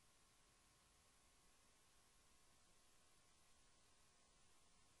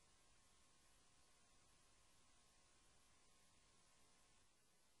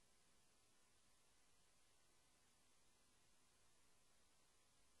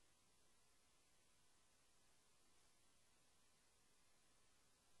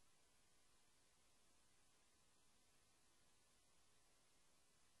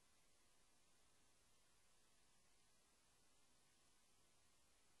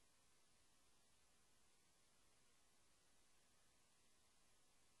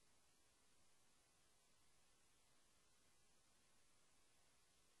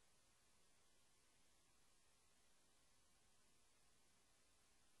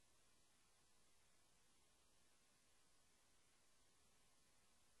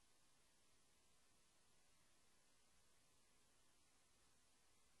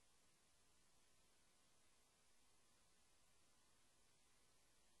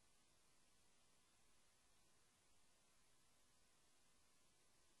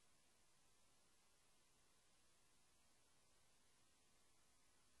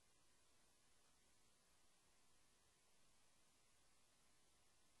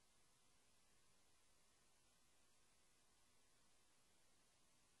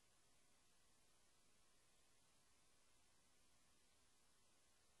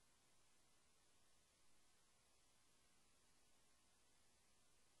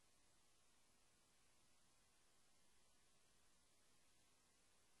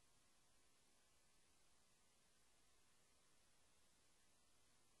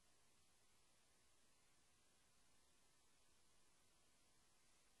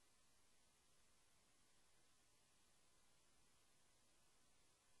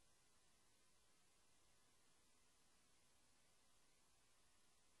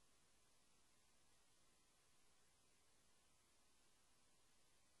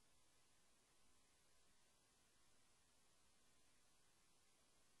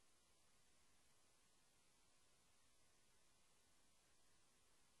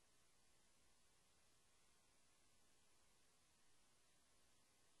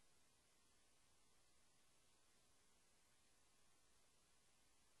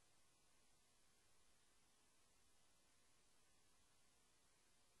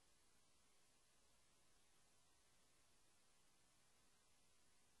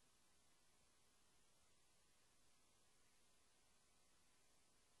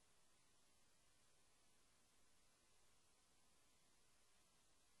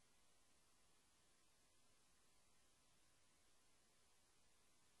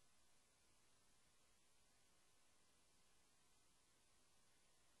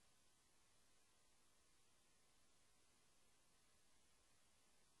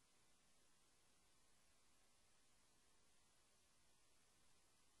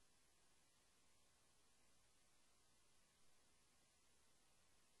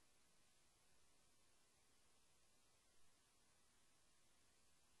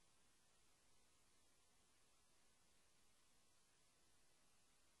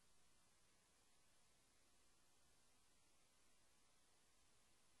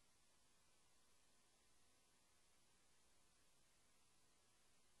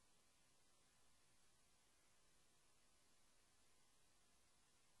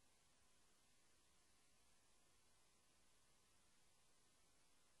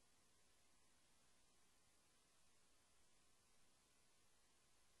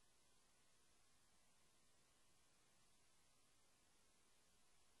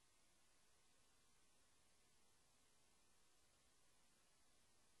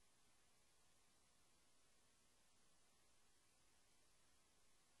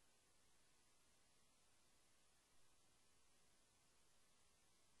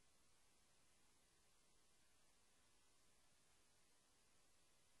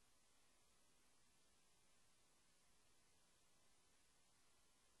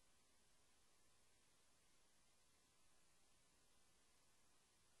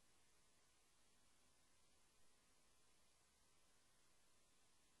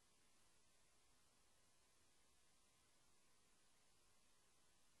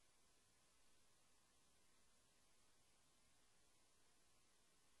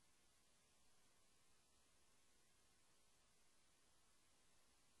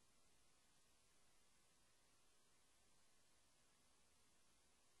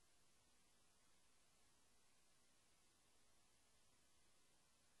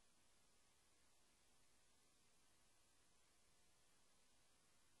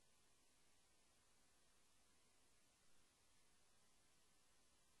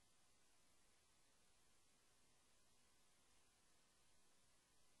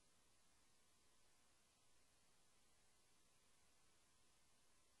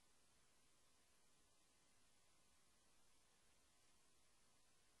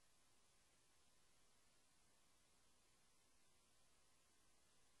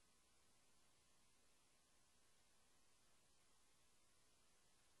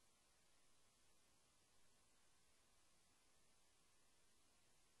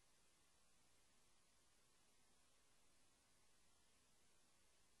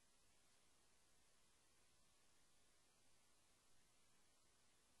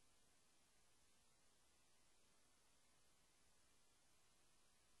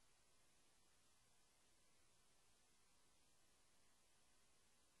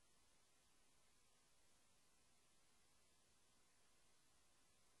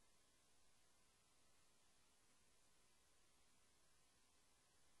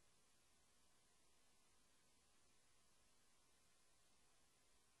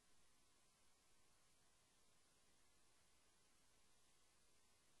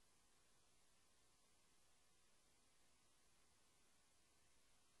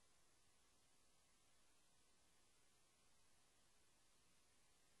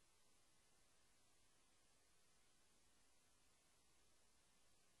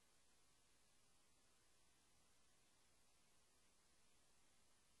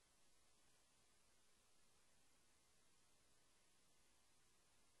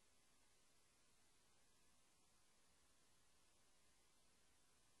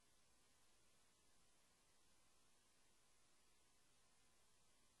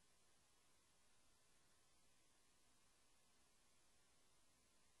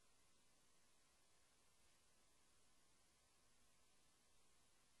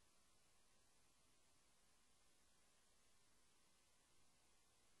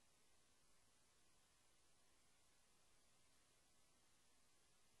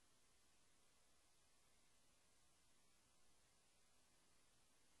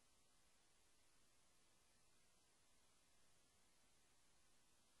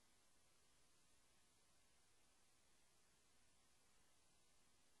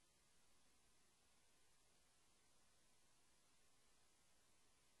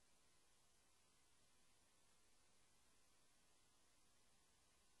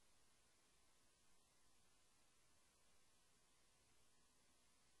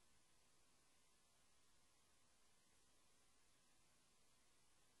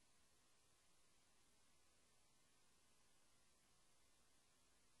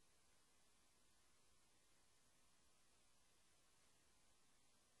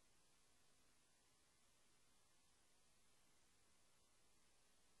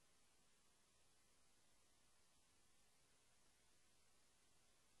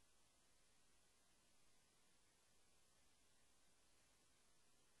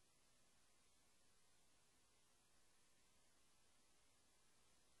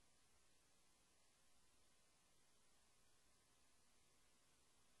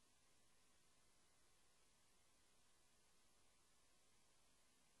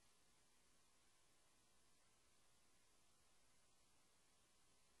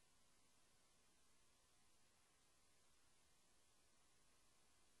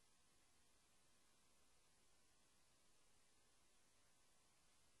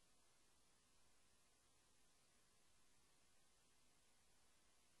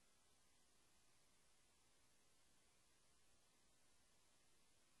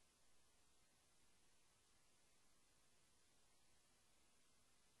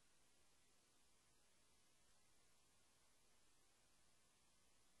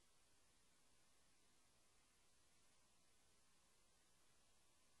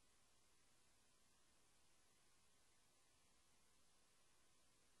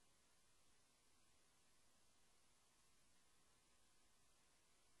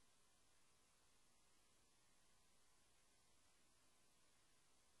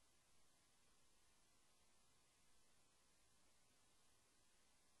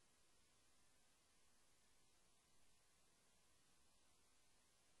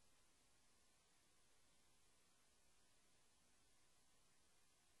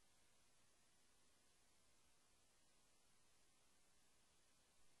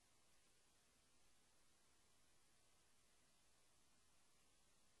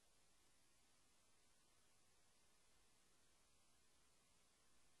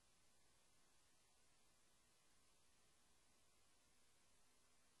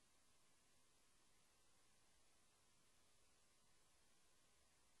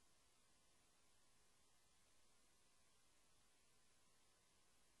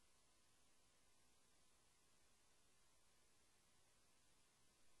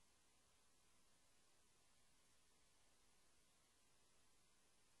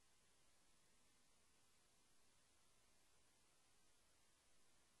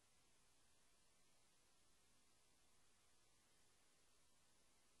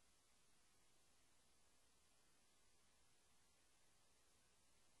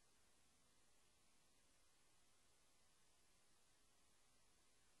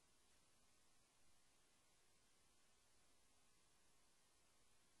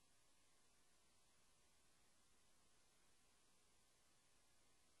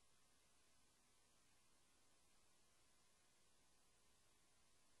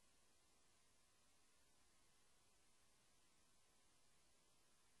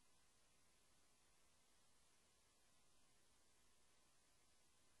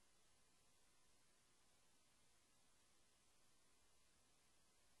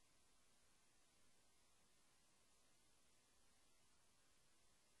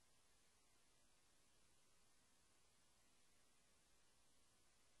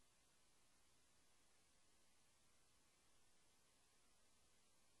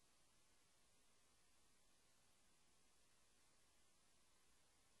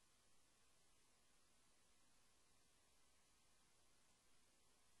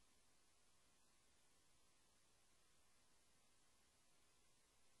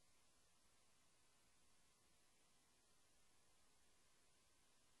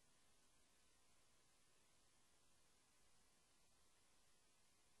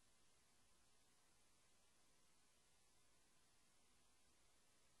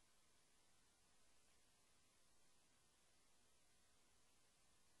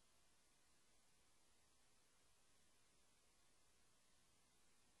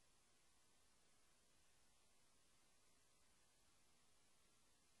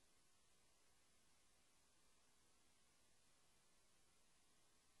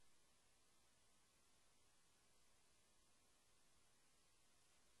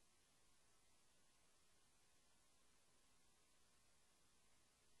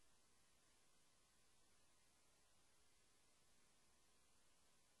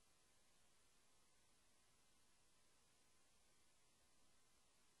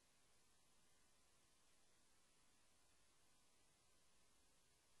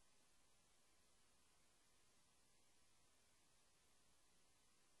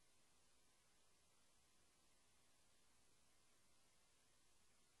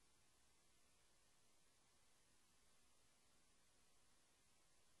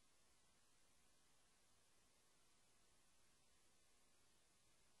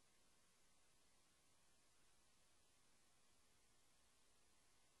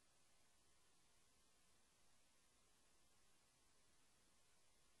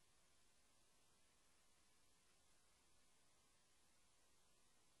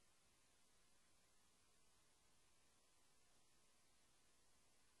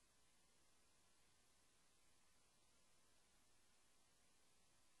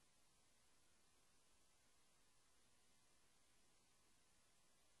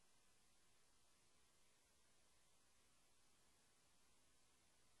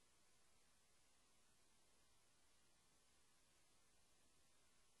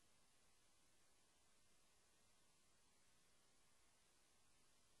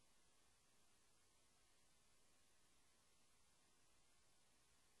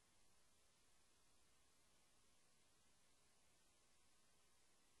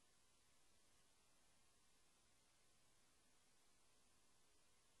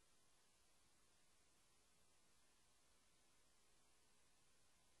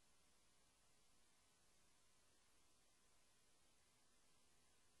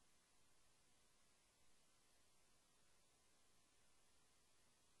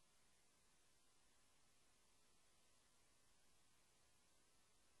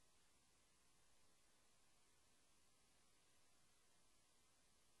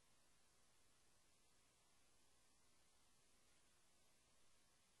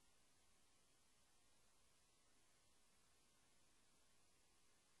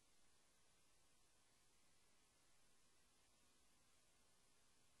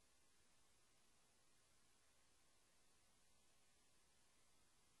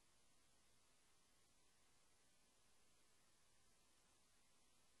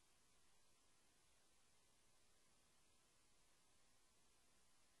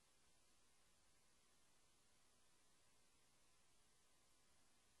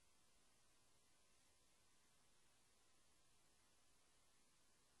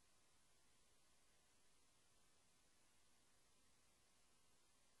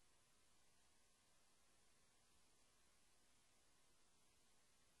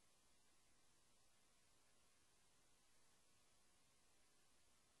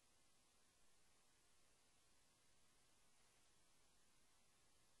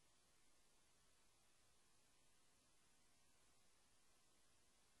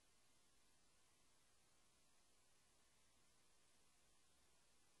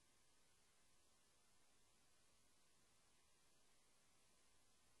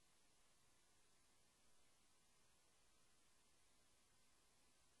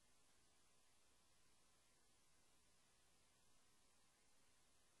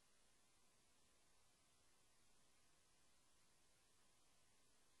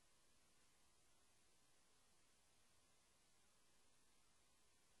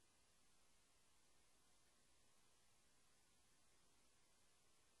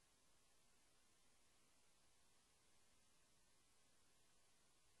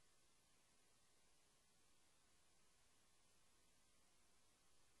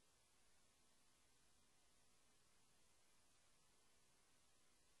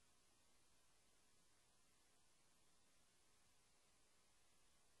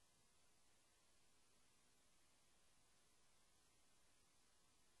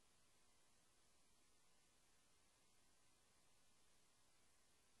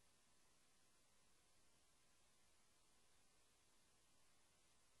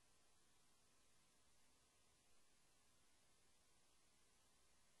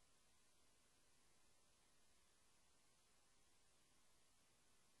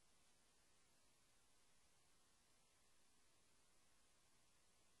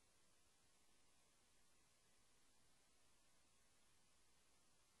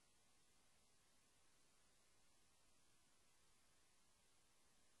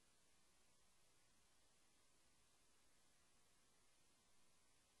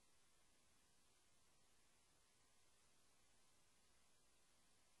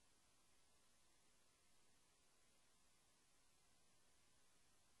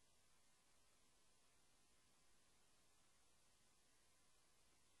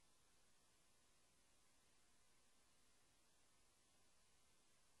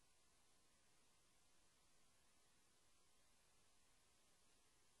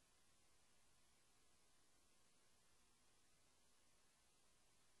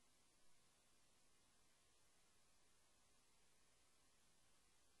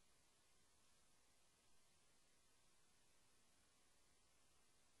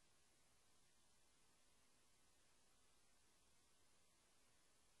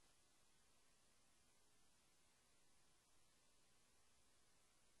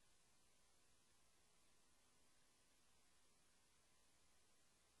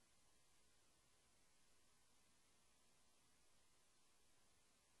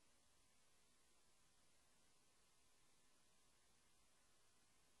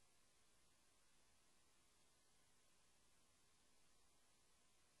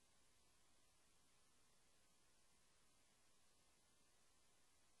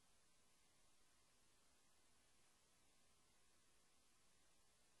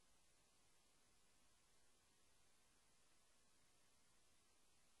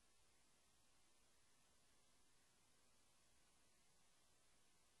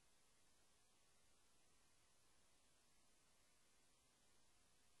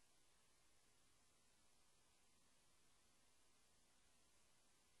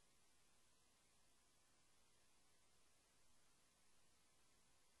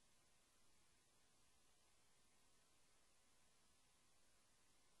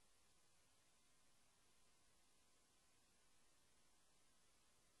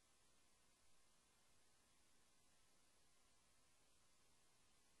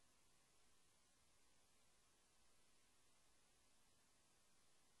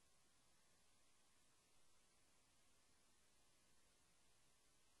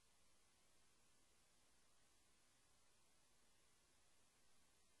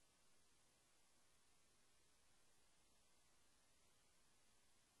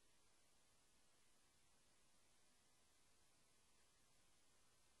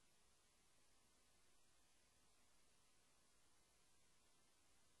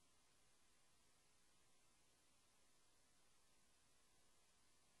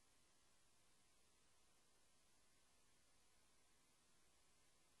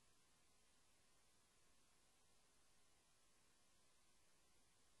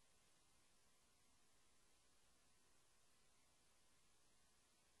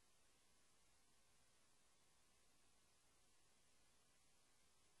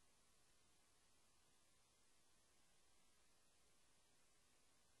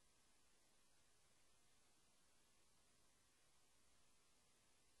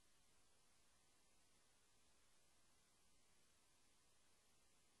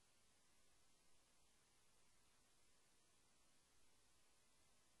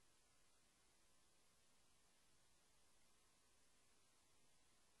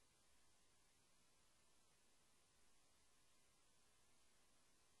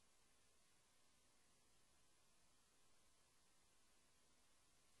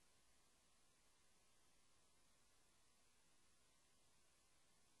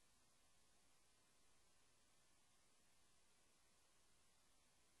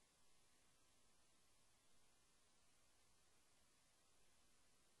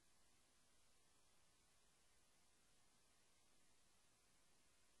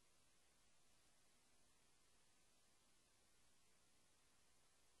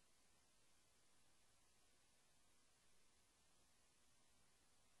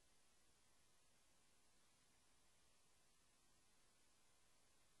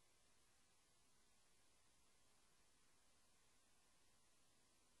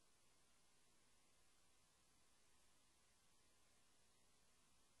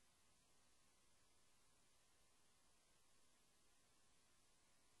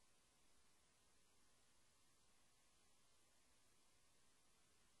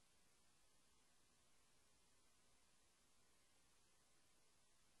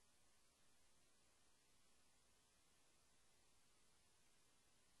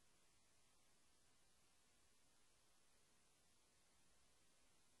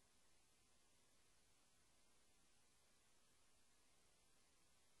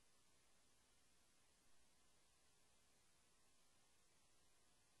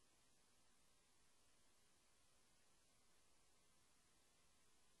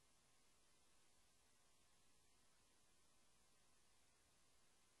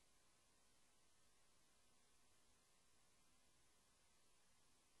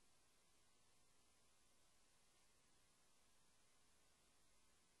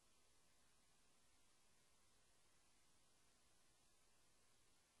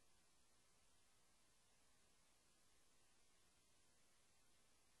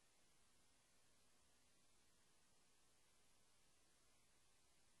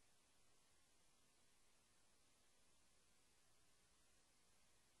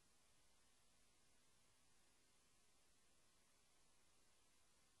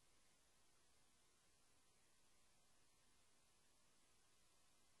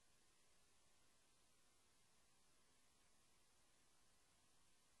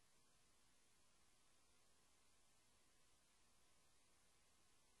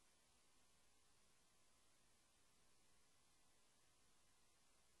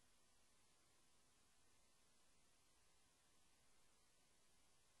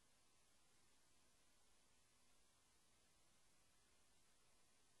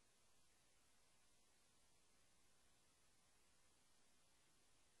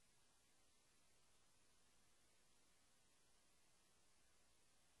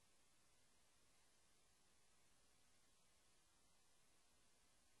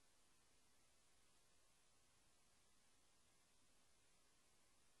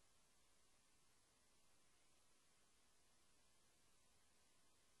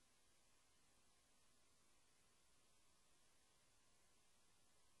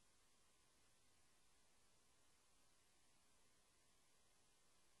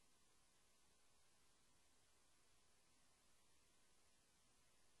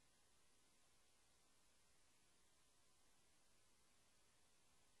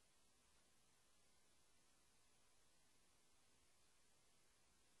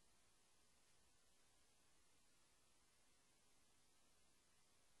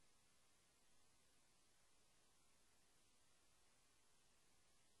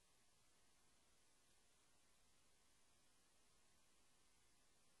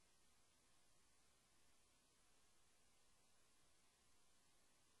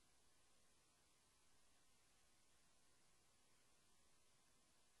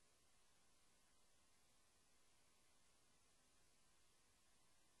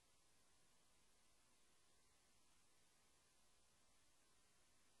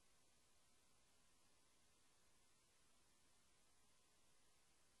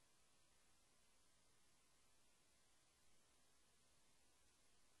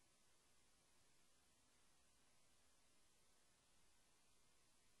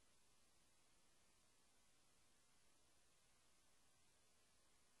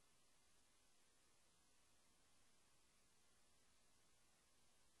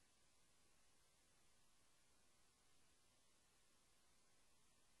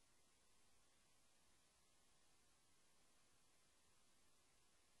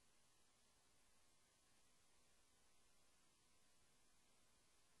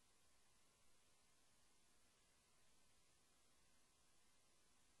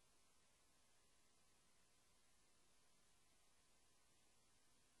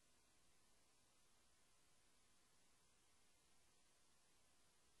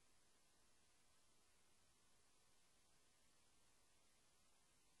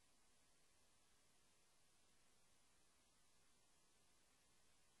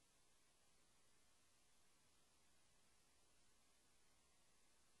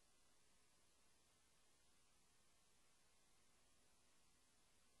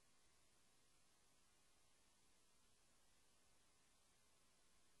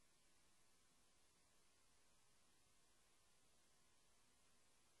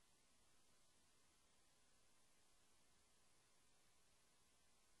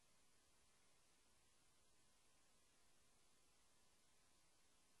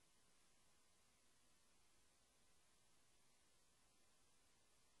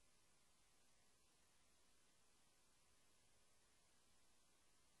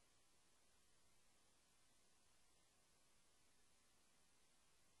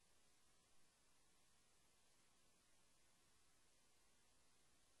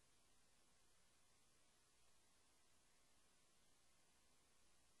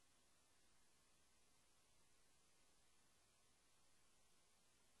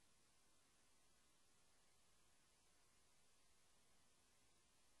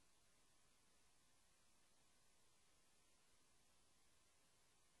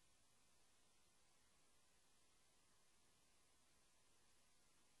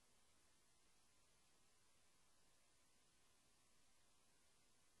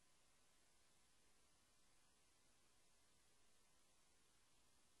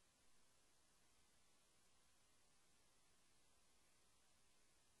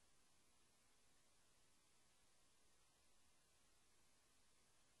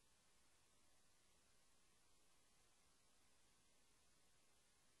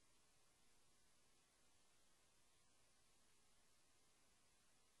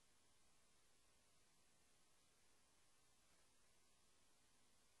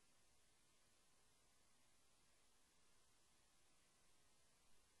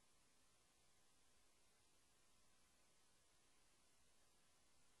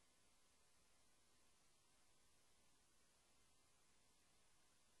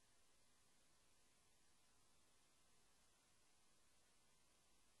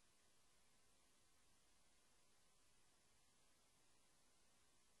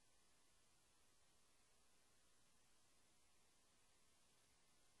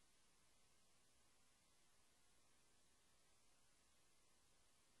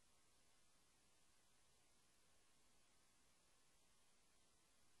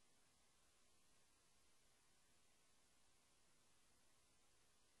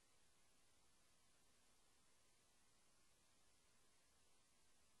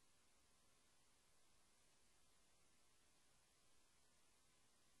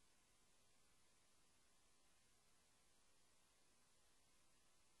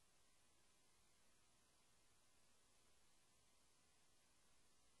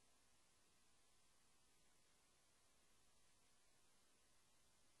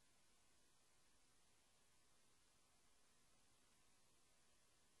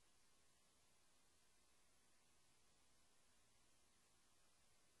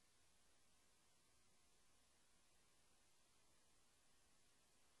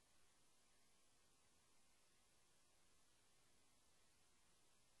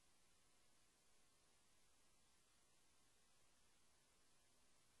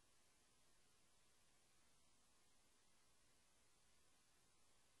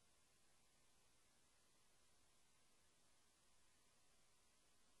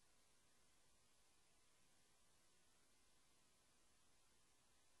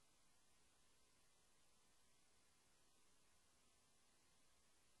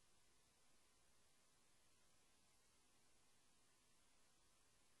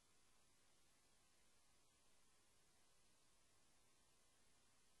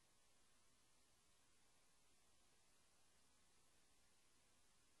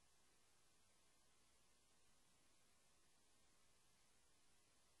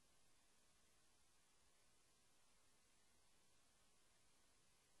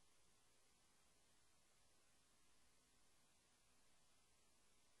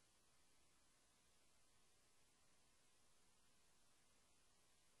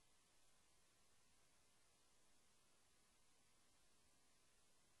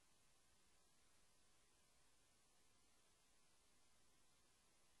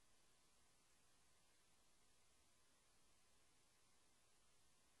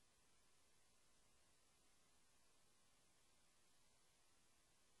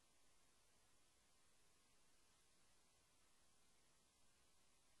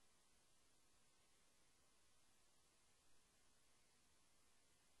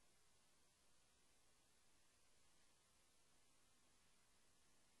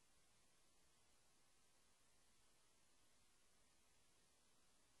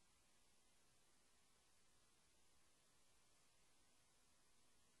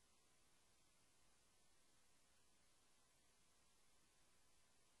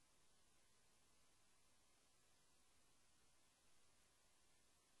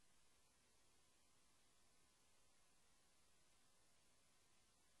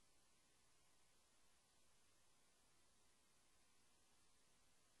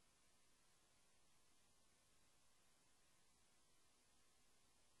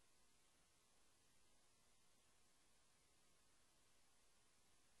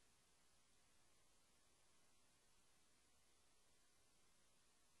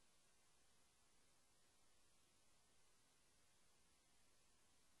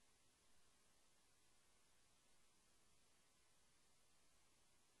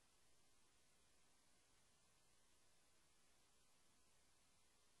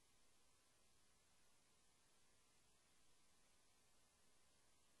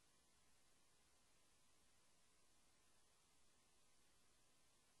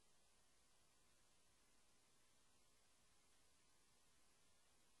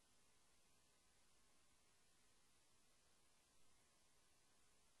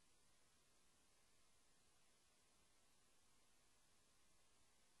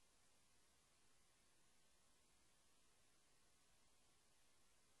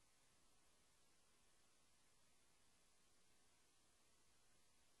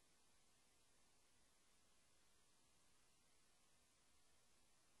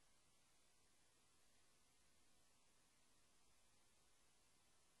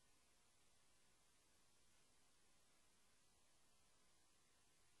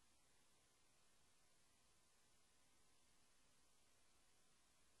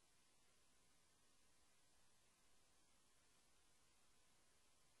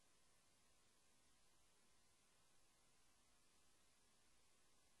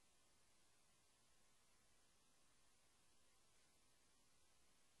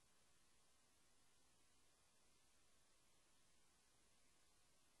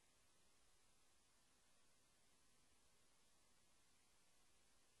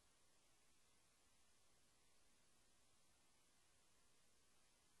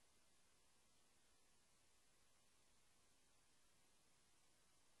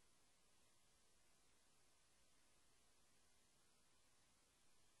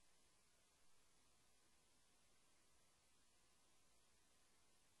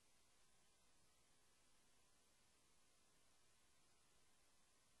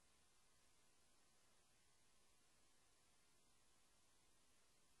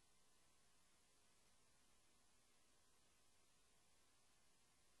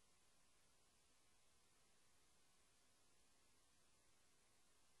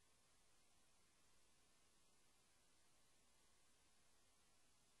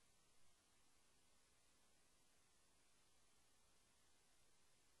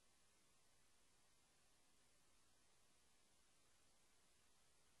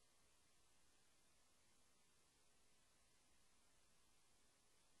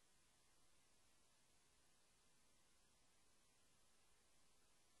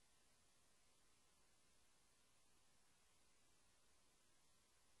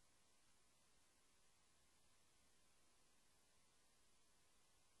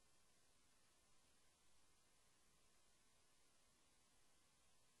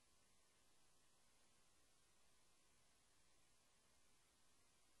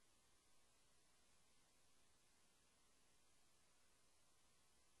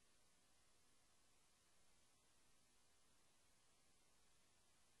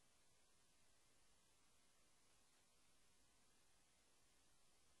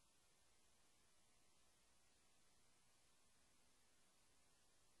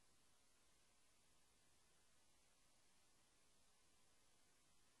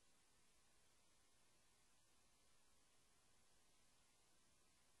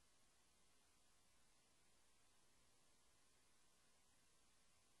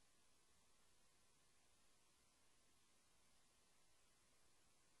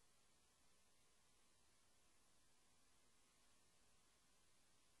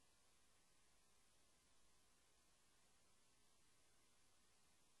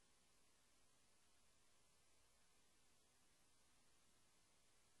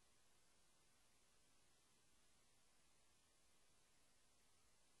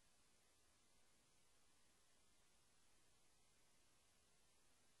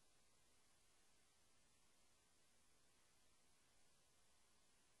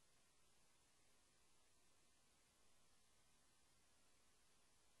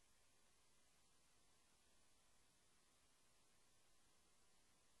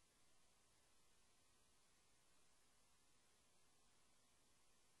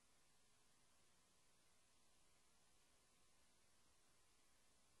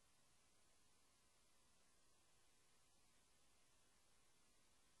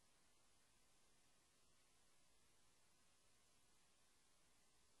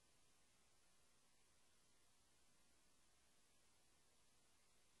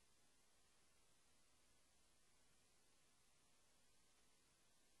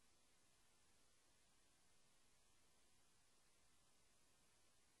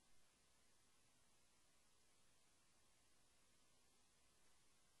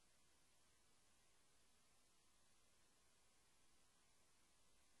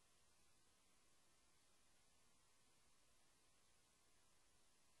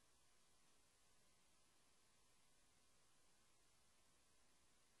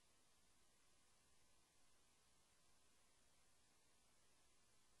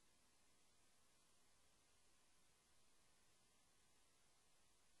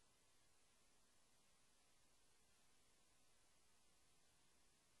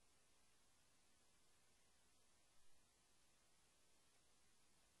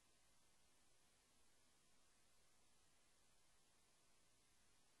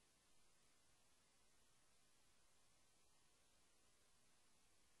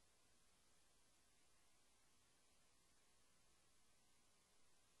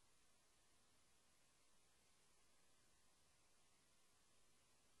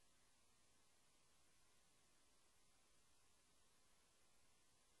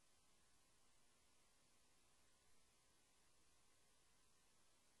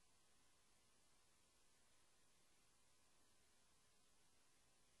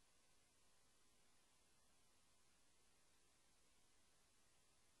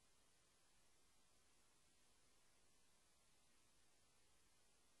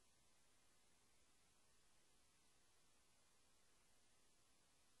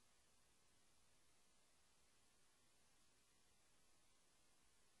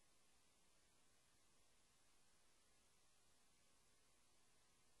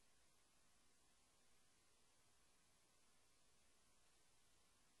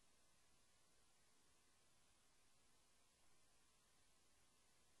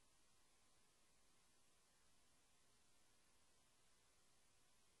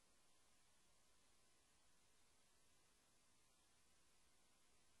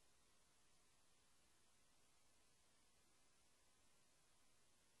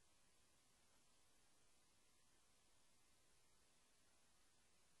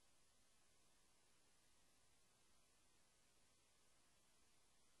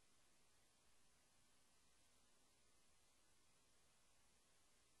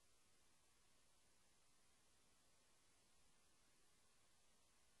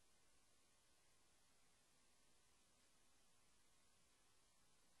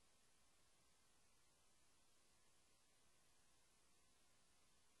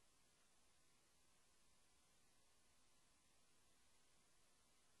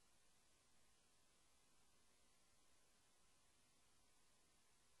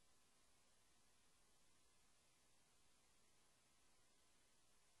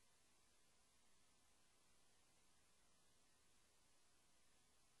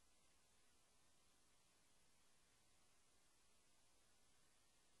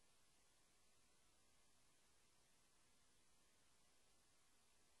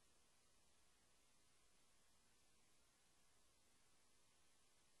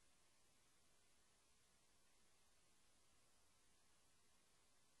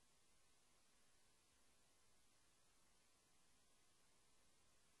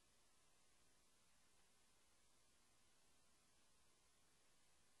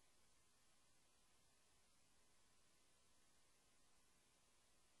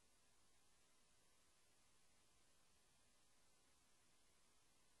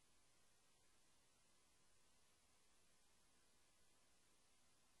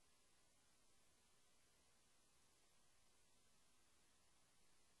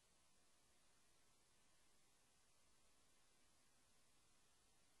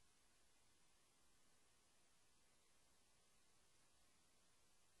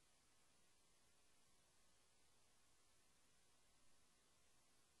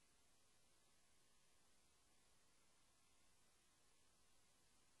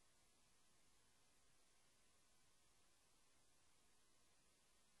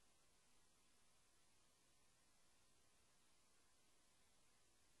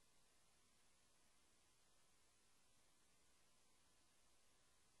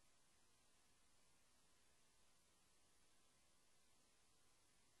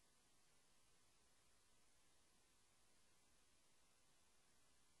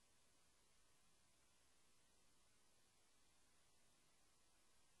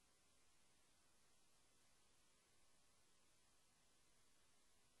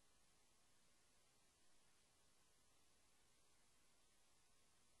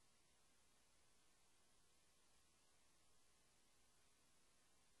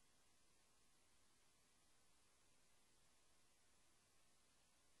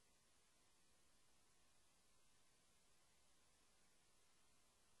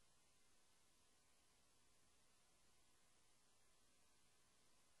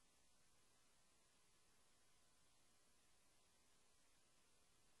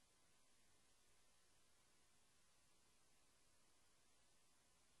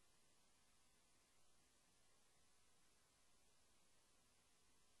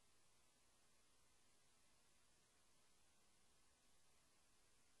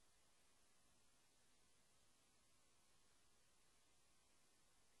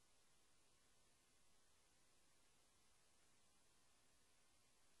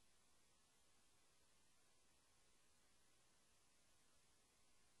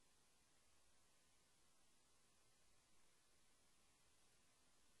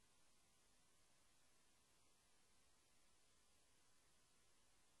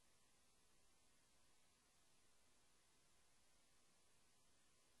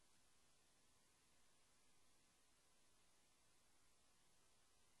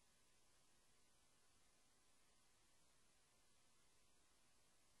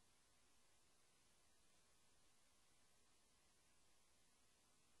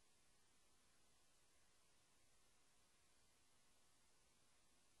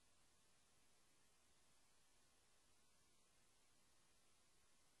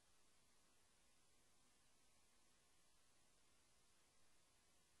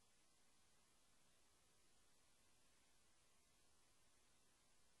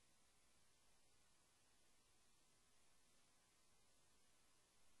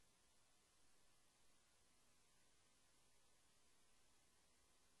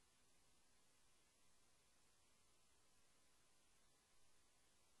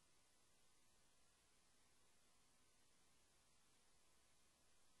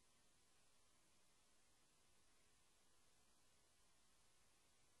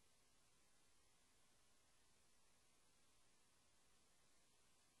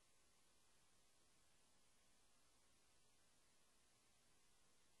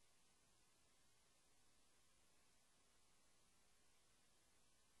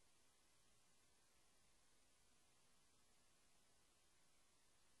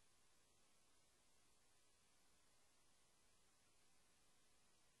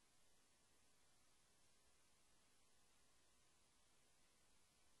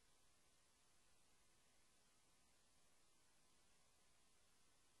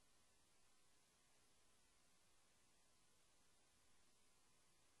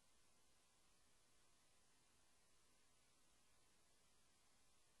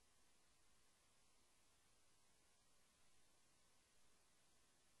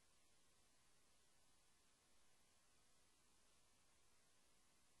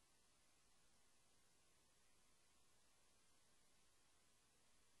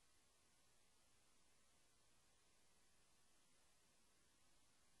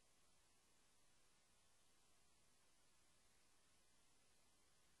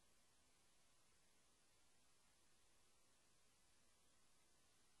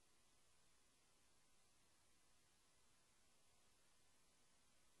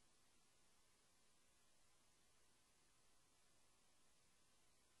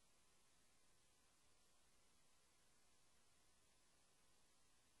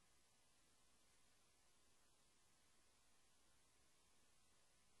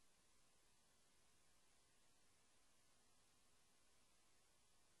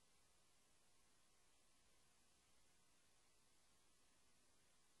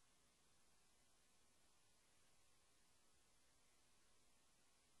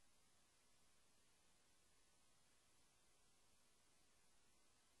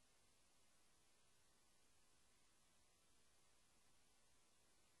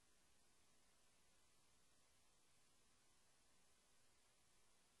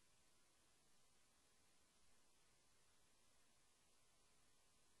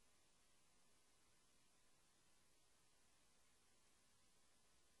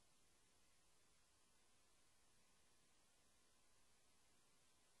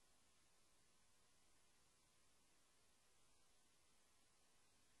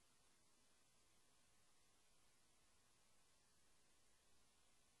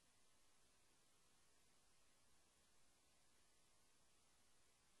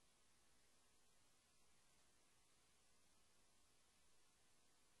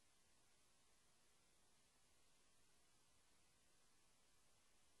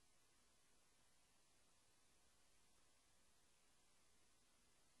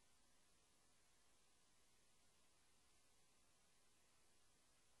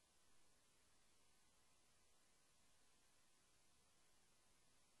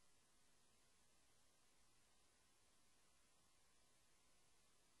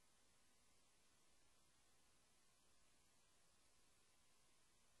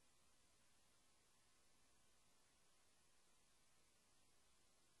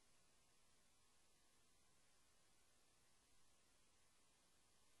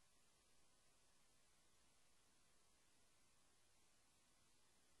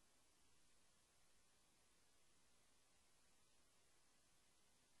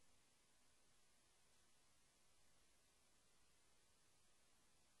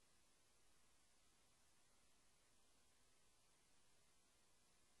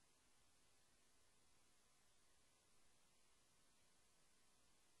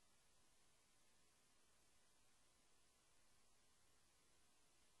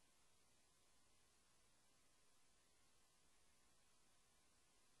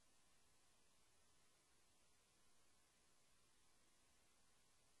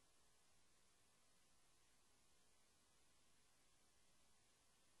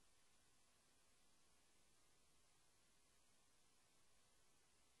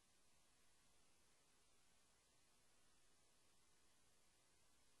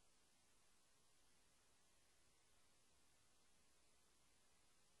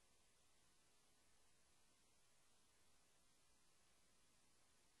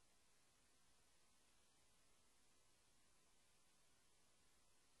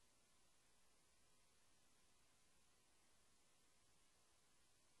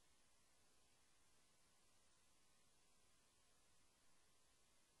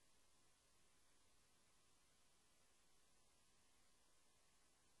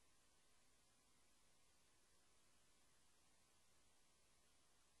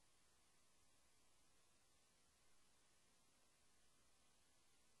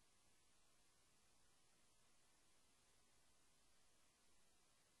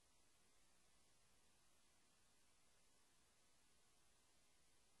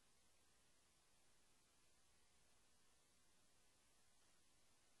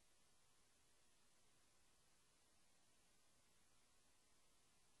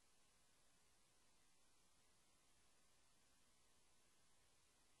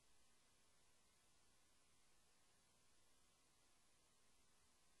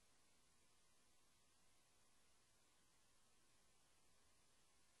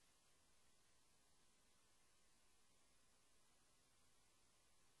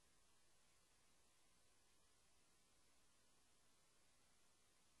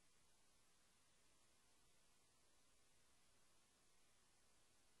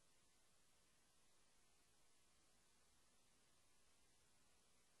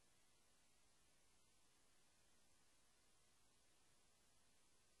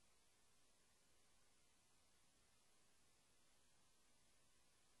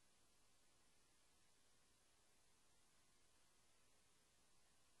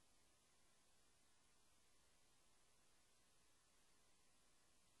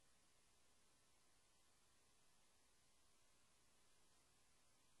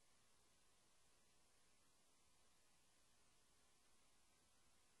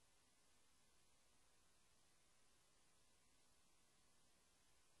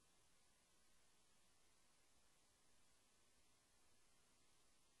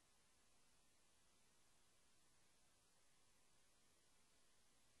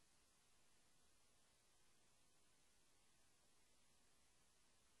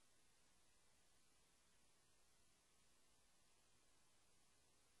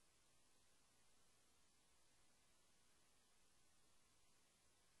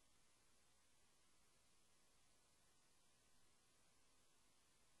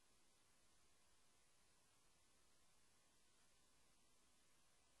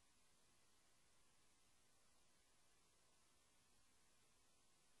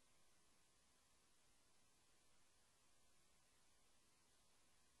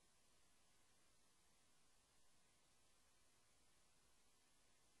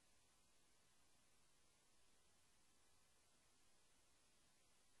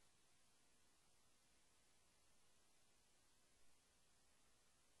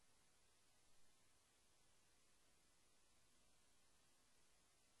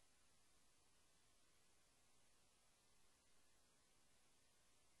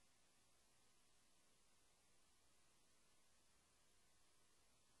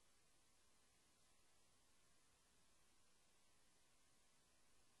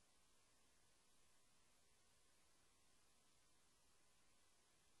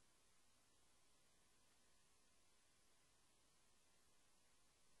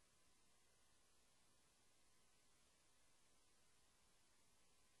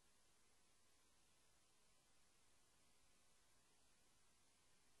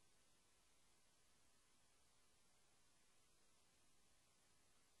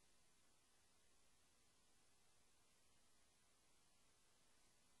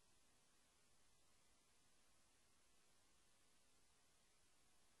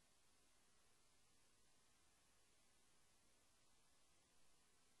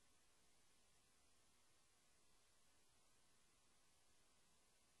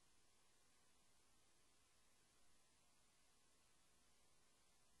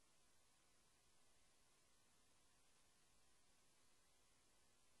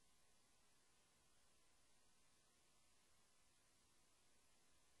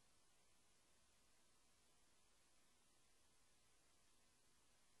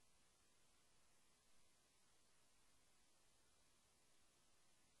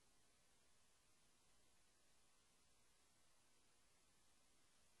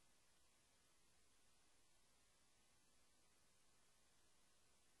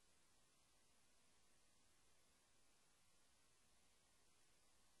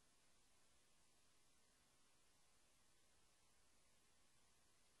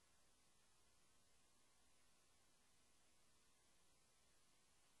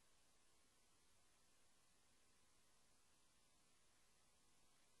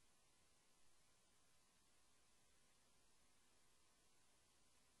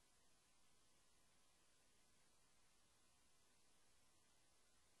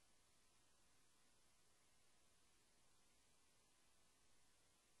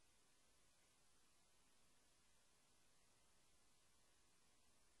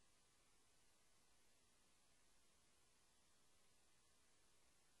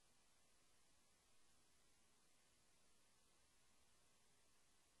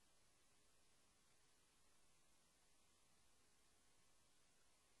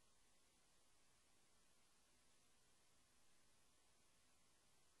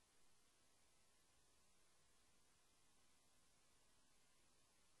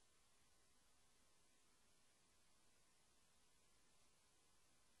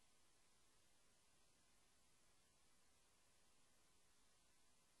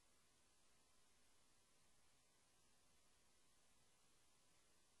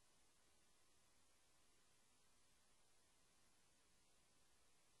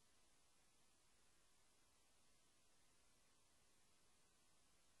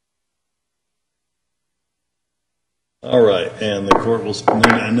All right, and the court will,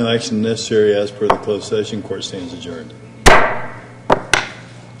 no action necessary as per the closed session. Court stands adjourned.